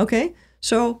 Okay?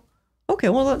 So,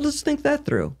 well, let's think that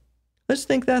through.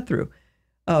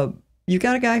 You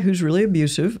got a guy who's really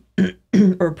abusive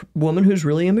or a woman who's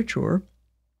really immature,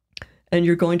 and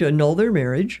you're going to annul their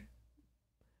marriage,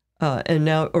 and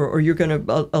now, or you're going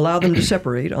to allow them to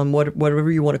separate on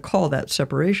whatever you want to call that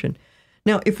separation.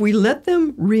 Now, if we let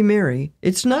them remarry,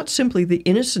 it's not simply the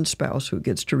innocent spouse who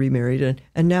gets to remarry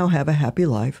and now have a happy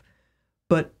life,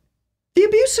 but the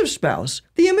abusive spouse,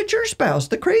 the immature spouse,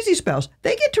 the crazy spouse,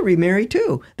 they get to remarry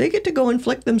too. They get to go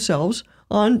inflict themselves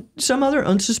on some other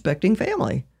unsuspecting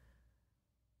family.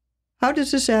 How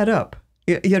does this add up?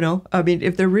 I mean,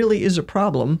 if there really is a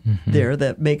problem there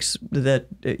that makes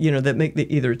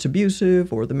either it's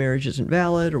abusive or the marriage isn't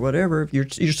valid or whatever, if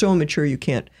you're so immature you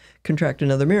can't contract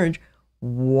another marriage,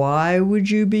 why would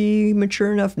you be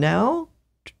mature enough now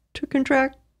to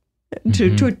contract?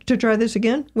 To try this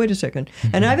again? Wait a second.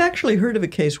 And I've actually heard of a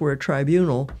case where a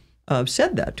tribunal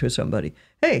said that to somebody.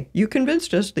 Hey, you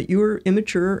convinced us that you were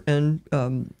immature and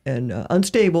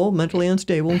unstable, mentally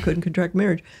unstable, and couldn't contract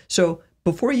marriage. So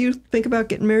before you think about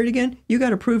getting married again, you got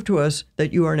to prove to us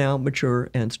that you are now mature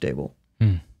and stable.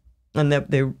 And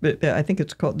that I think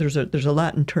it's called. There's a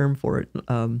Latin term for it.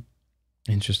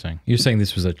 Interesting. You're saying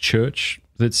this was a church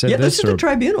that said this? Yeah, this is the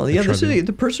tribunal. Yeah, this is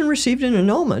the person received an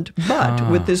annulment, but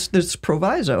with this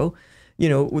proviso,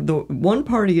 the one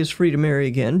party is free to marry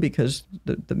again because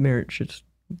the marriage is,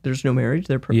 there's no marriage.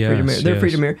 They're free to marry. They're free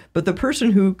to marry. But the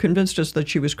person who convinced us that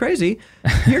she was crazy,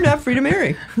 you're not free to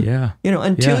marry.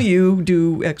 Until you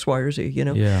do X, Y, or Z.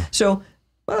 Yeah. So,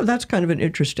 well, that's kind of an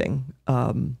interesting.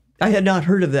 I had not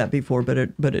heard of that before, but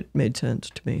it made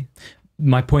sense to me.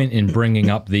 My point in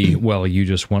bringing up the, well, you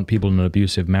just want people in an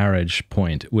abusive marriage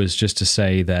point was just to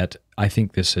say that I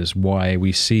think this is why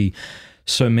we see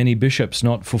so many bishops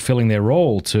not fulfilling their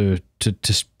role to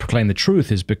proclaim the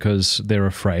truth, is because they're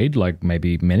afraid, like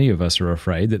maybe many of us are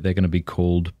afraid, that they're going to be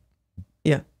called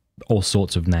all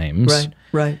sorts of names.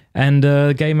 Right. And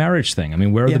gay marriage thing. I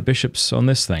mean, where are the bishops on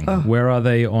this thing? Where are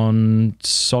they on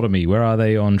sodomy? Where are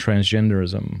they on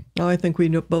transgenderism? Oh, I think we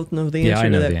both know the answer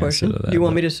to that question. Do you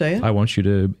want me to say it? I want you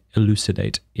to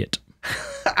elucidate it.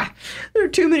 There are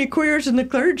too many queers in the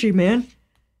clergy, man.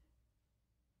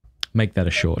 Make that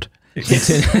a short.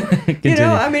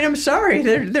 I mean, I'm sorry.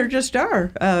 There just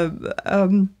are.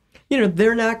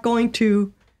 They're not going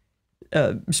to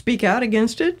speak out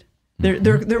against it.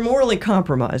 They're morally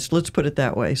compromised. Let's put it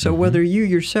that way. So whether you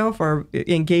yourself are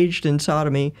engaged in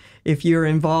sodomy, if you're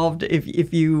involved,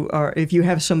 if you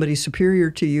have somebody superior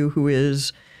to you who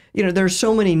is, there's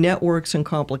so many networks and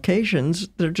complications.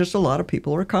 There are just a lot of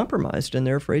people who are compromised and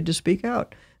they're afraid to speak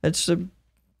out. That's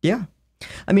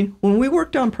I mean, when we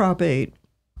worked on Prop 8,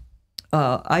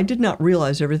 I did not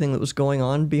realize everything that was going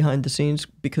on behind the scenes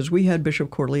because we had Bishop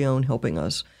Corleone helping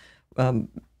us.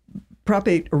 Prop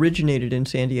 8 originated in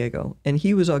San Diego, and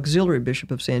he was auxiliary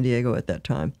bishop of San Diego at that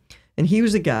time. And he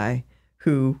was the guy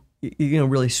who,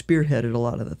 really spearheaded a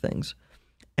lot of the things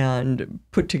and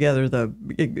put together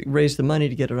raised the money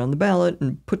to get it on the ballot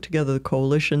and put together the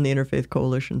coalition, the Interfaith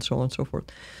Coalition, so on and so forth.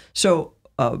 So,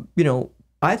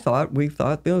 we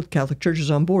thought, the Catholic Church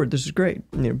is on board. This is great.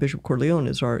 Bishop Corleone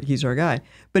he's our guy.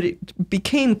 But it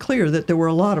became clear that there were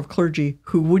a lot of clergy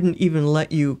who wouldn't even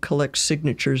let you collect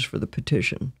signatures for the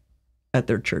petition at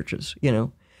their churches,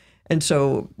 And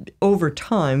so over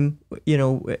time, we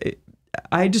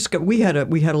had a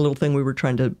little thing we were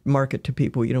trying to market to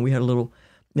people. We had a little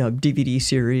DVD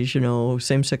series,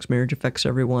 same-sex marriage affects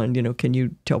everyone. Can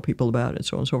you tell people about it,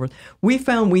 so on and so forth. We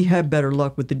found we had better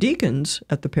luck with the deacons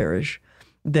at the parish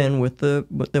than with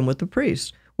the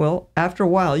priests. Well, after a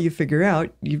while, you figure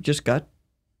out you've just got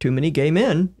too many gay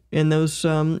men in those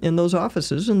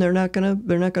offices, and they're not gonna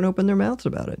open their mouths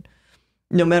about it,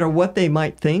 no matter what they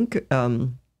might think.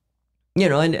 And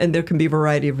there can be a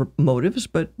variety of motives,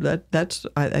 but I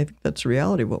think that's the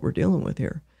reality of what we're dealing with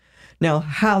here. Now,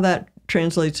 how that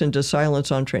translates into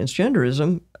silence on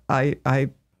transgenderism,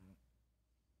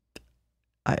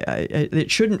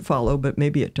 it shouldn't follow, but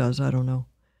maybe it does. I don't know.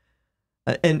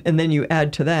 And then you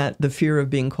add to that the fear of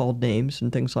being called names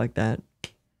and things like that.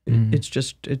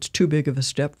 It's too big of a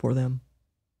step for them.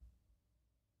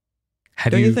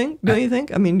 Don't you think?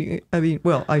 I mean,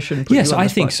 well, I shouldn't put you on the spot.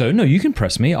 Yes, I think so. No, you can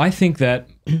press me. I think that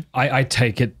I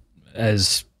take it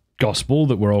as gospel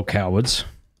that we're all cowards,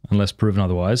 unless proven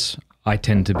otherwise. I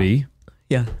tend to be.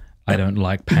 Yeah. I don't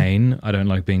like pain. I don't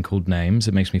like being called names.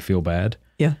 It makes me feel bad.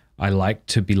 Yeah. I like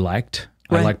to be liked.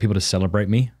 Right. I like people to celebrate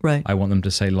me. Right. I want them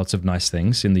to say lots of nice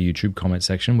things in the YouTube comment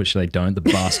section, which they don't, the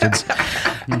bastards.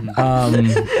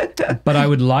 But I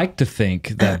would like to think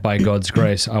that by God's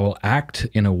grace, I will act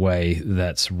in a way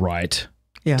that's right,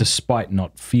 despite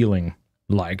not feeling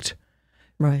liked.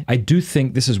 Right. I do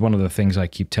think this is one of the things I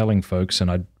keep telling folks, and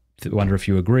I wonder if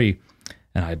you agree,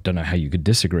 and I don't know how you could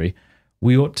disagree.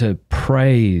 We ought to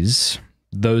praise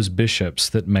those bishops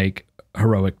that make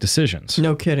heroic decisions.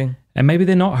 No kidding. And maybe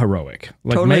they're not heroic.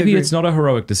 Like Totally maybe agree. it's not a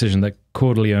heroic decision that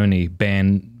Corleone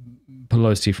banned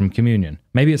Pelosi from communion.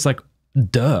 Maybe it's like,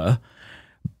 duh.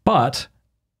 But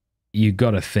you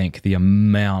got to think the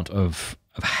amount of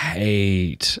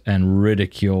hate and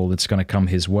ridicule that's going to come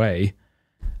his way.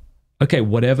 Okay,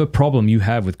 whatever problem you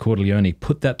have with Corleone,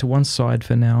 put that to one side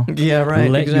for now. Yeah,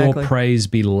 right. Let exactly. your praise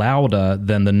be louder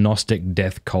than the Gnostic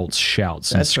death cult's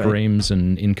shouts and screams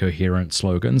and incoherent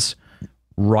slogans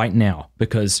right now.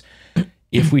 Because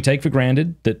if we take for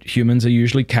granted that humans are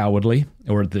usually cowardly,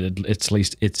 or that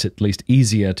it's at least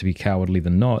easier to be cowardly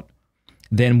than not,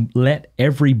 then let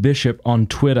every bishop on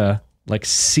Twitter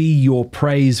see your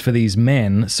praise for these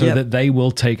men so that they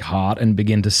will take heart and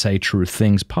begin to say true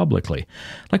things publicly.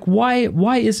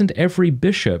 Why isn't every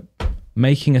bishop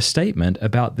making a statement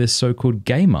about this so-called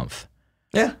gay month?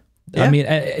 Yeah. I mean,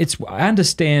 I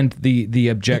understand the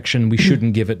objection. We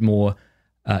shouldn't give it more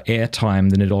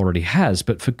airtime than it already has,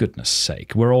 but for goodness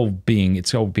sake,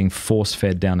 it's all being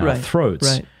force-fed down our throats.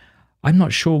 Right. I'm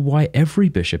not sure why every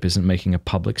bishop isn't making a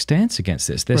public stance against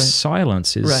this. Their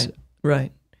silence is...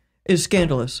 Right. Is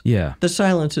scandalous. Yeah. The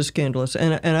silence is scandalous.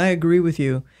 And I agree with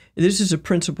you. This is a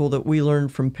principle that we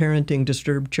learned from parenting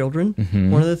disturbed children.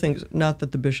 Mm-hmm. One of the things, not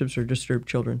that the bishops are disturbed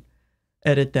children.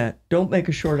 Edit that. Don't make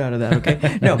a short out of that,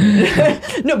 okay? No.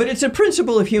 No, but it's a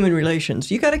principle of human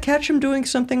relations. You got to catch them doing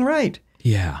something right.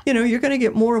 Yeah. You're going to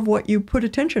get more of what you put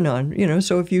attention on.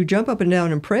 So if you jump up and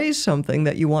down and praise something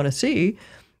that you want to see,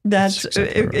 that's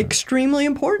exactly extremely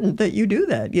important that you do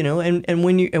that,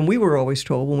 and we were always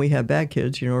told when we have bad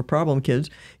kids, or problem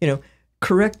kids,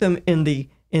 correct them in the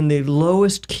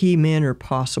lowest key manner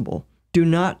possible. Do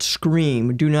not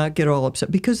scream. Do not get all upset,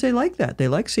 because they like that. They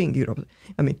like seeing you.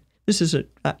 I mean, this is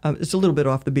it's a little bit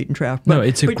off the beaten track. But, no,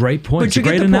 it's a great point. It's a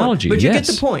great analogy. But you get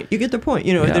the point. You get the point.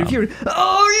 That if you're,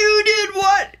 you did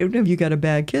what? If you got a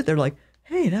bad kid, they're like,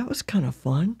 hey, that was kind of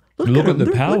fun. Look at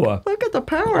the power. Look at the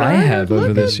power I have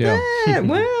over this. Yeah.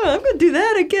 Well, I'm going to do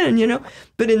that again.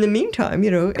 But in the meantime,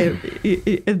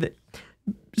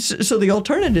 so the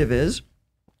alternative is,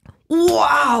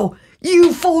 wow,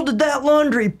 you folded that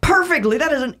laundry perfectly.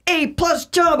 That is an A+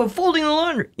 job of folding the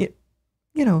laundry.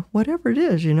 Whatever it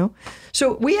is,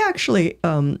 So we actually,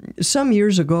 some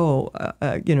years ago,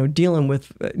 dealing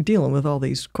with all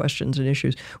these questions and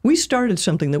issues, we started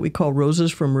something that we call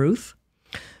Roses from Ruth.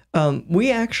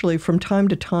 We actually, from time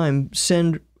to time,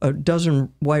 send a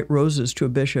dozen white roses to a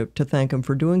bishop to thank him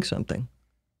for doing something.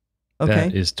 Okay.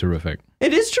 That is terrific.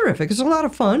 It is terrific. It's a lot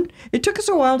of fun. It took us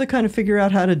a while to kind of figure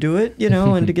out how to do it,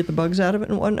 and to get the bugs out of it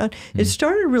and whatnot. It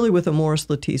started really with a Morse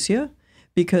Laetitia,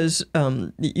 because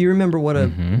you remember what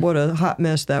a hot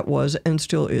mess that was and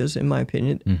still is, in my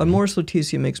opinion. A Morse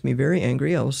Laetitia makes me very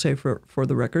angry. I will say for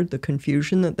the record, the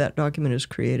confusion that document has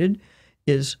created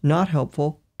is not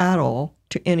helpful at all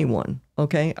to anyone,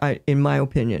 okay, in my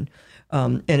opinion.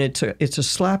 And it's a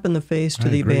slap in the face to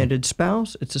the abandoned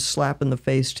spouse. It's a slap in the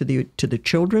face to the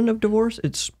children of divorce.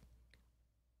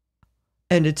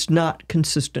 And it's not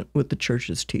consistent with the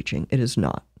church's teaching. It is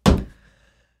not.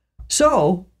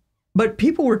 So, but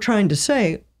people were trying to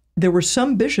say, there were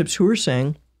some bishops who were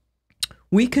saying,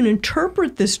 we can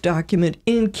interpret this document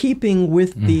in keeping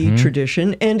with the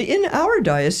tradition, and in our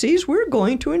diocese, we're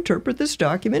going to interpret this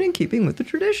document in keeping with the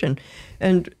tradition.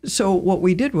 And so what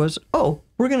we did was,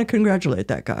 we're going to congratulate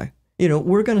that guy.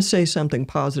 We're going to say something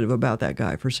positive about that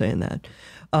guy for saying that.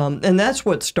 And that's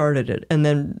what started it. And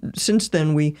then since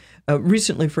then, we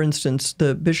recently, for instance,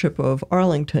 the Bishop of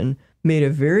Arlington made a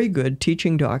very good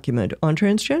teaching document on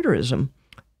transgenderism.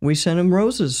 We sent him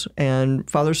roses, and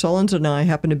Father Sullins and I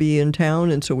happened to be in town,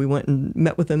 and so we went and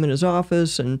met with him in his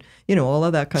office, and all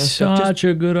of that kind of stuff. Such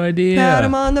a good idea. Pat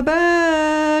him on the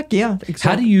back. Yeah, exactly.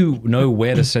 How do you know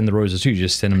where to send the roses to? You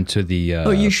just send them to the...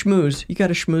 you schmooze. You got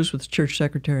to schmooze with the church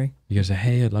secretary. You go say,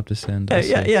 hey, I'd love to send...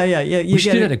 Yeah. We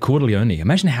should do that at Corleone.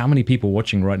 Imagine how many people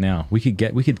watching right now. We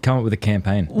could come up with a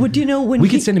campaign. Well, do you know when we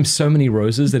could send him so many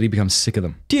roses that he becomes sick of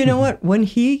them. Do you know what? When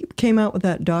he came out with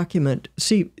that document,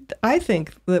 see, I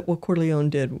think that what Corleone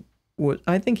did was,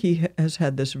 I think he has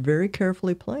had this very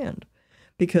carefully planned,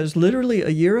 because literally a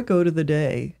year ago to the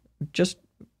day, just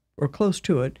or close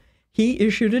to it, he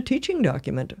issued a teaching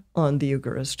document on the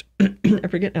Eucharist. I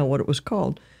forget now what it was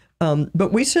called,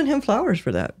 but we sent him flowers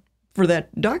for that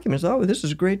document. Oh, this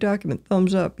is a great document.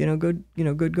 Thumbs up.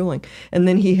 Good going. And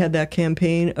then he had that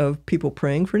campaign of people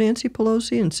praying for Nancy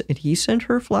Pelosi, and he sent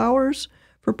her flowers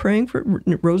for praying for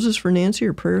roses for Nancy,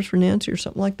 or prayers for Nancy, or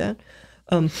something like that.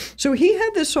 So he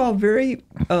had this all very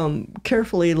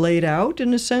carefully laid out,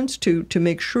 in a sense, to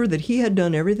make sure that he had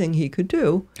done everything he could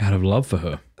do out of love for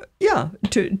her. Yeah,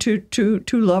 to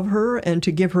love her, and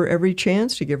to give her every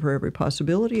chance, to give her every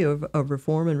possibility of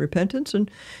reform and repentance, and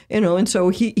so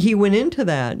he went into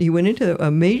that. He went into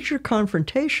a major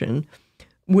confrontation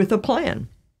with a plan.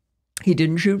 He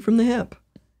didn't shoot from the hip.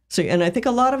 See, and I think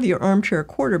a lot of the armchair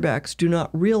quarterbacks do not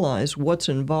realize what's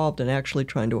involved in actually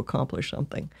trying to accomplish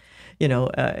something.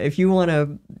 If you want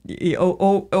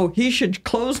to, he should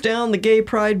close down the gay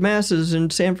pride masses in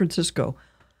San Francisco.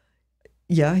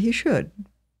 Yeah, he should,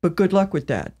 but good luck with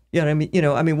that.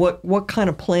 What kind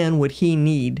of plan would he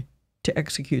need to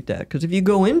execute that? Because if you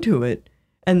go into it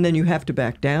and then you have to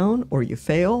back down, or you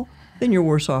fail, then you're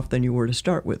worse off than you were to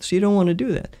start with. So you don't want to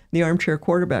do that. The armchair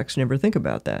quarterbacks never think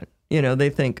about that. They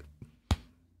think,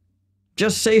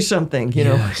 just say something,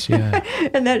 Yes, yeah.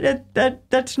 And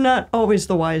that's not always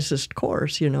the wisest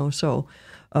course, So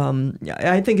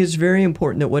I think it's very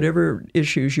important that whatever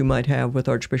issues you might have with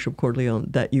Archbishop Corleone,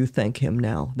 that you thank him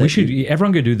now.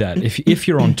 Everyone go do that. If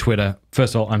you're on Twitter,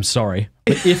 first of all, I'm sorry.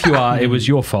 But if you are, it was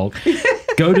your fault.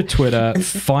 Go to Twitter,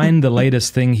 find the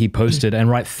latest thing he posted, and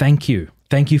write thank you.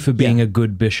 Thank you for being a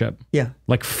good bishop. Yeah.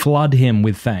 Like, flood him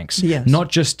with thanks. Yes. Not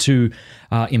just to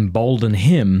embolden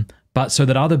him, but so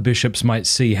that other bishops might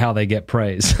see how they get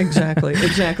praise. Exactly.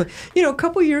 A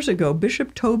couple years ago,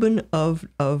 Bishop Tobin of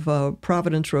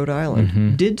Providence, Rhode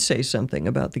Island, did say something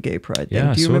about the gay pride thing.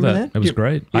 Yeah, Do you I saw remember that. that? It was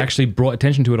great. Yeah. I actually brought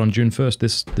attention to it on June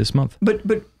 1st this month. But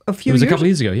a few It was years a couple of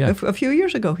years ago, yeah. A few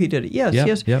years ago he did it.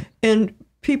 Yes. Yep. And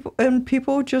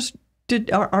people just did.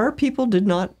 Our people did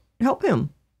not help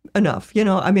him enough.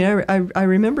 I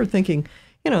remember thinking,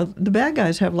 the bad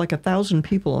guys have like 1,000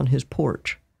 people on his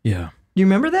porch. Yeah. Do you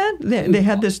remember that? They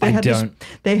had this. The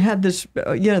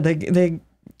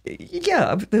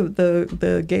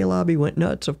gay lobby went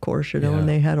nuts, of course, and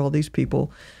they had all these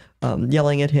people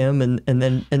yelling at him, and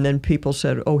then people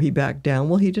said, "Oh, he backed down."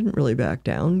 Well, he didn't really back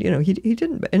down. He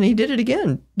didn't, and he did it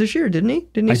again this year, didn't he?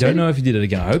 I don't know if he did it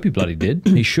again. I hope he bloody did.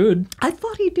 He should. I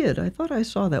thought he did. I thought I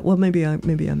saw that. Well, maybe I'm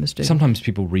mistaken. Sometimes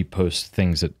people repost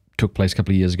things that took place a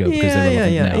couple of years ago because they're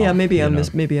relevant now. Yeah.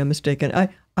 Maybe I'm mistaken.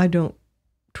 I don't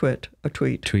tweet. I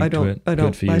don't.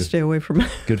 Good for you. I stay away from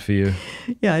it. Good for you.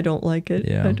 Yeah, I don't like it.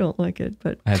 Yeah. I don't like it.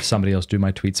 But I have somebody else do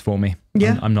my tweets for me.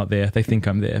 Yeah. I'm not there. They think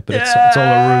I'm there, but it's all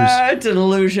a ruse. It's an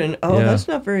illusion. Oh, Yeah. That's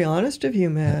not very honest of you,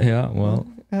 Matt. Yeah, well.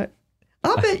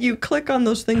 I'll bet you click on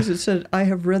those things that said, I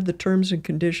have read the terms and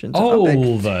conditions. All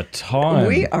the time.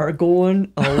 We are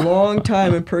going a long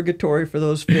time in purgatory for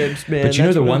those fibs, man. But you know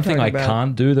That's the what one I'm thing talking I about.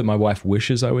 can't do that my wife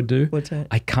wishes I would do? What's that?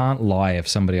 I can't lie if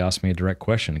somebody asks me a direct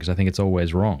question because I think it's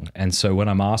always wrong. And so when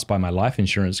I'm asked by my life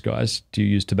insurance guys, do you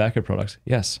use tobacco products?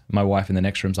 Yes. My wife in the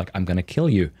next room's like, I'm going to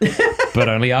kill you. But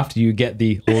only after you get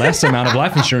the less amount of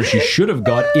life insurance you should have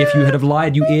got if you had have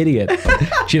lied, you idiot.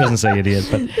 But she doesn't say idiot.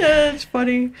 But Yeah, that's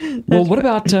funny. well, what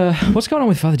about what's going on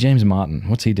with Father James Martin?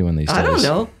 What's he doing these days? I don't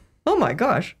know. Oh my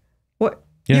gosh. What?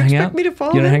 You don't hang expect out? me to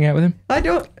follow You don't him? hang out with him? I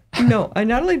don't. No, I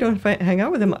not only don't hang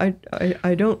out with him,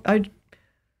 I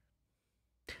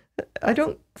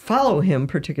don't follow him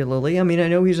particularly. I mean, I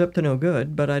know he's up to no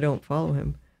good, but I don't follow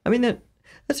him. I mean,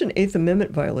 that's an Eighth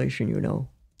Amendment violation, you know.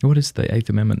 What is the Eighth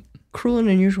Amendment? Cruel and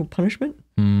unusual punishment?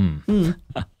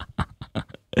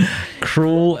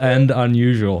 Cruel and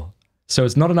unusual. So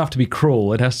it's not enough to be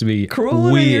cruel. It has to be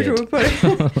Cruel weird. and unusual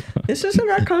punishment. This isn't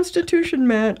our Constitution,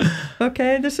 Matt.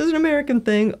 Okay, this is an American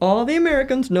thing. All the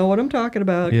Americans know what I'm talking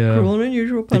about. Yeah. Cruel and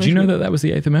unusual punishment. Did you know that was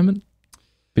the Eighth Amendment?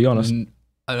 Be honest.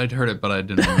 I'd heard it, but I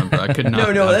didn't remember. I could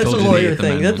not. No, have that's a told you the lawyer Eighth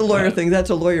thing. That's a Amendment. lawyer thing. That's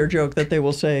a lawyer joke that they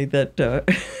will say that.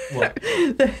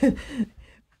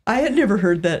 I had never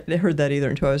heard that either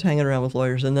until I was hanging around with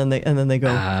lawyers, and then they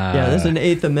go, yeah, this is an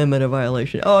Eighth Amendment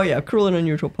violation. Oh yeah, cruel and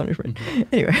unusual punishment.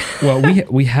 Anyway, Well,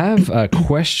 we have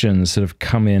questions that have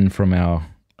come in from our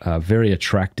very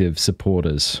attractive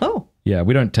supporters. oh, Yeah,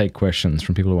 we don't take questions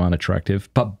from people who aren't attractive,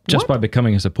 but just by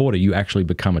becoming a supporter, you actually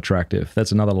become attractive.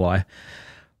 That's another lie.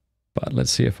 But let's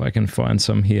see if I can find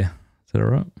some here. Is that all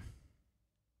right?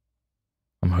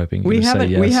 I'm hoping we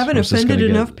haven't offended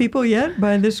enough people yet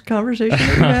by this conversation that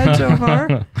we've had so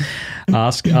far.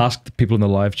 Ask the people in the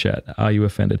live chat. Are you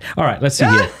offended? All right, let's see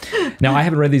here. Now I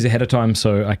haven't read these ahead of time,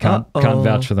 so I can't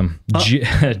vouch for them.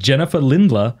 Jennifer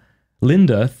Lindner,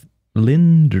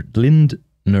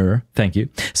 thank you,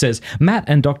 says, Matt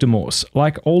and Dr. Morse,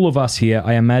 like all of us here,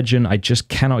 I imagine I just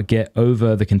cannot get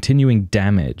over the continuing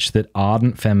damage that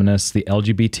ardent feminists, the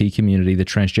LGBT community, the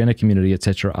transgender community,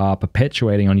 etc. are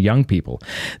perpetuating on young people.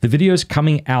 The videos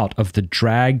coming out of the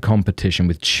drag competition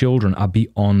with children are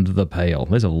beyond the pale.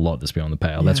 There's a lot that's beyond the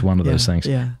pale. That's one of those things.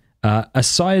 Yeah.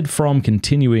 Aside from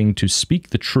continuing to speak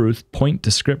the truth, point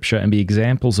to scripture, and be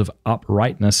examples of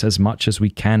uprightness as much as we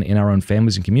can in our own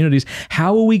families and communities,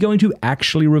 how are we going to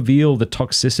actually reveal the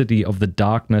toxicity of the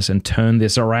darkness and turn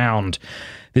this around?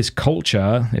 This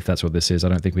culture, if that's what this is, I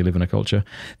don't think we live in a culture.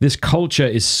 This culture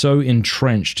is so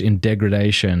entrenched in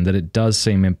degradation that it does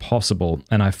seem impossible,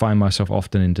 and I find myself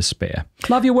often in despair.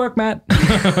 Love your work, Matt.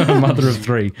 Mother of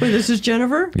three. Wait, this is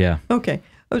Jennifer? Yeah. Okay.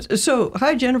 So,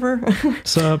 hi, Jennifer.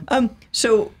 So,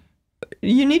 So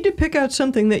you need to pick out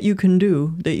something that you can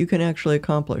do, that you can actually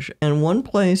accomplish. And one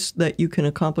place that you can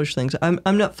accomplish things, I'm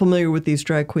not familiar with these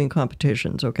drag queen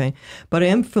competitions, okay? But I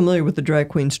am familiar with the drag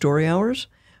queen story hours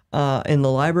in the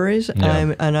libraries.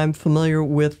 Yeah. I'm familiar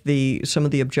with some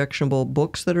of the objectionable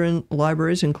books that are in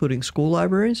libraries, including school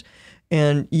libraries.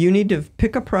 And you need to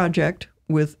pick a project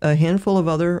with a handful of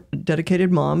other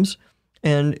dedicated moms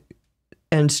and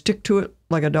stick to it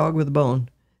like a dog with a bone,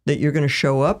 that you're going to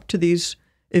show up to these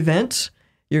events,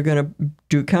 you're going to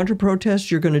do counter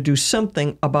protests, you're going to do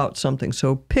something about something.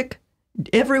 So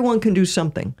everyone can do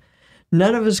something.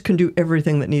 None of us can do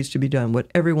everything that needs to be done, but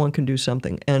everyone can do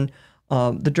something. And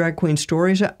the drag queen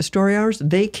story hours,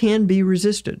 they can be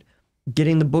resisted.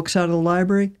 Getting the books out of the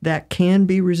library, that can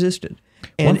be resisted.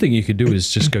 And one thing you could do is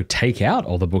just go take out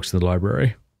all the books of the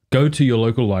library. Go to your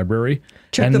local library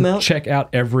and check out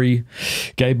every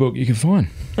gay book you can find.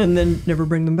 And then never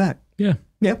bring them back. Yeah.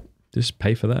 Yep. Just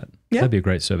pay for that. Yeah. That'd be a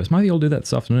great service. Maybe I'll do that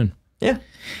this afternoon. Yeah.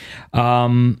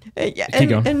 Keep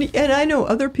going. And I know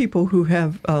other people who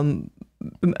have,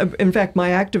 in fact, my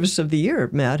activists of the year,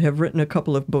 Matt, have written a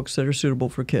couple of books that are suitable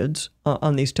for kids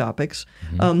on these topics.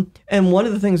 Mm-hmm. And one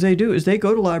of the things they do is they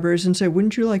go to libraries and say,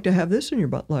 wouldn't you like to have this in your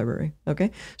library?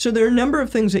 Okay. So there are a number of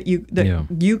things that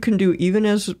you can do, even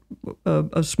as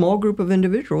a small group of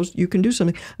individuals. You can do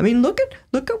something. I mean, look at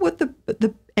what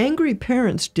the angry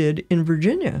parents did in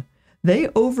Virginia. They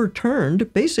turned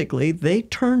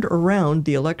around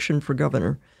the election for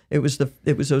governor. It was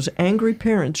those angry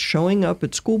parents showing up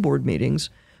at school board meetings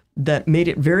that made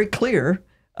it very clear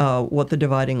what the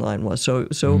dividing line was. So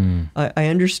I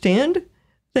understand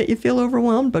that you feel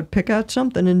overwhelmed, but pick out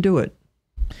something and do it.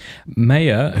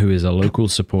 Maya, who is a local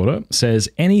supporter, says,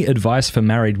 any advice for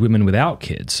married women without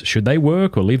kids? Should they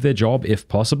work or leave their job if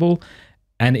possible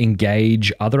and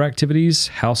engage other activities,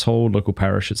 household, local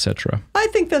parish, etc.? I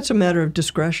think that's a matter of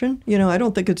discretion. You know, I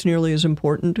don't think it's nearly as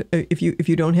important if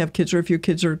you don't have kids or if your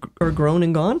kids are grown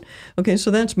and gone. Okay, so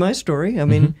that's my story. I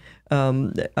mean,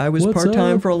 I was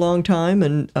part-time for a long time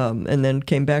and then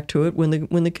came back to it when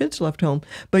the kids left home.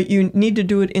 But you need to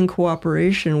do it in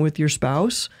cooperation with your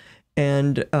spouse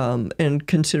and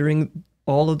considering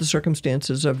all of the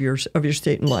circumstances of your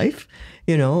state in life,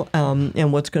 you know,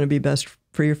 and what's going to be best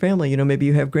for your family. You know, maybe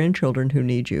you have grandchildren who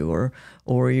need you,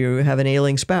 or you have an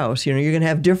ailing spouse. You know, you're going to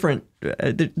have different.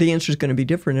 The answer is going to be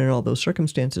different in all those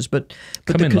circumstances. But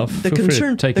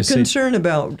the concern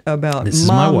about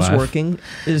moms working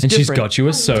is and different. She's got you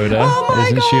a soda. Oh my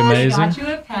Isn't she amazing? Got you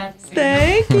a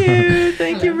Pepsi.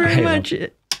 Thank you very much.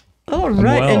 All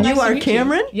right, Well, and you Nice to are meet you.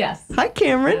 Cameron? Yes. Hi,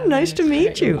 Cameron. Nice to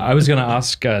meet you. I was going to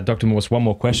ask Dr. Morse one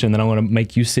more question, then I want to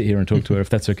make you sit here and talk to her, if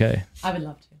that's okay. I would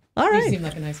love to. All right. You seem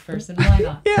like a nice person. Why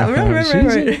not? Yeah,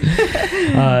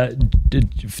 right.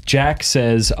 Jack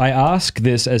says, I ask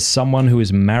this as someone who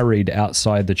is married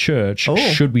outside the church. Oh.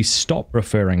 Should we stop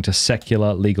referring to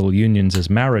secular legal unions as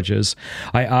marriages?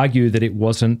 I argue that it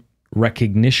wasn't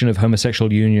recognition of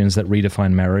homosexual unions that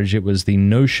redefined marriage. It was the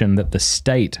notion that the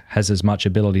state has as much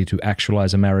ability to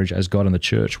actualize a marriage as God and the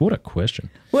church. What a question.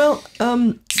 Well,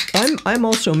 I'm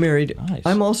also married. Nice.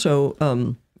 I'm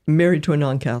also married to a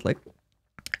non-Catholic,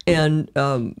 and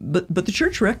but the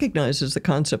church recognizes the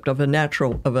concept of a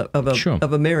natural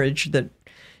of a marriage that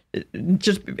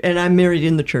just. And I'm married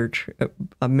in the church.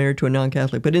 I'm married to a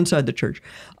non-Catholic, but inside the church.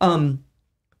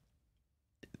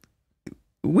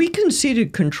 We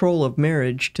conceded control of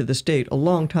marriage to the state a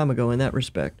long time ago in that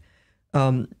respect.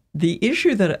 The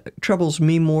issue that troubles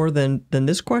me more than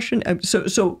this question,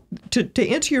 so to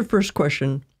answer your first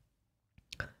question,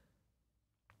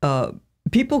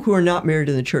 people who are not married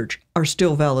in the church are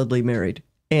still validly married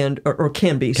and or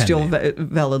can be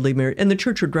validly married, and the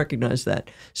church would recognize that.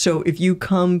 So if you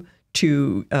come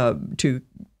to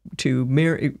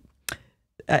marry,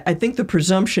 I think the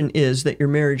presumption is that your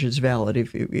marriage is valid.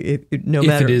 If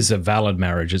it is a valid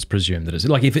marriage, it's presumed that it's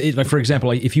like like for example,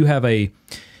 like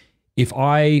if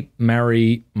I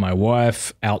marry my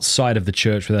wife outside of the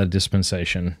church without a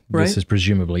dispensation, this is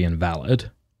presumably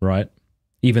invalid, right?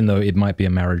 Even though it might be a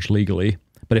marriage legally.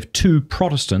 But if two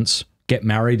Protestants get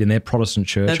married in their Protestant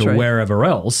church or wherever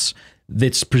else,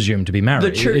 it's presumed to be married.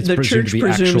 The church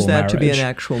presumes that to be an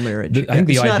actual marriage.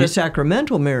 It's not a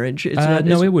sacramental marriage. It's not,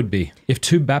 no, it would be. If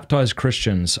two baptized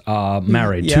Christians are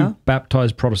married, two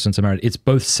baptized Protestants are married, it's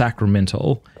both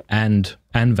sacramental and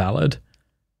valid.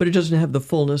 But it doesn't have the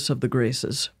fullness of the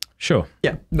graces. Sure.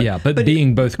 Yeah. But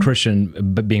being both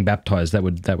Christian, but being baptized, that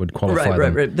would qualify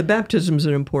them. Right. The baptism is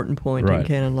an important point in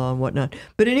canon law and whatnot.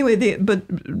 But anyway,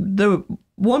 the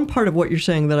one part of what you're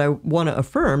saying that I want to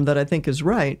affirm that I think is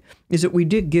right is that we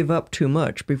did give up too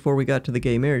much before we got to the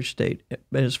gay marriage state.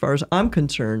 And as far as I'm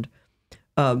concerned,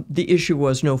 the issue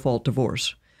was no-fault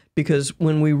divorce. Because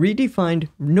when we redefined,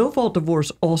 no-fault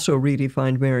divorce also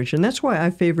redefined marriage. And that's why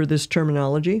I favor this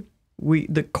terminology.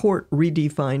 The court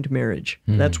redefined marriage.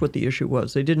 That's what the issue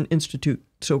was. They didn't institute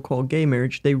so-called gay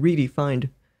marriage. They redefined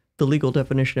the legal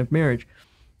definition of marriage.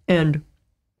 And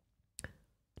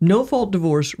no-fault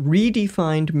divorce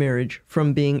redefined marriage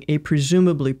from being a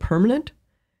presumably permanent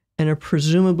and a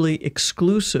presumably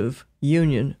exclusive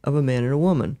union of a man and a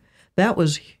woman. That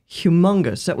was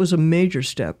humongous. That was a major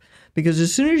step. Because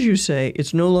as soon as you say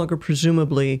it's no longer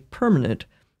presumably permanent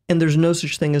and there's no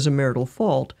such thing as a marital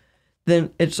fault,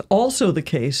 then it's also the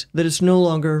case that it's no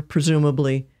longer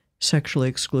presumably sexually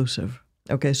exclusive.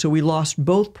 Okay, so we lost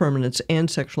both permanence and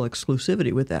sexual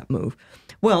exclusivity with that move.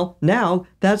 Well, now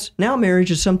marriage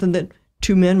is something that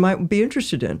two men might be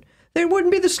interested in. They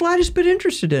wouldn't be the slightest bit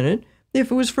interested in it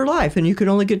if it was for life and you could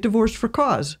only get divorced for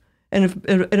cause. And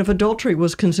if adultery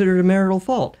was considered a marital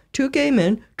fault, two gay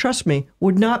men, trust me,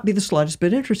 would not be the slightest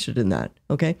bit interested in that,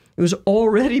 okay? It was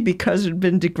already because it had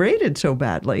been degraded so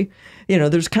badly. You know,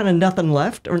 there's kind of nothing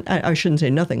left, or I shouldn't say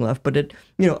nothing left, but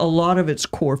a lot of its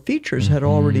core features had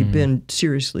already been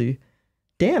seriously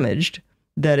damaged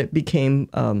that it became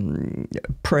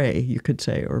prey, you could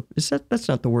say, or that's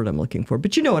not the word I'm looking for,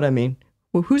 but you know what I mean.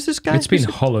 Well, who's this guy? It's been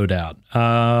hollowed out.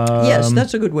 Yes,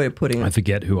 that's a good way of putting it. I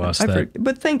forget who asked that.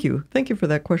 But thank you. Thank you for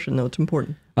that question, though. It's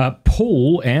important.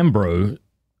 Paul Ambro,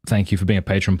 thank you for being a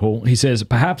patron, Paul. He says,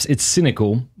 perhaps it's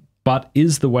cynical, but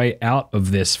is the way out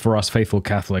of this for us faithful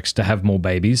Catholics to have more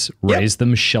babies, raise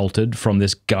them sheltered from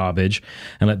this garbage,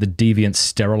 and let the deviants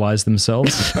sterilize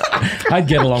themselves? I'd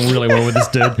get along really well with this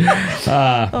dude.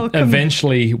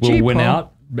 Eventually, we'll win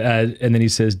out. And then he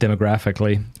says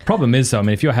demographically. Problem is, though, I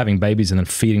mean, if you're having babies and then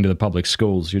feeding to the public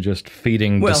schools, you're just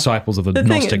feeding disciples of the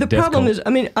Gnostic death cult. The problem is,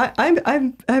 I mean,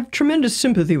 I have tremendous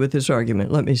sympathy with this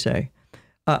argument, let me say.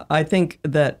 I think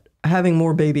that having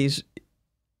more babies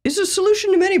is a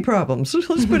solution to many problems.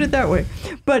 Let's put it that way.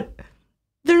 But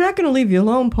they're not going to leave you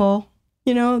alone, Paul.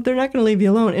 You know, they're not going to leave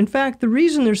you alone. In fact, the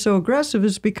reason they're so aggressive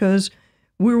is because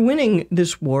we're winning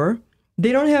this war.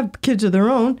 They don't have kids of their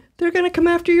own. They're going to come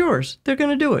after yours. They're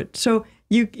going to do it. So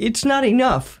it's not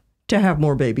enough to have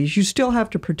more babies. You still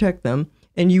have to protect them,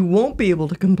 and you won't be able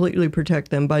to completely protect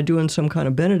them by doing some kind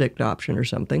of Benedict option or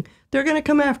something. They're going to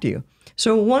come after you.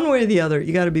 So one way or the other,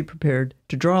 you got to be prepared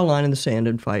to draw a line in the sand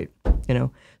and fight, you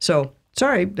know. So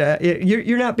sorry,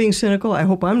 you're not being cynical. I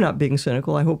hope I'm not being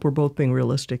cynical. I hope we're both being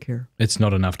realistic here. It's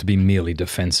not enough to be merely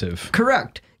defensive.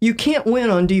 Correct. You can't win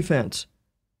on defense.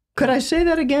 Could I say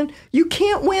that again? You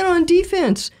can't win on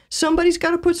defense. Somebody's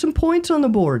got to put some points on the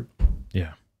board.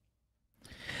 Yeah.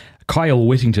 Kyle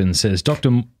Whittington says,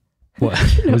 Dr. What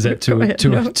was that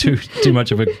too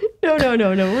much of a... No,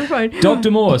 we're fine.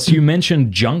 Dr. Morse, you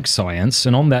mentioned junk science,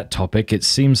 and on that topic, it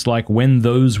seems like when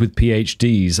those with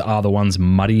PhDs are the ones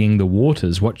muddying the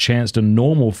waters, what chance do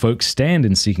normal folks stand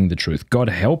in seeking the truth? God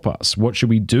help us. What should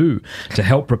we do to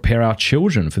help prepare our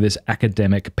children for this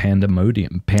academic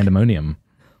pandemonium?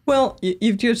 Well,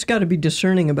 you've just got to be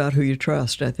discerning about who you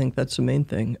trust. I think that's the main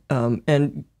thing.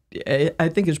 And I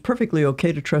think it's perfectly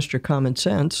okay to trust your common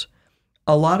sense.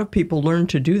 A lot of people learned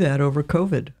to do that over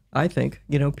COVID, I think.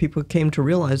 You know, people came to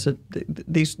realize that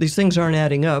these things aren't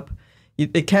adding up.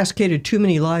 They cascaded too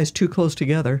many lies too close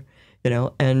together, you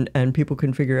know, and people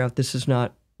can figure out this is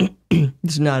not this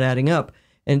is not adding up.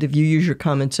 And if you use your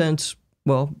common sense,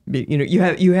 well, you know,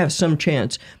 you have some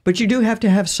chance. But you do have to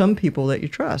have some people that you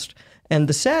trust. And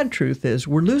the sad truth is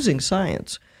we're losing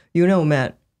science. You know,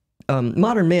 Matt,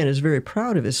 modern man is very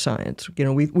proud of his science. You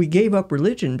know, we gave up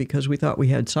religion because we thought we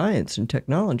had science and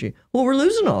technology. Well, we're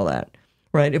losing all that,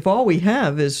 right? If all we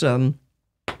have is,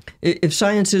 if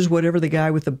science is whatever the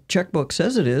guy with the checkbook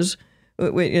says it is,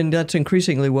 and that's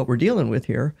increasingly what we're dealing with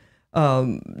here,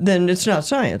 then it's not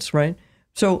science, right?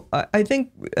 So I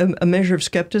think a measure of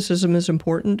skepticism is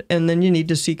important, and then you need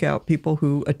to seek out people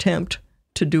who attempt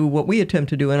to do what we attempt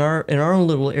to do in our own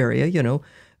little area, you know.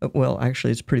 Well,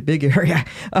 actually, it's a pretty big area,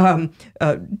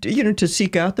 you know, to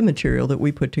seek out the material that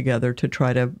we put together to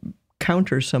try to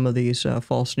counter some of these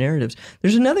false narratives.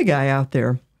 There's another guy out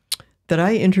there that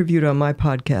I interviewed on my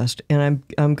podcast, and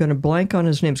I'm going to blank on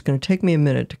his name. It's going to take me a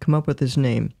minute to come up with his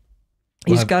name.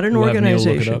 He's got an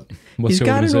organization. He's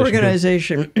got an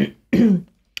organization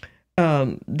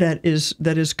that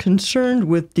is concerned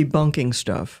with debunking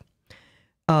stuff,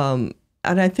 and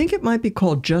I think it might be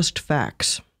called Just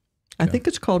Facts. I think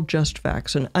it's called Just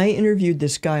Facts. And I interviewed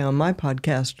this guy on my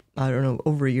podcast, I don't know,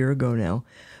 over a year ago now.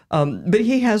 But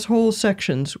he has whole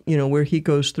sections, you know, where he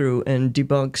goes through and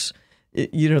debunks,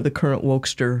 you know, the current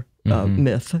wokester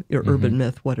myth or urban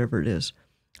myth, whatever it is.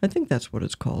 I think that's what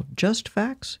it's called. Just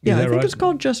Facts? Yeah, I think it's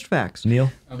called Just Facts.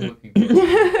 Neil? I'm looking for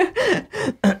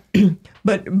it.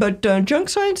 But junk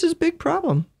science is a big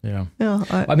problem. Yeah. Yeah.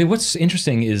 I mean, what's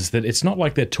interesting is that it's not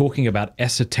like they're talking about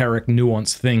esoteric,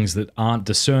 nuanced things that aren't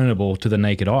discernible to the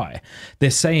naked eye.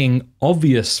 They're saying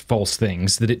obvious false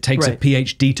things that it takes a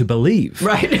PhD to believe.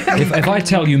 Right. if I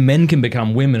tell you men can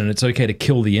become women and it's okay to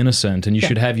kill the innocent and you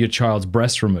should have your child's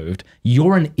breast removed,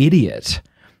 you're an idiot.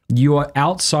 You are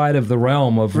outside of the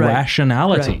realm of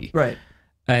rationality. Right.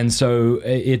 And so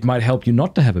it might help you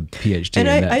not to have a PhD and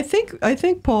in that. I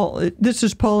think Paul, this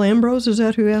is Paul Ambrose, is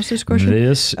that who asked this question?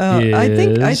 This is... I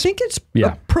think it's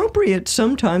appropriate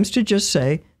sometimes to just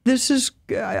say, this is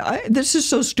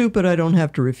so stupid I don't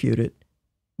have to refute it.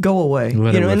 Go away.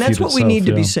 Let you know, and that's what we need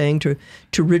to be yeah. saying to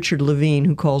Richard Levine,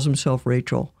 who calls himself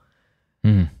Rachel.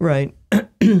 Right.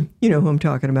 You know who I'm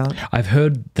talking about. I've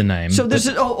heard the name. So this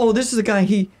is this is the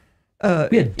guy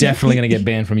we're definitely going to get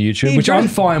banned from YouTube, which I'm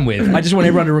fine with. I just want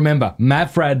everyone to remember,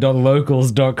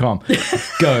 mattfradd.locals.com.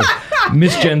 Go.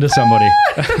 Misgender somebody.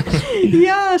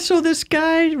 Yeah, so this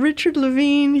guy, Richard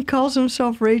Levine, he calls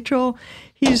himself Rachel.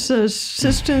 He's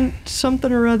assistant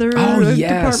something or other,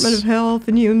 Department of Health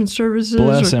and Human Services.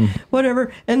 Bless him.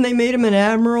 Whatever. And they made him an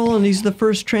admiral, and he's the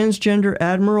first transgender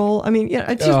admiral. I mean, yeah.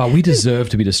 It's just, we deserve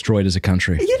to be destroyed as a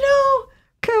country. You know,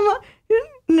 come on.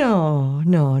 No.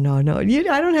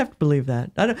 I don't have to believe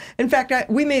that. I don't. In fact,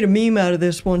 we made a meme out of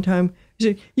this one time. He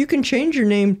said, you can change your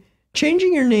name.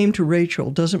 Changing your name to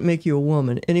Rachel doesn't make you a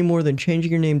woman any more than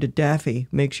changing your name to Daffy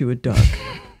makes you a duck.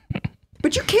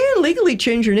 But you can legally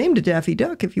change your name to Daffy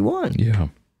Duck if you want. Yeah.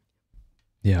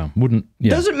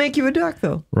 Doesn't make you a duck,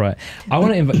 though. Right. I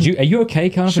want to invite you. Are you okay,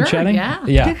 kind of, Sure, for chatting?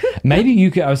 yeah. Maybe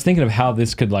you could. I was thinking of how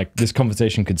this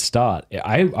conversation could start.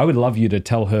 I would love you to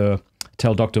tell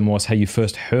Dr. Morse how you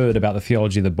first heard about the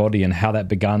theology of the body and how that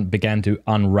began to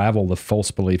unravel the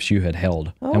false beliefs you had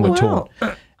held and were taught.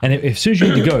 And as soon as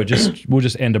you need to go, we'll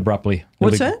just end abruptly.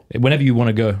 What's that? Whenever you want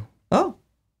to go. Oh,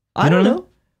 I don't know.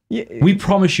 We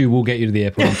promise you we'll get you to the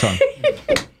airport on time.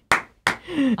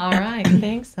 All right.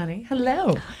 Thanks, honey.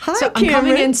 Hello. Hi, so I'm Cameron.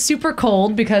 coming in super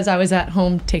cold because I was at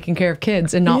home taking care of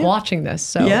kids and not watching this.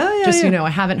 So just, I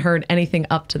haven't heard anything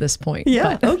up to this point.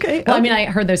 Yeah, but, okay. Well, I mean, I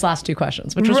heard those last two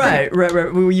questions, which was great. Right.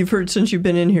 Well, you've heard since you've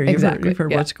been in here. Exactly, You've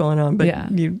heard what's going on. But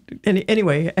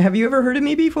anyway, have you ever heard of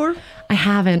me before? I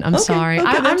haven't. I'm sorry. Okay,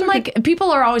 I'm that's like, people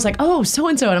are always like, oh,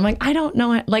 so-and-so. And I'm like, I don't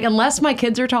know. Like, unless my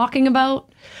kids are talking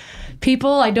about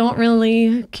people, I don't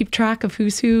really keep track of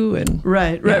who's who. And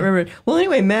Right. Well,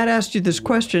 anyway, Matt asked you this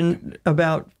question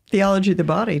about theology of the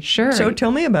body. Sure. So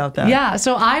tell me about that. Yeah.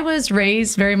 So I was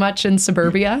raised very much in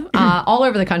suburbia, all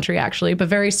over the country, actually, but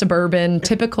very suburban,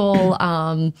 typical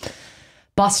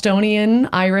Bostonian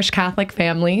Irish Catholic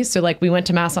family. So like we went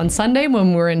to mass on Sunday when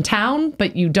we were in town,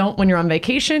 but you don't when you're on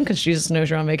vacation because Jesus knows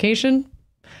you're on vacation.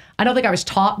 I don't think I was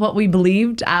taught what we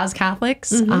believed as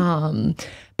Catholics.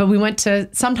 But we went to,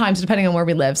 sometimes, depending on where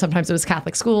we live, sometimes it was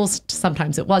Catholic schools,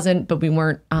 sometimes it wasn't, but we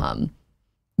weren't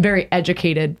very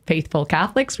educated, faithful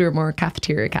Catholics. We were more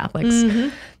cafeteria Catholics.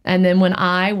 And then when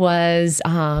I was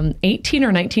 18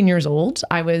 or 19 years old,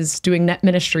 I was doing net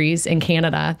ministries in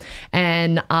Canada,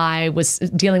 and I was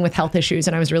dealing with health issues,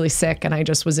 and I was really sick, and I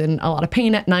just was in a lot of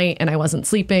pain at night, and I wasn't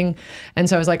sleeping. And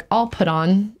so I was like, I'll put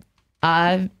on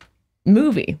a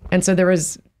movie. And so there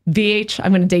was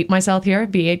I'm going to date myself here,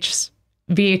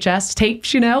 VHS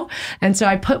tapes, And so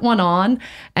I put one on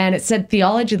and it said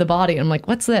Theology of the Body. And I'm like,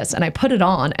 what's this? And I put it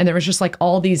on and there was just like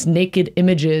all these naked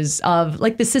images of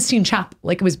like the Sistine Chapel.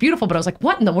 Like it was beautiful, but I was like,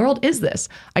 what in the world is this?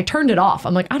 I turned it off.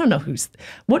 I'm like, I don't know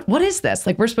what is this?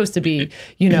 Like we're supposed to be,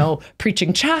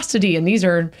 preaching chastity and these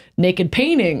are naked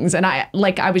paintings. And I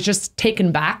was just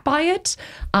taken back by it.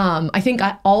 I think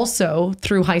I also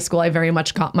through high school, I very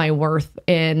much got my worth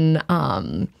in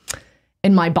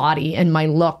my body and my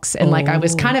looks. And like, I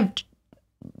was kind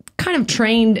of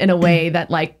trained in a way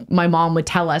that like my mom would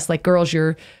tell us like, girls,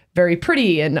 you're very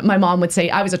pretty. And my mom would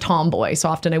say, I was a tomboy. So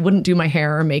often I wouldn't do my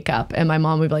hair or makeup. And my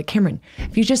mom would be like, Cameron,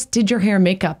 if you just did your hair and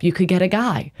makeup, you could get a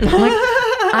guy. I'm like,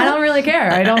 I don't really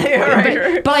care. I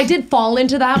don't. But I did fall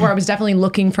into that where I was definitely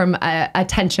looking from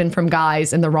attention from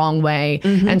guys in the wrong way.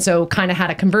 And so kind of had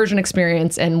a conversion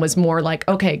experience and was more like,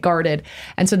 okay, guarded.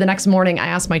 And so the next morning I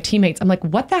asked my teammates, I'm like,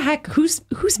 what the heck? Whose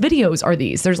videos are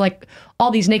these? There's like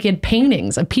all these naked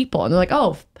paintings of people. And they're like,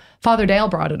 oh, Father Dale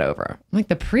brought it over. I'm like,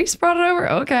 the priest brought it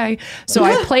over? Okay. So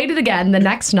I played it again the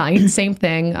next night. Same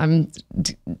thing. I'm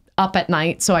up at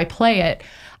night. So I play it.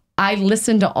 I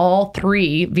listened to all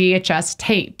 3 VHS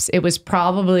tapes. It was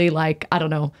probably like, I don't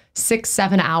know,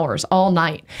 6-7 hours all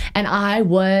night. And I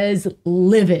was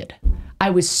livid. I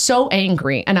was so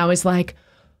angry. And I was like,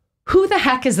 who the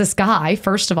heck is this guy?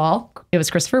 First of all, it was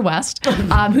Christopher West,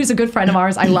 who's a good friend of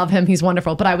ours. I love him. He's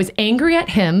wonderful. But I was angry at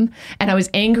him and I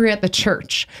was angry at the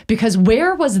church because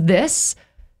where was this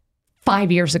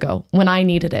 5 years ago when I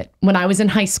needed it, when I was in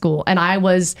high school and I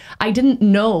didn't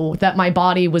know that my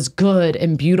body was good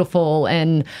and beautiful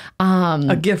and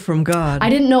a gift from God. I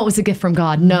didn't know it was a gift from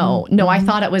God. No, I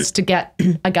thought it was to get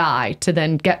a guy to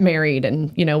then get married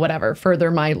and, whatever, further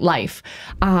my life.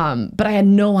 But I had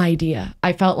no idea.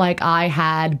 I felt like I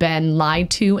had been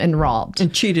lied to and robbed.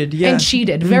 And cheated, yeah. And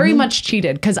cheated, very much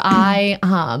cheated because I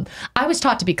was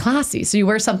taught to be classy. So you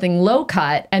wear something low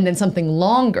cut and then something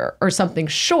longer or something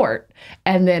short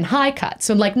and then high cut.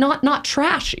 So like not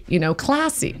trashy,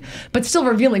 classy, but still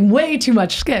revealing way too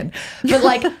much skin. But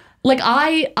like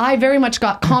I very much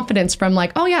got confidence from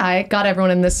like, oh yeah, I got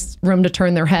everyone in this room to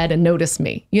turn their head and notice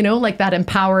me, like that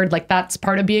empowered, like that's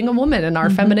part of being a woman and our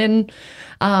feminine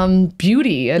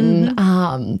beauty.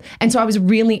 And so I was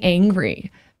really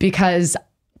angry because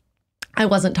I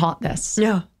wasn't taught this.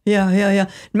 Yeah.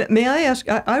 May I ask,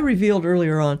 I revealed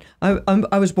earlier on,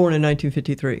 I was born in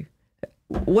 1953.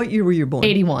 What year were you born?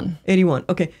 81. 81.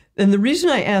 Okay. And the reason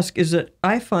I ask is that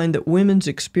I find that women's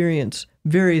experience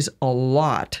varies a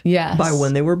lot by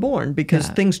when they were born because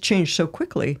things change so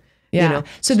quickly. Yeah.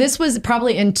 So this was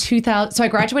probably in 2000. So I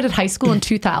graduated high school in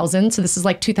 2000. So this is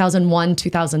like 2001,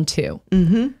 2002.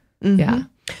 Yeah.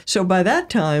 So by that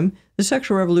time, the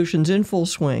sexual revolution's in full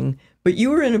swing. But you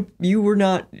were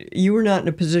not in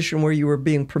a position where you were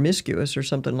being promiscuous or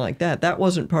something like that. That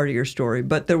wasn't part of your story.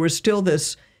 But there was still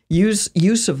this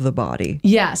use of the body.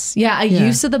 Yes. Yeah.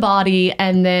 Use of the body.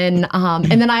 And then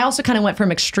I also kind of went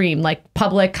from extreme, like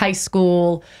public, high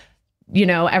school,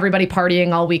 everybody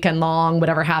partying all weekend long,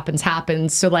 whatever happens.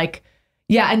 So like,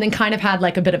 yeah. And then kind of had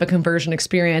like a bit of a conversion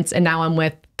experience. And now I'm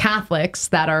with Catholics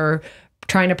that are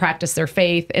trying to practice their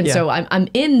faith. And so I'm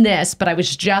in this, but I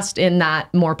was just in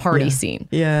that more party scene.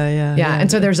 Yeah.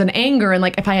 And so there's an anger, and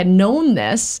like, if I had known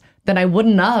this, then I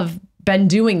wouldn't have been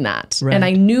doing that. Right. And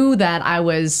I knew that I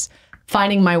was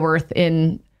finding my worth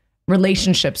in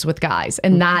relationships with guys.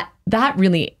 And that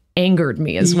really angered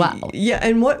me as well. Yeah.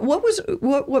 And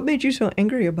what made you so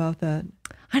angry about that?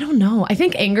 I don't know. I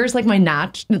think anger is like my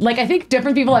like, I think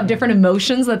different people have different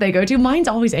emotions that they go to. Mine's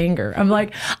always anger. I'm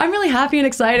like, I'm really happy and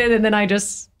excited, and then I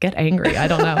just get angry. I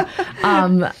don't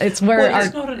know. It's where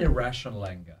it's not an irrational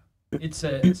anger. It's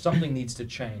something needs to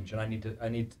change,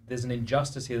 and there's an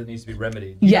injustice here that needs to be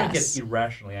remedied. You don't get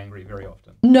irrationally angry very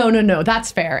often. No,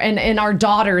 that's fair. And our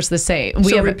daughter's the same.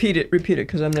 Repeat it,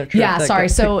 because I'm not sure. Yeah,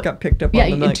 if sorry. got picked up on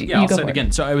the mic. I'll say it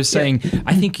again. So I was saying,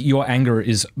 I think your anger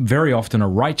is very often a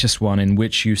righteous one, in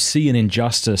which you see an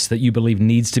injustice that you believe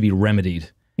needs to be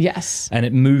remedied. Yes. And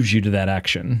it moves you to that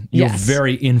action. You're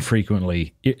very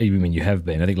infrequently, you have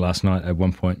been, I think last night at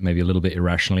one point, maybe a little bit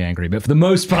irrationally angry, but for the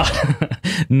most part,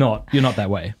 you're not that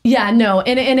way. Yeah, no.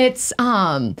 And it's,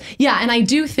 and I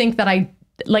do think that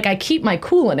I keep my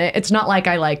cool in it. It's not like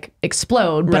I like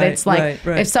explode, but it's like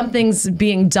if something's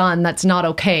being done that's not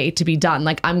okay to be done,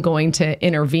 like I'm going to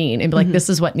intervene and be like, this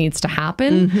is what needs to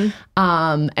happen.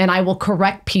 And I will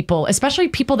correct people, especially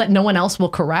people that no one else will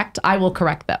correct. I will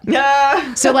correct them.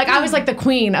 So like, I was like the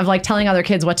queen of like telling other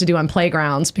kids what to do on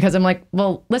playgrounds, because I'm like,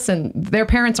 well, listen, their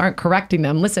parents aren't correcting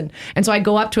them. Listen. And so I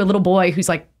go up to a little boy who's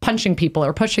like punching people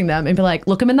or pushing them and be like,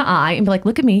 look him in the eye and be like,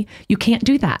 look at me. You can't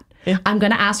do that. Yeah. I'm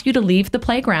going to ask you to leave the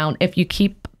playground if you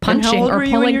keep punching or pulling. And how old were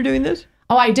you when you're doing this?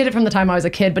 Oh, I did it from the time I was a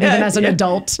kid, but even as an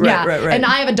adult. Right. And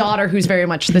I have a daughter who's very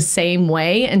much the same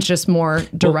way and just more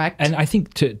direct. Well, and I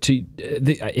think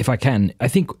if I can, I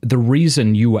think the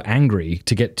reason you were angry,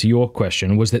 to get to your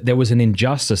question, was that there was an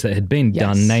injustice that had been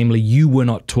done, namely you were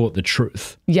not taught the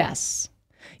truth. Yes.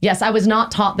 Yes, I was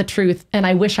not taught the truth, and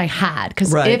I wish I had,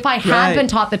 because if I had been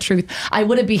taught the truth, I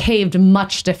would have behaved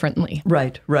much differently.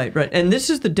 Right. And this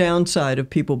is the downside of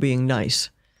people being nice,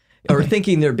 or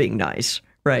thinking they're being nice,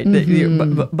 right?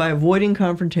 By avoiding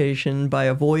confrontation, by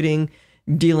avoiding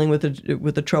dealing with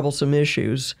the troublesome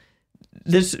issues,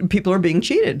 people are being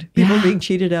cheated. People are being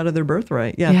cheated out of their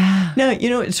birthright. Yeah. Now,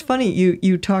 it's funny,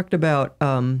 you talked about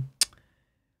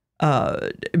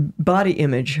body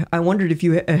image. I wondered if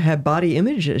you have body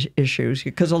image issues,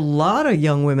 because a lot of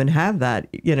young women have that,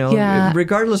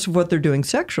 regardless of what they're doing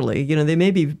sexually. They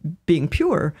may be being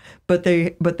pure, but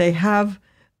they have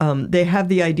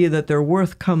the idea that their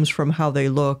worth comes from how they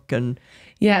look. And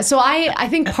so I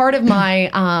think part of my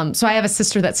so I have a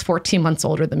sister that's 14 months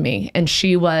older than me, and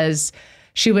she was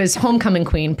homecoming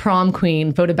queen, prom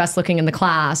queen, voted best looking in the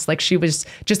class. Like, she was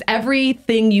just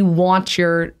everything you want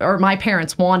or my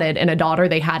parents wanted in a daughter,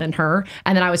 they had in her.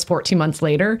 And then I was 14 months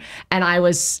later, and I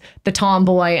was the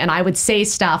tomboy, and I would say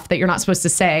stuff that you're not supposed to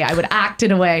say. I would act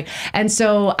in a way. And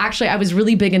so actually I was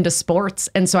really big into sports.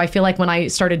 And so I feel like when I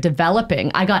started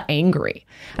developing, I got angry.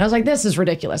 And I was like, this is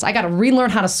ridiculous. I got to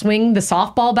relearn how to swing the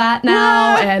softball bat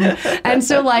now. and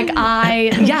so like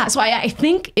I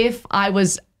think if I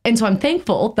was, and so I'm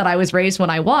thankful that I was raised when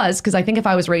I was, because I think if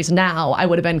I was raised now, I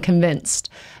would have been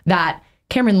convinced that,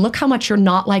 Cameron, look how much you're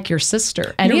not like your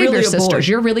sister. Any of your sisters,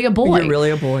 you're really a boy. You're really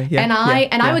a boy. Yeah. And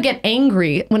I would get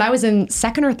angry when I was in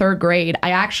 2nd or 3rd grade.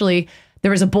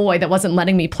 There was a boy that wasn't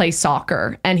letting me play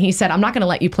soccer, and he said, I'm not going to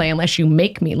let you play unless you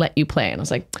make me let you play. And I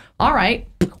was like, all right.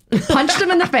 Punched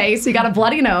him in the face. He got a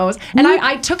bloody nose. And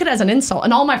I took it as an insult.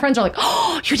 And all my friends are like,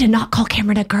 oh, you did not call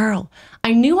Cameron a girl.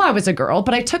 I knew I was a girl,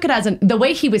 but I took it as the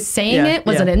way he was saying it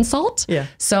was an insult. Yeah.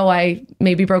 So I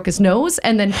maybe broke his nose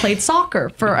and then played soccer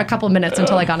for a couple of minutes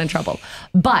until I got in trouble.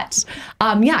 But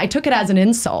I took it as an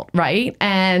insult, right?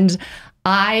 And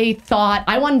I thought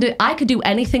I could do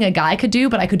anything a guy could do,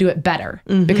 but I could do it better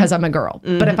because I'm a girl.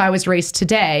 But if I was raised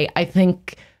today, I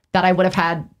think that I would have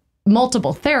had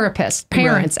multiple therapists,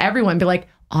 parents, everyone be like,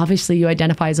 obviously you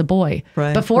identify as a boy.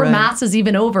 Before mass is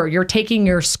even over, you're taking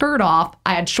your skirt off.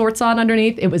 I had shorts on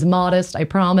underneath. It was modest, I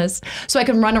promise. So I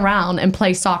can run around and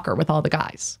play soccer with all the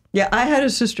guys. Yeah, I had a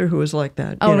sister who was like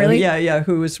that. Oh, really? Yeah,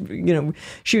 who was,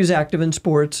 she was active in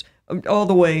sports all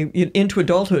the way into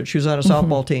adulthood. She was on a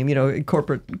softball team,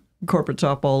 corporate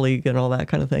softball league and all that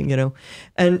kind of thing,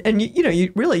 and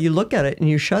you look at it and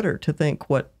you shudder to think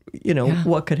what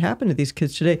could happen to these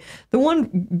kids today. The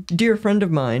one dear friend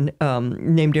of mine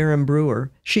named Erin Brewer,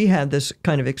 she had this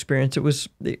kind of experience. It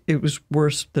was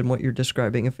worse than what you're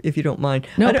describing, if you don't mind.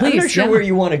 No, please. I'm not sure where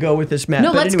you want to go with this, Matt.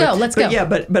 No, let's go. Yeah,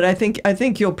 but I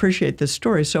think you'll appreciate this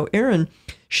story. So Erin,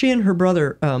 she and her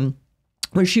brother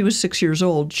when she was 6 years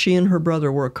old, she and her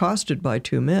brother were accosted by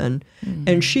two men,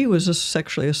 and she was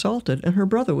sexually assaulted, and her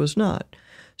brother was not.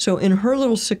 So in her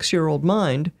little 6-year-old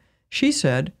mind, she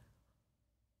said,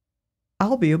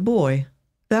 I'll be a boy.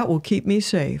 That will keep me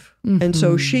safe. And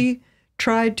so she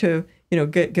tried to,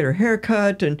 get her hair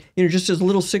cut and, just as a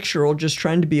little 6-year-old, just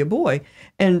trying to be a boy.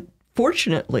 And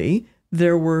fortunately,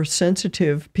 there were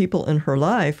sensitive people in her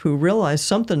life who realized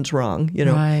something's wrong.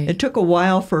 Right. It took a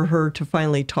while for her to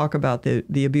finally talk about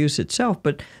the abuse itself,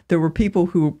 but there were people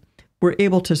who were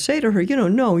able to say to her,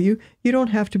 no, you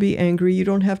don't have to be angry. You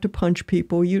don't have to punch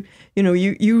people. You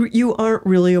aren't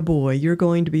really a boy. You're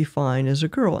going to be fine as a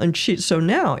girl. And so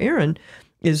now Erin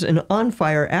is an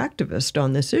on-fire activist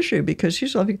on this issue, because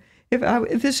she's like,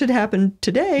 if this had happened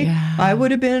today, I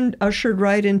would have been ushered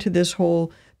right into this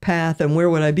whole path, and where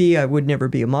would I be? I would never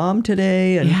be a mom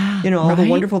today, and all the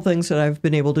wonderful things that I've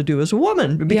been able to do as a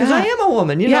woman, because I am a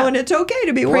woman, you know, and it's okay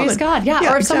to be a woman. Praise God.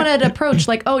 Yeah. Or if someone had approached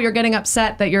like, oh, you're getting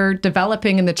upset that you're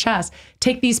developing in the chest,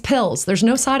 take these pills. There's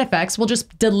no side effects. We'll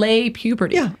just delay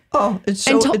puberty. Yeah. Oh, it's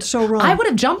so wrong. I would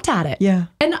have jumped at it. Yeah.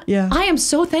 And I am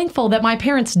so thankful that my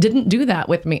parents didn't do that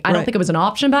with me. I don't think it was an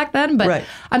option back then, but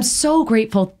I'm so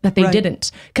grateful that they didn't.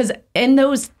 Because in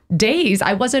those days,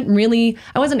 I wasn't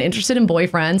interested in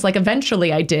boyfriends. Like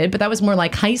eventually I did, but that was more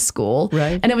like high school.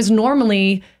 Right. And it was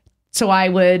normally, so I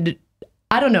would,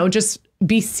 I don't know, just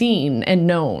be seen and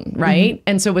known, right?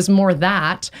 And so it was more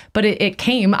that, but it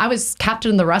came, I was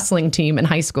captain of the wrestling team in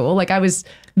high school. Like I was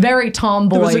very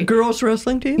tomboy. There was a girls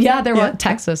wrestling team? Yeah, there was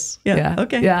Texas. Yeah.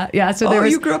 Okay. Yeah. So there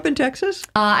was, you grew up in Texas?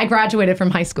 I graduated from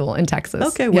high school in Texas.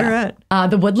 Okay, where at?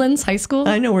 The Woodlands High School.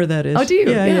 I know where that is. Oh, do you?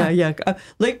 Yeah.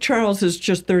 Lake Charles is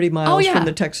just 30 miles from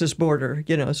the Texas border,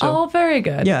 So. Oh, very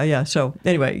good. Yeah. So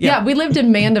anyway, Yeah, we lived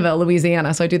in Mandeville,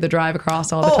 Louisiana, so I do the drive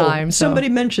across all the time. So. Somebody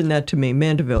mentioned that to me,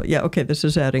 Mandeville. Yeah, okay, this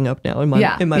is adding up now in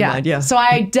my mind. Yeah. So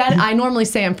I normally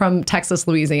say I'm from Texas,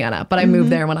 Louisiana, but I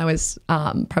moved there when I was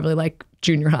probably like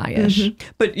junior high-ish.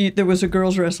 But there was a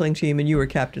girls wrestling team, and you were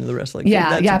captain of the wrestling team.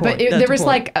 But there was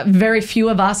like very few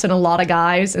of us and a lot of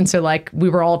guys, and so like we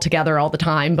were all together all the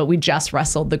time, but we just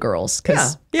wrestled the girls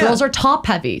because girls are top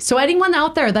heavy. So anyone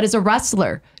out there that is a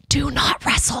wrestler, do not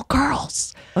wrestle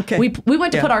girls. Okay. We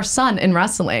went to put our son in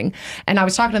wrestling, and I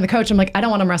was talking to the coach. I'm like, I don't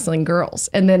want him wrestling girls.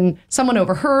 And then someone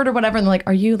overheard or whatever, and they're like,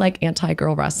 are you like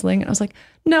anti-girl wrestling? And I was like,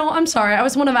 no, I'm sorry. I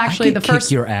was one of actually the first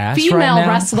female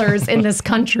wrestlers in this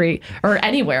country or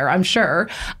anywhere, I'm sure.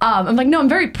 I'm like, no, I'm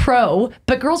very pro,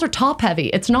 but girls are top heavy.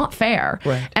 It's not fair.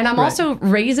 Right. And I'm also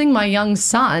raising my young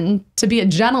son to be a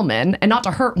gentleman and not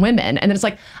to hurt women. And then it's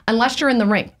like, unless you're in the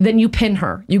ring, then you pin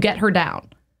her, you get her down.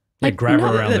 Like grab her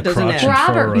around the crotch and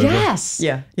grab throw her her, over. yes.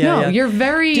 Yeah. You're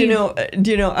very... Do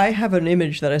you know, I have an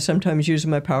image that I sometimes use in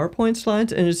my PowerPoint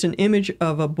slides, and it's an image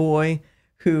of a boy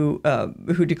who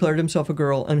declared himself a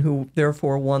girl and who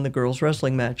therefore won the girls'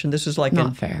 wrestling match. And this is like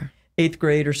not fair. 8th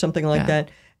grade or something like that.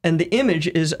 And the image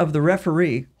is of the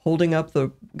referee holding up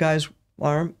the guy's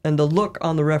arm, and the look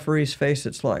on the referee's face,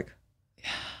 it's like,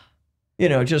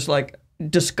 just like...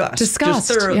 Disgust. Just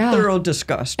thorough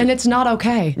disgust. And it's not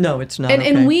okay. No, it's not okay.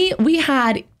 And we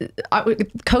had,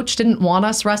 coach didn't want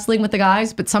us wrestling with the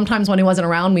guys, but sometimes when he wasn't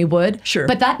around, we would. Sure.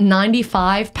 But that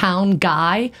 95-pound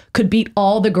guy could beat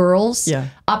all the girls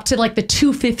up to like the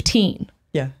 215.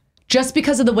 Yeah. Just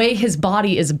because of the way his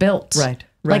body is built.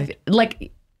 Right.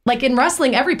 Like in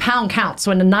wrestling, every pound counts.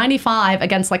 So in a 95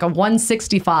 against like a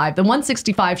 165, the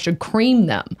 165 should cream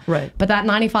them. Right. But that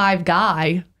 95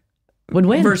 guy would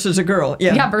win. Versus a girl.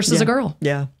 Yeah, versus a girl.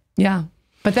 Yeah.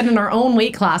 But then in our own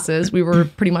weight classes, we were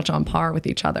pretty much on par with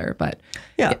each other. But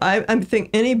I think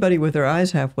anybody with their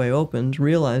eyes halfway open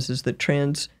realizes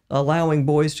that allowing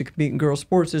boys to compete in girls'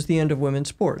 sports is the end of women's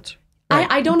sports. Right?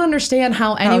 I don't understand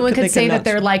how anyone could say that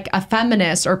they're like a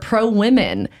feminist or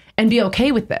pro-women and be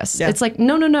okay with this. Yeah. It's like,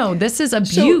 no. This is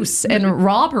abuse and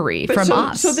robbery from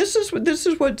us. So this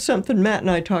is what something Matt and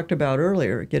I talked about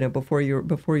earlier, before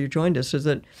you joined us, is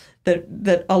that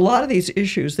a lot of these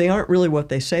issues, they aren't really what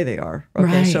they say they are. Okay.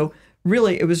 Right. So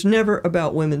really, it was never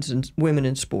about women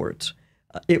in sports.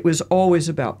 It was always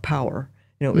about power.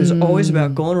 It was always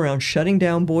about going around shutting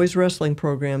down boys' wrestling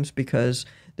programs because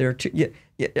they're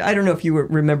I don't know if you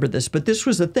remember this, but this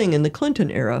was the thing in the Clinton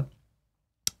era.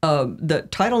 The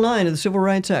Title IX of the Civil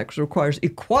Rights Act requires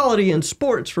equality in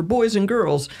sports for boys and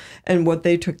girls. And what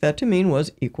they took that to mean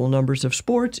was equal numbers of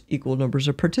sports, equal numbers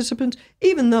of participants,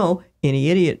 even though any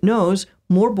idiot knows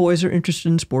more boys are interested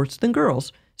in sports than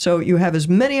girls. So you have as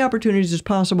many opportunities as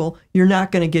possible. You're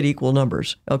not going to get equal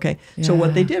numbers. Okay. Yeah. So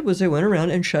what they did was they went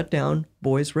around and shut down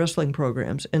boys' wrestling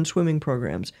programs and swimming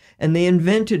programs. And they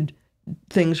invented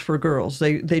things for girls.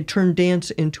 They turned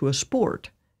dance into a sport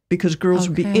because girls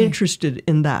would be interested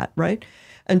in that, right?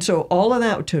 And so all of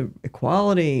that to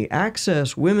equality,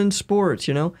 access, women's sports,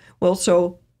 you know. Well,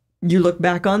 so you look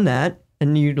back on that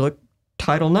and you look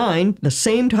Title IX, the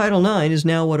same Title IX is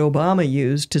now what Obama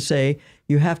used to say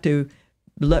you have to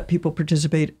let people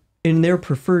participate in their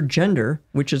preferred gender,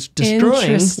 which is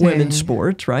destroying women's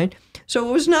sports, right? So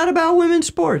it was not about women's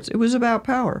sports. It was about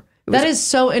power. That is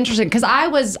so interesting because I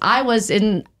was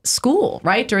in school,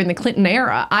 right? During the Clinton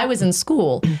era, I was in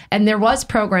school and there was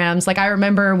programs. Like I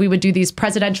remember we would do these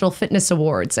presidential fitness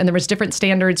awards and there was different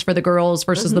standards for the girls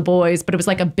versus the boys, but it was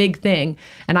like a big thing.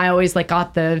 And I always like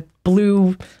got the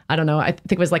blue, I don't know, I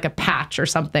think it was like a patch or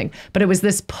something, but it was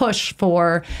this push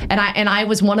for, and I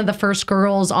was one of the first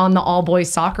girls on the all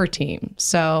boys soccer team.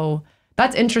 So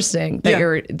that's interesting that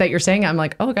you're saying. I'm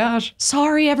like, oh gosh,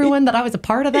 sorry everyone that I was a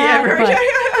part of that.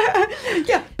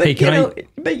 Yeah, but hey,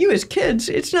 but you as kids,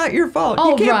 it's not your fault.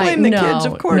 You can't blame the kids,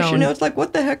 of course. You know, it's like,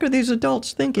 what the heck are these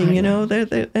adults thinking? You know,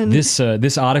 and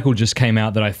this article just came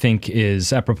out that I think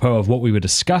is apropos of what we were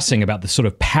discussing about the sort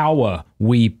of power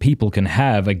we people can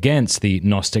have against the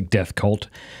Gnostic death cult.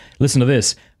 Listen to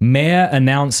this. Mayor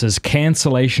announces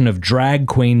cancellation of drag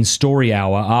queen story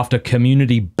hour after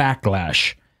community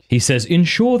backlash. He says,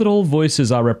 ensure that all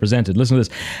voices are represented. Listen to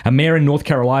this. A mayor in North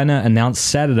Carolina announced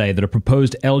Saturday that a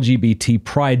proposed LGBT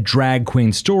pride drag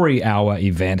queen story hour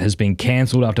event has been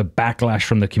canceled after backlash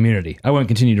from the community. I won't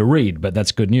continue to read, but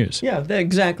that's good news. Yeah,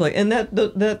 exactly. And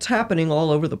that's happening all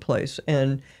over the place.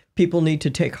 And people need to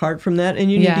take heart from that. And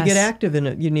you need to get active in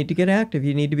it. You need to get active.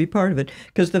 You need to be part of it.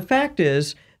 Because the fact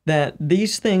is that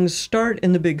these things start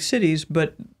in the big cities,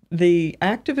 but the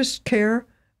activists care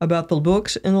about the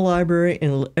books in the library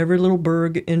in every little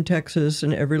burg in Texas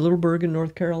and every little burg in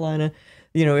North Carolina.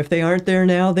 You know, if they aren't there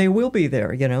now, they will be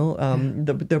there. You know,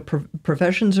 the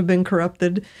professions have been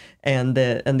corrupted, and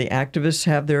the activists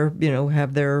have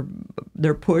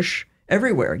their push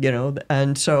everywhere. You know,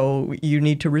 and so you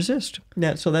need to resist.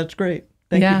 So that's great.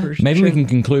 Thank you for Maybe we can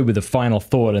conclude with a final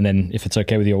thought, and then if it's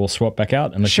okay with you, we'll swap back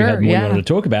out unless you had more you wanted to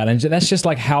talk about. And that's just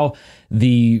like how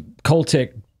the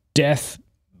cultic death.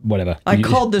 Whatever. I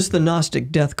called this the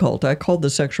Gnostic death cult. I called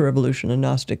the sexual revolution a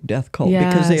Gnostic death cult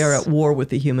because they are at war with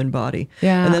the human body.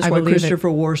 Yeah, and that's why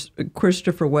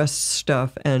Christopher West's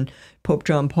stuff and Pope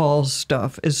John Paul's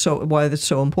stuff is why that's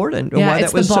so important. Yeah, why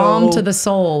it's the balm to the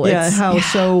soul. Yeah,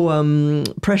 so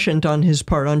prescient on his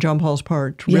part, on John Paul's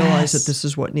part, to realize that this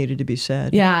is what needed to be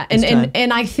said. Yeah,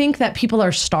 and I think that people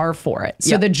are starved for it.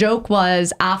 So the joke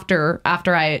was after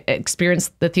I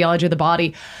experienced the theology of the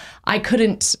body,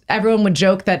 everyone would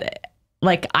joke that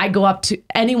like I go up to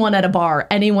anyone at a bar,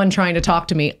 anyone trying to talk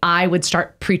to me, I would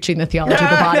start preaching the theology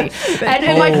of the body.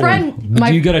 And my friend...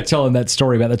 You got to tell him that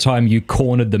story about the time you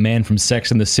cornered the man from Sex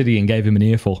and the City and gave him an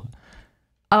earful.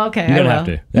 Okay, you don't have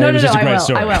to. No,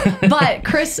 I will. But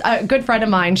Chris, a good friend of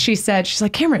mine, she's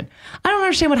like, Cameron, I don't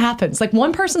understand what happens. Like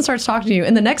one person starts talking to you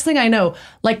and the next thing I know,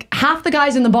 like half the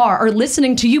guys in the bar are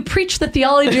listening to you preach the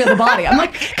theology of the body. I'm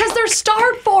like, because they're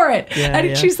starved for it.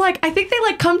 And she's like, I think they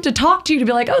like come to talk to you to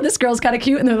be like, oh, this girl's kind of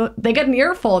cute. And they get an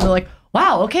earful and they're like,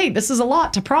 wow, okay, this is a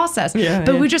lot to process.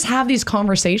 But we just have these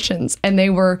conversations and they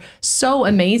were so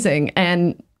amazing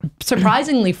and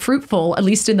surprisingly fruitful, at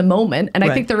least in the moment. And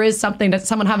I think there is something that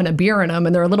someone having a beer in them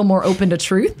and they're a little more open to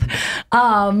truth.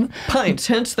 Pints,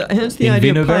 hence the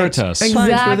idea of pints.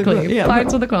 Exactly.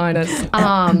 Pints with Aquinas.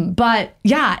 But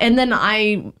yeah, and then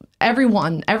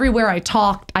everywhere I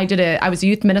talked, I was a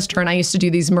youth minister and I used to do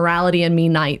these morality and me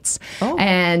nights.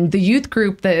 And the youth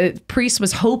group, the priest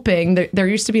was hoping that there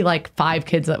used to be like 5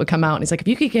 kids that would come out. And he's like, if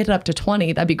you could get it up to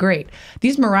 20, that'd be great.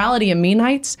 These morality and me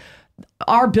nights,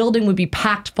 our building would be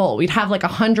packed full. We'd have like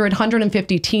 100,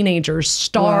 150 teenagers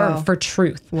starved for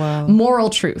truth, moral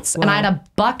truths. And I had a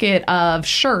bucket of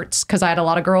shirts because I had a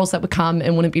lot of girls that would come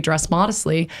and wouldn't be dressed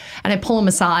modestly. And I pull them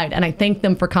aside and I thank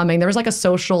them for coming. There was like a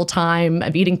social time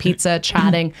of eating pizza,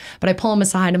 chatting, but I pull them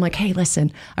aside. I'm like, hey,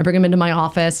 listen, I bring them into my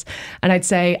office and I'd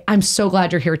say, I'm so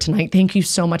glad you're here tonight. Thank you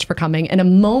so much for coming. In a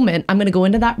moment, I'm going to go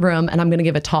into that room and I'm going to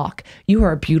give a talk. You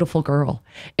are a beautiful girl.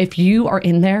 If you are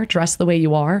in there dressed the way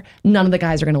you are, none of the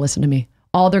guys are going to listen to me.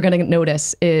 All they're going to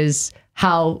notice is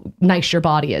how nice your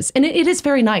body is. And it is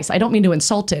very nice. I don't mean to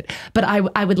insult it, but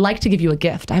I would like to give you a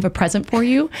gift. I have a present for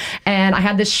you. And I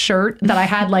had this shirt that I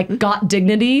had like got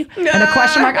dignity and a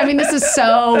question mark. I mean, this is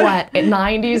so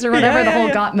 90s or whatever, the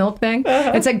whole got milk thing.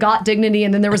 It said got dignity.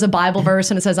 And then there was a Bible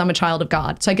verse and it says, I'm a child of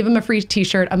God. So I give him a free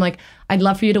t-shirt. I'm like, I'd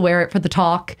love for you to wear it for the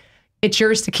talk. It's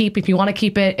yours to keep if you want to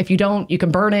keep it. If you don't, you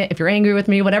can burn it. If you're angry with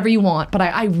me, whatever you want. But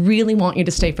I really want you to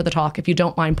stay for the talk if you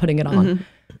don't mind putting it on.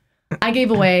 I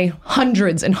gave away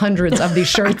hundreds and hundreds of these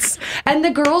shirts, and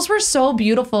the girls were so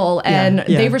beautiful, and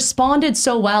they responded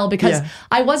so well because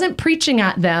I wasn't preaching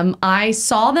at them. I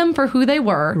saw them for who they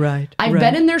were. Right. I've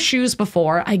been in their shoes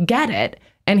before. I get it.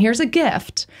 And here's a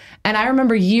gift. And I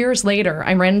remember years later,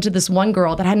 I ran into this one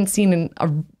girl that I hadn't seen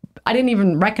I didn't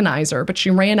even recognize her, but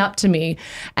she ran up to me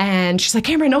and she's like,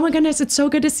 Cameron, oh my goodness, it's so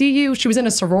good to see you. She was in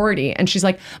a sorority and she's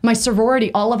like, my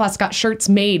sorority, all of us got shirts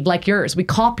made like yours. We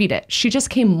copied it. She just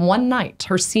came one night,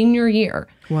 her senior year.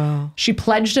 Wow. She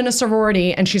pledged in a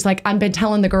sorority and she's like, I've been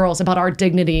telling the girls about our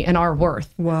dignity and our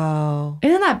worth. Wow.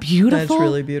 Isn't that beautiful? That's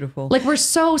really beautiful. Like, we're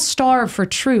so starved for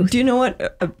truth. Do you know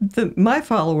what? My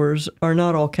followers are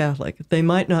not all Catholic. They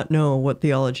might not know what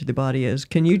theology of the body is.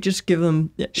 Can you just give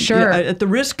them, sure, at the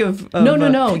risk of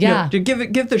to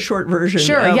give the short version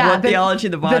sure, of yeah. what theology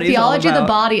of the body is all about? The theology of the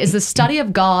body is the study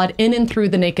of God in and through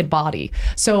the naked body.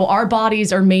 So our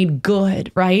bodies are made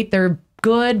good, right? They're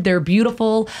good, they're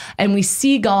beautiful, and we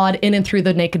see God in and through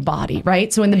the naked body,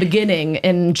 right? So in the beginning,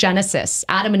 in Genesis,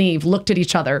 Adam and Eve looked at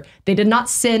each other. They did not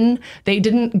sin. They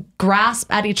didn't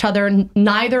grasp at each other.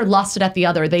 Neither lusted at the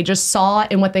other. They just saw,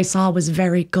 and what they saw was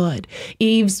very good.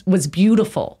 Eve's was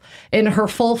beautiful in her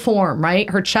full form, right?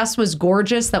 Her chest was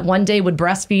gorgeous that one day would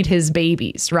breastfeed his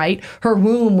babies, right? Her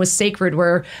womb was sacred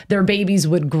where their babies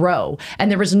would grow.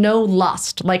 And there was no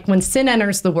lust. Like when sin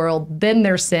enters the world, then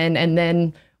there's sin, and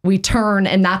then we turn,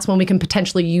 and that's when we can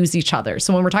potentially use each other.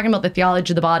 So when we're talking about the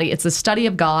theology of the body, it's the study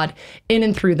of God in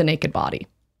and through the naked body.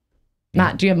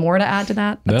 Matt, do you have more to add to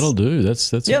that? That'll do. That's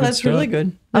that's really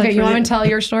good. Okay, you want me to tell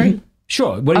your story?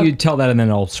 Sure. Why don't you tell that and then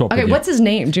I'll swap Okay, with you. what's his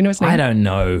name? Do you know his name? I don't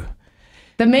know.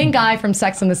 The main guy from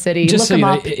Sex and the City. Just Look so him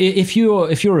you know, up.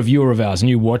 if you're a viewer of ours and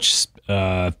you watch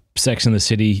Sex and the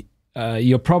City,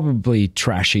 you're probably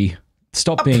trashy.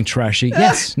 Stop being trashy.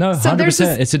 Yes, no,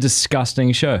 100%. It's a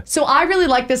disgusting show. So I really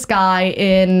like this guy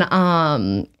in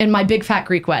My Big Fat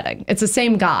Greek Wedding. It's the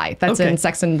same guy that's in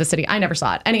Sex and the City. I never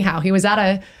saw it. Anyhow, he was at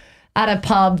a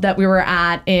pub that we were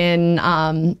at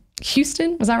in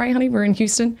Houston. Was that right, honey? We're in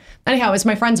Houston. Anyhow, it was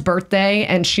my friend's birthday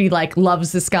and she like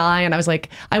loves this guy. And I was like,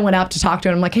 I went up to talk to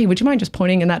him. I'm like, hey, would you mind just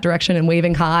pointing in that direction and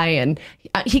waving hi? And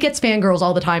he gets fangirls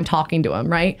all the time talking to him,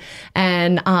 right?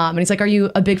 And he's like, are you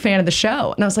a big fan of the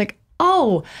show? And I was like,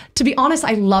 oh, to be honest,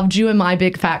 I loved you in My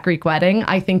Big Fat Greek Wedding.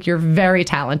 I think you're very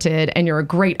talented and you're a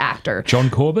great actor.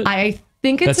 John Corbett? I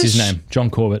think it's That's his name,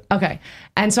 John Corbett. Okay.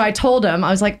 And so I told him,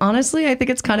 I was like, honestly, I think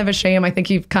it's kind of a shame. I think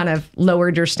you've kind of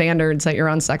lowered your standards that you're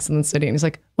on Sex and the City. And he's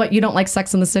like, what, you don't like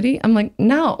Sex and the City? I'm like,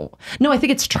 no, I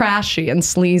think it's trashy and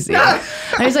sleazy. And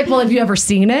he's like, well, have you ever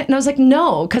seen it? And I was like,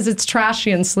 no, because it's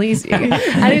trashy and sleazy.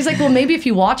 And he's like, well, maybe if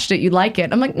you watched it, you'd like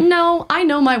it. I'm like, no, I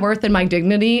know my worth and my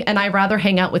dignity. And I'd rather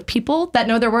hang out with people that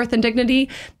know their worth and dignity.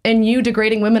 And you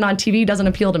degrading women on TV doesn't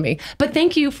appeal to me. But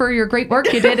thank you for your great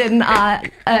work you did in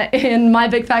My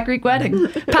Big Fat Greek Wedding.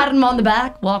 Patted him on the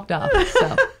back, walked off.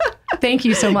 So thank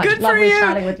you so much. Good Lovely for you.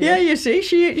 chatting with you. Yeah, you see,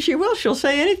 she will. She'll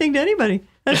say anything to anybody.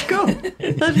 That's cool.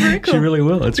 That's very cool. She really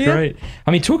will. It's great.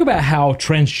 I mean, talk about how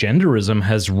transgenderism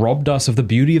has robbed us of the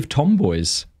beauty of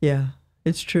tomboys. Yeah,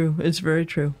 it's true. It's very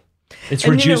true. It's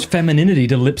reduced femininity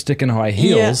to lipstick and high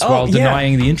heels while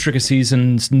denying the intricacies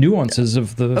and nuances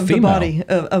of the female. The body,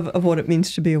 of what it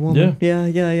means to be a woman.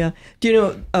 Yeah. Do you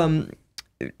know,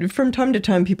 from time to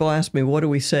time, people ask me, what do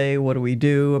we say? What do we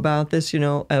do about this? You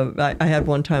know, I had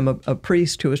one time a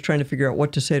priest who was trying to figure out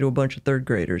what to say to a bunch of third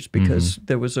graders because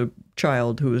there was a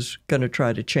child who was going to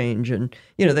try to change. And,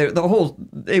 you know,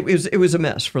 it was a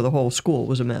mess for the whole school. It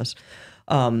was a mess.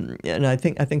 And I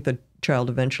think the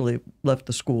child eventually left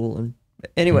the school. And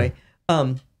anyway,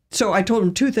 so I told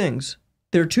him two things.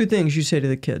 There are two things you say to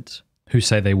the kids. Who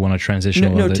say they want to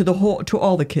transition? No, to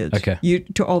all the kids. Okay.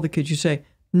 To all the kids, you say,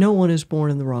 no one is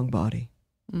born in the wrong body.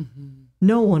 Mm-hmm.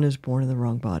 No one is born in the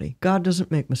wrong body. God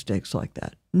doesn't make mistakes like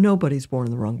that. Nobody's born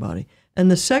in the wrong body. And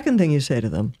the second thing you say to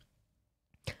them,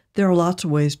 there are lots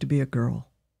of ways to be a girl.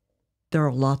 There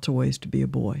are lots of ways to be a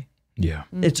boy. Yeah.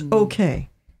 Mm-hmm. It's okay.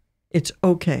 It's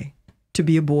okay to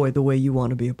be a boy the way you want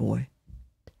to be a boy.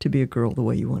 To be a girl the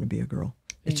way you want to be a girl.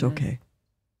 It's okay.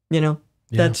 You know,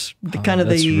 that's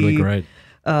that's really great.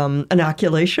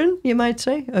 Inoculation, you might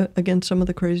say, against some of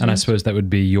the craziness. And I suppose that would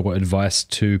be your advice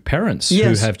to parents who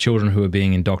have children who are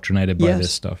being indoctrinated by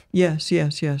this stuff. Yes.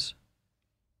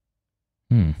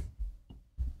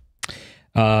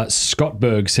 Scott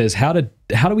Berg says, how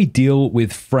do we deal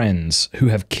with friends who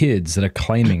have kids that are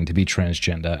claiming to be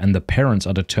transgender and the parents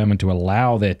are determined to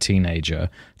allow their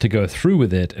teenager to go through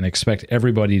with it and expect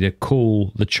everybody to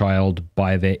call the child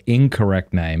by their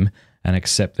incorrect name and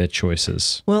accept their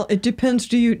choices? Well, it depends.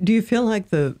 Do you feel like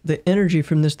the energy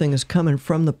from this thing is coming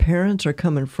from the parents or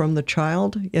coming from the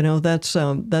child? You know, that's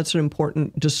an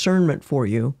important discernment for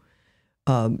you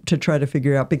to try to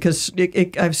figure out, because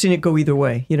I've seen it go either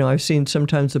way. You know, I've seen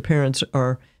sometimes the parents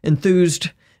are enthused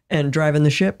and driving the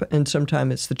ship, and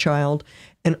sometimes it's the child.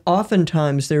 And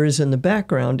oftentimes there is in the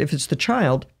background, if it's the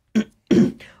child,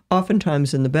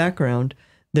 oftentimes in the background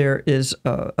there is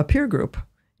a peer group.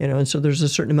 You know, and so there's a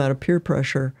certain amount of peer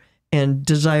pressure and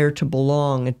desire to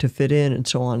belong and to fit in and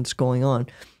so on. It's going on.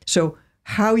 So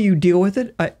how you deal with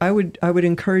it, I would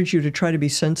encourage you to try to be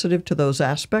sensitive to those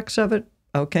aspects of it.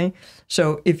 Okay.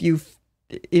 So if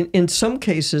in some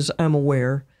cases, I'm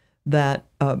aware that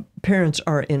parents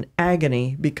are in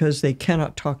agony because they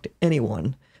cannot talk to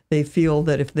anyone. They feel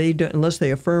that if they don't, unless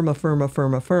they affirm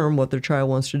what their child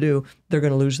wants to do, they're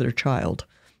going to lose their child.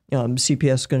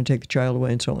 CPS is going to take the child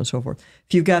away and so on and so forth.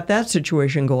 If you've got that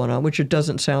situation going on, which it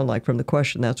doesn't sound like from the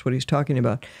question, that's what he's talking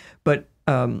about. But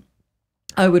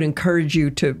I would encourage you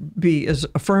to be as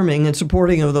affirming and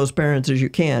supporting of those parents as you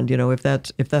can, you know, if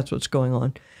that's what's going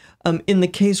on. In the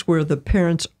case where the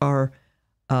parents are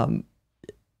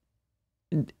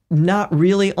not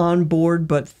really on board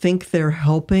but think they're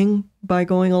helping by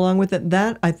going along with it,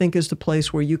 that I think is the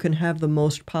place where you can have the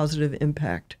most positive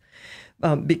impact.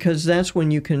 Because that's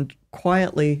when you can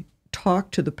quietly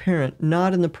talk to the parent,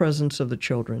 not in the presence of the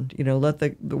children. You know, let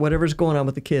the whatever's going on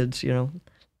with the kids, you know,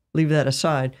 leave that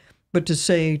aside. But to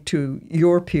say to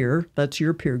your peer, that's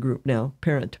your peer group now,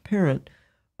 parent to parent,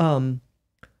 you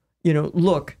know,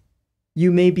 look,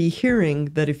 you may be hearing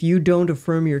that if you don't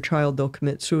affirm your child, they'll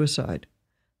commit suicide.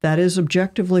 That is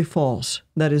objectively false.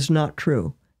 That is not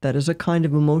true. That is a kind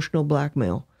of emotional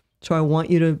blackmail. So I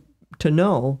want you to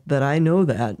know that I know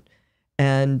that.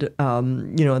 And,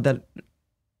 you know, that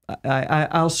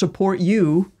I'll support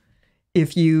you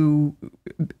if you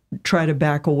try to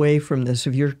back away from this,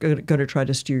 if you're going to try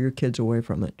to steer your kids away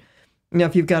from it. Now,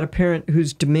 if you've got a parent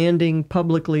who's demanding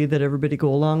publicly that everybody go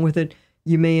along with it,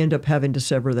 you may end up having to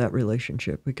sever that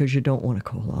relationship because you don't want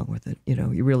to go along with it. You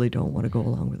know, you really don't want to go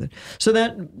along with it. So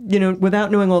that, you know, without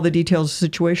knowing all the details of the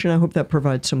situation, I hope that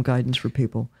provides some guidance for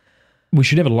people. We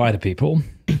should never lie to people,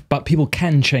 but people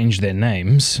can change their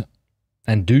names.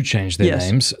 And do change their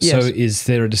names. Yes. So is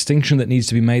there a distinction that needs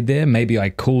to be made there? Maybe I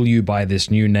call you by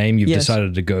this new name you've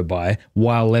decided to go by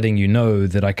while letting you know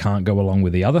that I can't go along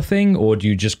with the other thing, or do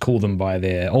you just call them by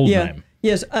their old name?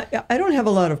 Yes, I don't have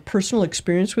a lot of personal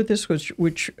experience with this,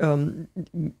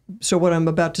 so what I'm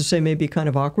about to say may be kind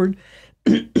of awkward,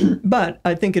 but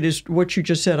I think it is what you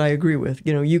just said I agree with.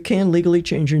 You know, you can legally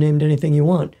change your name to anything you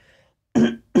want.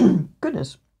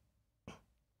 Goodness.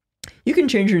 You can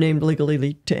change your name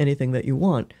legally to anything that you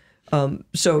want.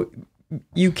 So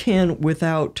you can,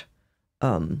 without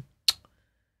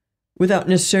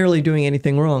necessarily doing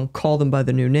anything wrong, call them by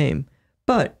the new name.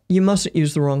 But you mustn't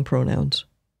use the wrong pronouns.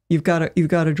 You've got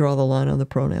to draw the line on the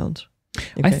pronouns.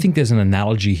 Okay? I think there's an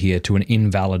analogy here to an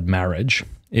invalid marriage.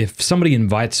 If somebody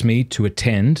invites me to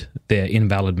attend their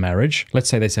invalid marriage, let's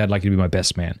say they say, I'd like you to be my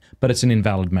best man, but it's an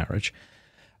invalid marriage.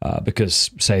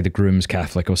 Because, say, the groom's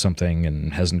Catholic or something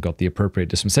and hasn't got the appropriate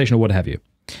dispensation or what have you.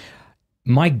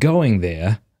 My going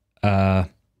there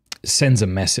sends a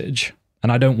message,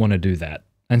 and I don't want to do that.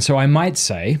 And so I might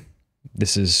say,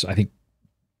 this is, I think,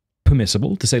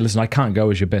 permissible, to say, listen, I can't go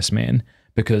as your best man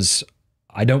because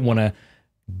I don't want to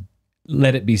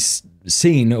let it be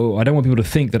seen, or I don't want people to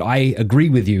think that I agree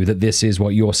with you that this is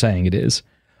what you're saying it is.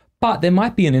 But there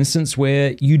might be an instance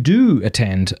where you do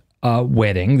attend a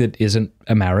wedding that isn't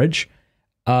a marriage,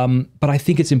 but I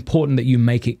think it's important that you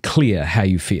make it clear how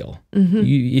you feel. Mm-hmm.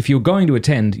 If you're going to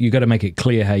attend, you got to make it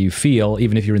clear how you feel,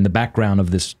 even if you're in the background of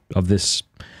this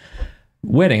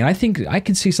wedding. And I think I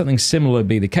could see something similar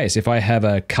be the case. If I have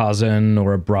a cousin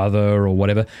or a brother or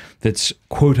whatever that's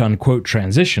quote unquote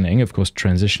transitioning, of course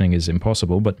transitioning is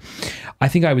impossible, but I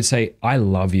think I would say, I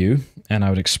love you, and I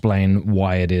would explain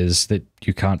why it is that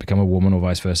you can't become a woman or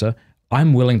vice versa.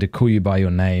 I'm willing to call you by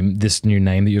your name, this new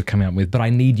name that you're coming up with, but I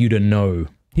need you to know.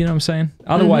 You know what I'm saying?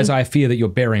 Otherwise, I fear that you're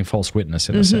bearing false witness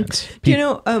in a sense. You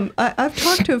know, I've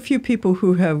talked to a few people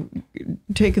who have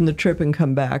taken the trip and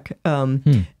come back,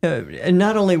 and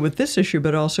not only with this issue,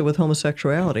 but also with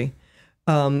homosexuality.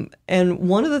 And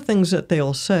one of the things that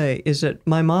they'll say is that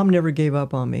my mom never gave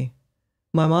up on me.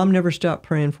 My mom never stopped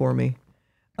praying for me.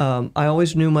 I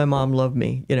always knew my mom loved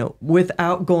me, you know,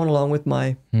 without going along with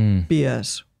my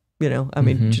BS. You know, I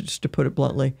mean, just to put it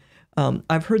bluntly,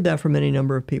 I've heard that from any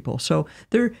number of people. So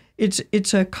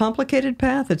it's a complicated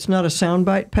path. It's not a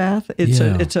soundbite path. It's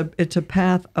a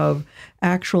path of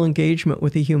actual engagement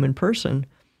with a human person.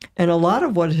 And a lot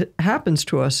of what happens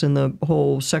to us in the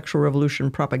whole sexual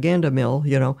revolution propaganda mill,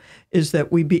 is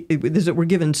that we're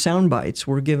given sound bites,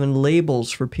 we're given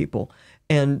labels for people,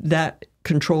 and that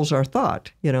controls our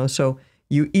thought. So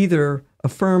you either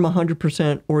affirm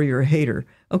 100% or you're a hater.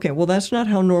 Okay, well, that's not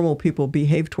how normal people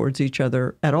behave towards each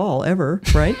other at all, ever,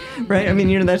 right? Right? I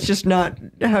mean, that's just not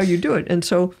how you do it. And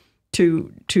so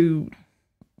to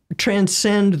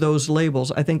transcend those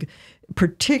labels, I think,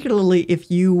 particularly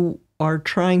if you are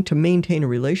trying to maintain a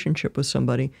relationship with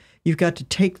somebody, you've got to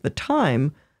take the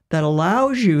time that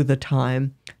allows you the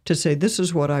time to say, this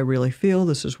is what I really feel,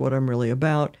 this is what I'm really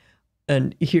about,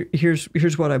 and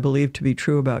here's what I believe to be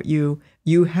true about you.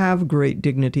 You have great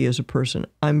dignity as a person.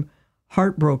 I'm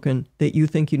heartbroken that you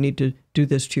think you need to do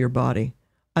this to your body.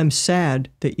 I'm sad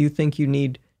that you think you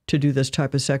need to do this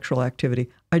type of sexual activity.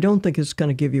 I don't think it's going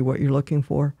to give you what you're looking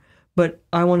for, but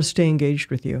I want to stay engaged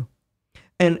with you.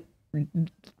 And the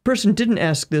person didn't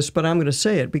ask this, but I'm going to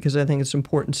say it because I think it's an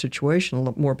important situation a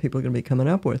lot more people are going to be coming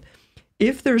up with.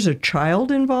 If there's a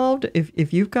child involved,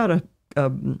 if you've got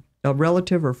a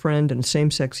relative or friend in a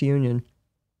same-sex union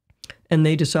and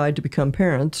they decide to become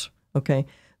parents, okay,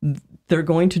 they're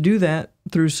going to do that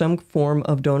through some form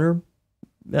of donor,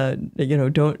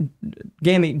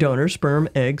 gamete donor, sperm,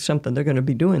 egg, something. They're going to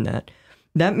be doing that.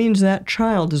 That means that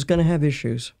child is going to have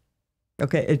issues.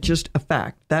 Okay, it's just a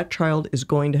fact. That child is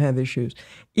going to have issues.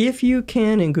 If you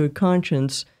can, in good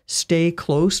conscience, stay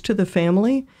close to the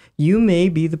family, you may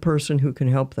be the person who can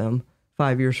help them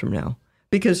 5 years from now.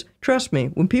 Because trust me,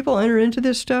 when people enter into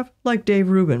this stuff, like Dave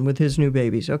Rubin with his new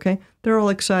babies, okay, they're all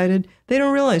excited. They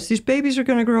don't realize these babies are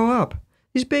going to grow up.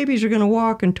 These babies are going to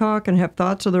walk and talk and have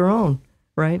thoughts of their own,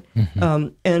 right? Mm-hmm.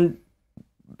 And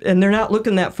they're not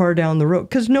looking that far down the road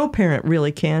because no parent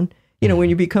really can. When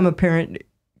you become a parent,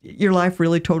 your life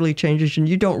really totally changes and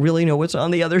you don't really know what's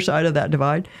on the other side of that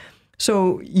divide.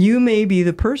 So you may be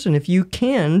the person, if you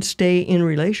can stay in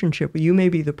relationship, you may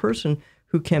be the person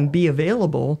who can be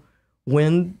available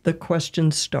when the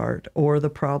questions start or the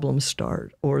problems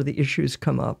start or the issues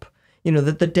come up,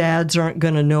 that the dads aren't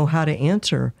going to know how to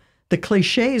answer. The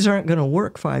cliches aren't going to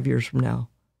work 5 years from now.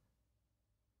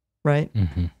 Right?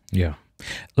 Mm-hmm. Yeah.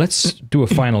 Let's do a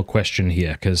final question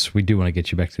here because we do want to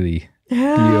get you back to you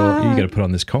got to put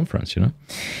on this conference,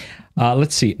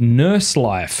 Let's see. Nurse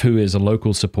Life, who is a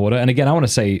local supporter. And again, I want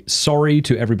to say sorry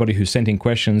to everybody who sent in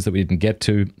questions that we didn't get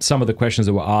to. Some of the questions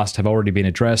that were asked have already been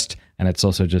addressed, and it's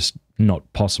also just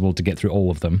not possible to get through all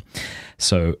of them.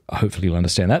 So hopefully you'll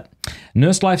understand that.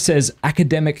 Nurse Life says,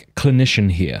 academic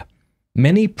clinician here.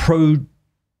 Many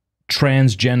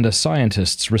pro-transgender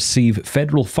scientists receive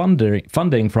federal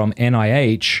funding from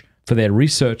NIH for their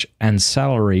research and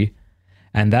salary,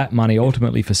 and that money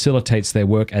ultimately facilitates their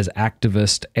work as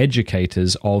activist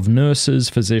educators of nurses,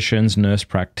 physicians, nurse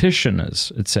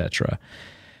practitioners, etc.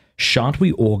 Shan't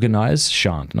we organize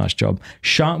to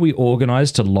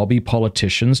lobby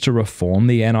politicians to reform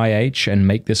the NIH and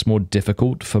make this more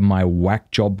difficult for my whack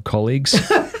job colleagues?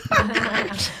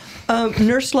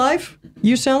 Nurse Life,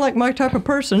 you sound like my type of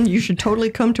person. You should totally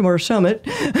come to our summit.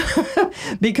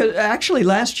 Because actually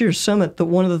last year's summit,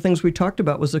 one of the things we talked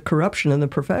about was the corruption in the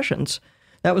professions.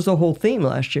 That was the whole theme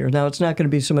last year. Now, it's not going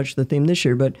to be so much the theme this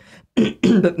year, but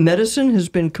but medicine has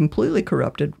been completely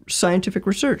corrupted. Scientific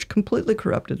research, completely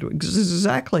corrupted.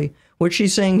 Exactly what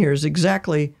she's saying here is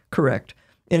exactly correct.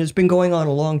 And it's been going on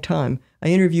a long time. I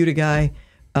interviewed a guy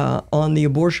on the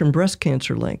abortion breast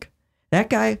cancer link.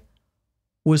 That guy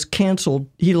was canceled.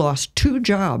 He lost 2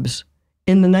 jobs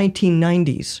in the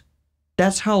 1990s.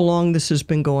 That's how long this has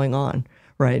been going on,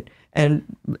 right? And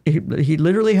he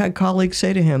literally had colleagues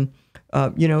say to him,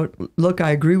 look, I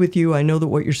agree with you. I know that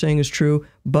what you're saying is true,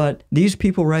 but these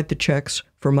people write the checks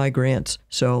for my grants.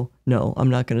 So no, I'm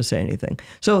not going to say anything.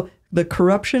 So the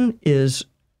corruption is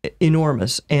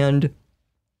enormous. And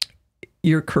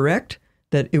you're correct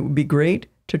that it would be great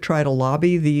to try to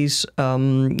lobby these,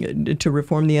 to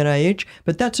reform the NIH,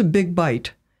 but that's a big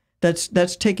bite.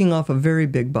 That's taking off a very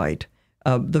big bite.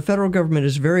 The federal government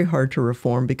is very hard to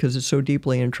reform because it's so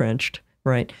deeply entrenched.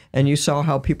 Right. And you saw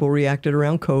how people reacted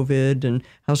around COVID and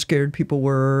how scared people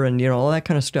were and, all that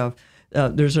kind of stuff.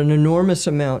 There's an enormous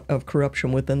amount of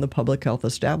corruption within the public health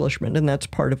establishment, and that's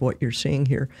part of what you're seeing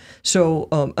here. So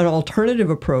an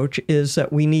alternative approach is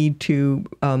that we need to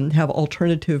have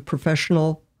alternative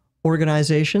professional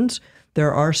organizations.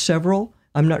 There are several.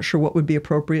 I'm not sure what would be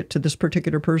appropriate to this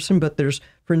particular person, but there's,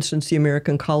 for instance, the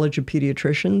American College of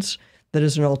Pediatricians. That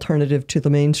is an alternative to the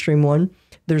mainstream one.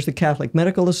 There's the Catholic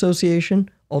Medical Association,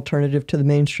 alternative to the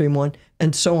mainstream one,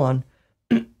 and so on.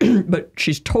 But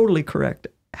she's totally correct.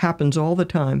 Happens all the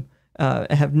time.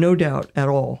 I have no doubt at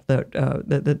all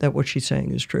that what she's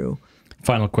saying is true.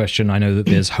 Final question. I know that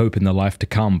there's hope in the life to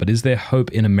come, but is there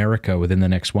hope in America within the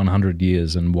next 100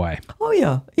 years, and why? Oh,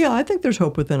 yeah. Yeah, I think there's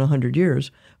hope within 100 years.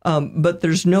 But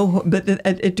there's no, but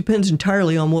it depends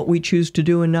entirely on what we choose to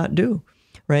do and not do,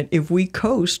 right? If we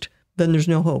coast, then there's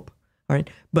no hope, all right?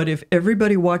 But if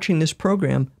everybody watching this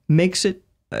program makes it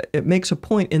makes a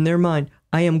point in their mind,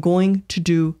 I am going to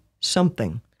do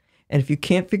something. And if you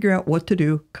can't figure out what to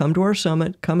do, come to our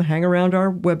summit, come hang around our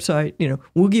website,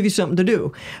 we'll give you something to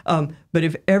do. But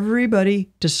if everybody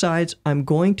decides I'm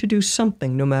going to do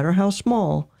something, no matter how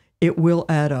small, it will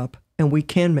add up and we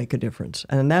can make a difference.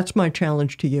 And that's my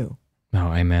challenge to you.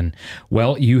 Oh, amen.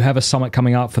 Well, you have a summit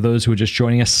coming up for those who are just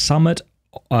joining us.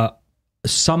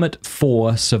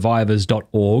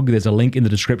 Summitforsurvivors.org. There's a link in the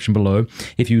description below.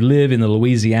 If you live in the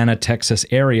Louisiana, Texas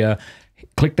area,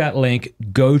 click that link,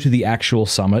 go to the actual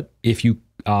summit. If you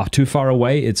are too far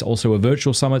away, it's also a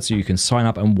virtual summit, so you can sign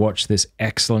up and watch this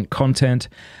excellent content.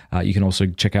 You can also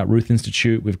check out Ruth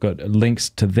Institute. We've got links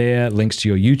to there, links to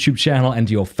your YouTube channel, and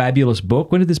to your fabulous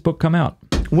book. When did this book come out?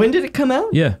 When did it come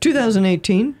out? Yeah.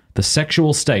 2018. The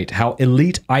Sexual State, How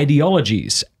Elite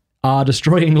Ideologies Are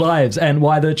Destroying Lives, and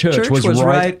Why the Church was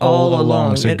right all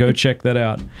along. So go check that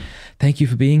out. Thank you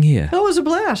for being here. That was a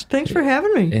blast. Thanks for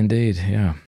having me. Indeed, yeah.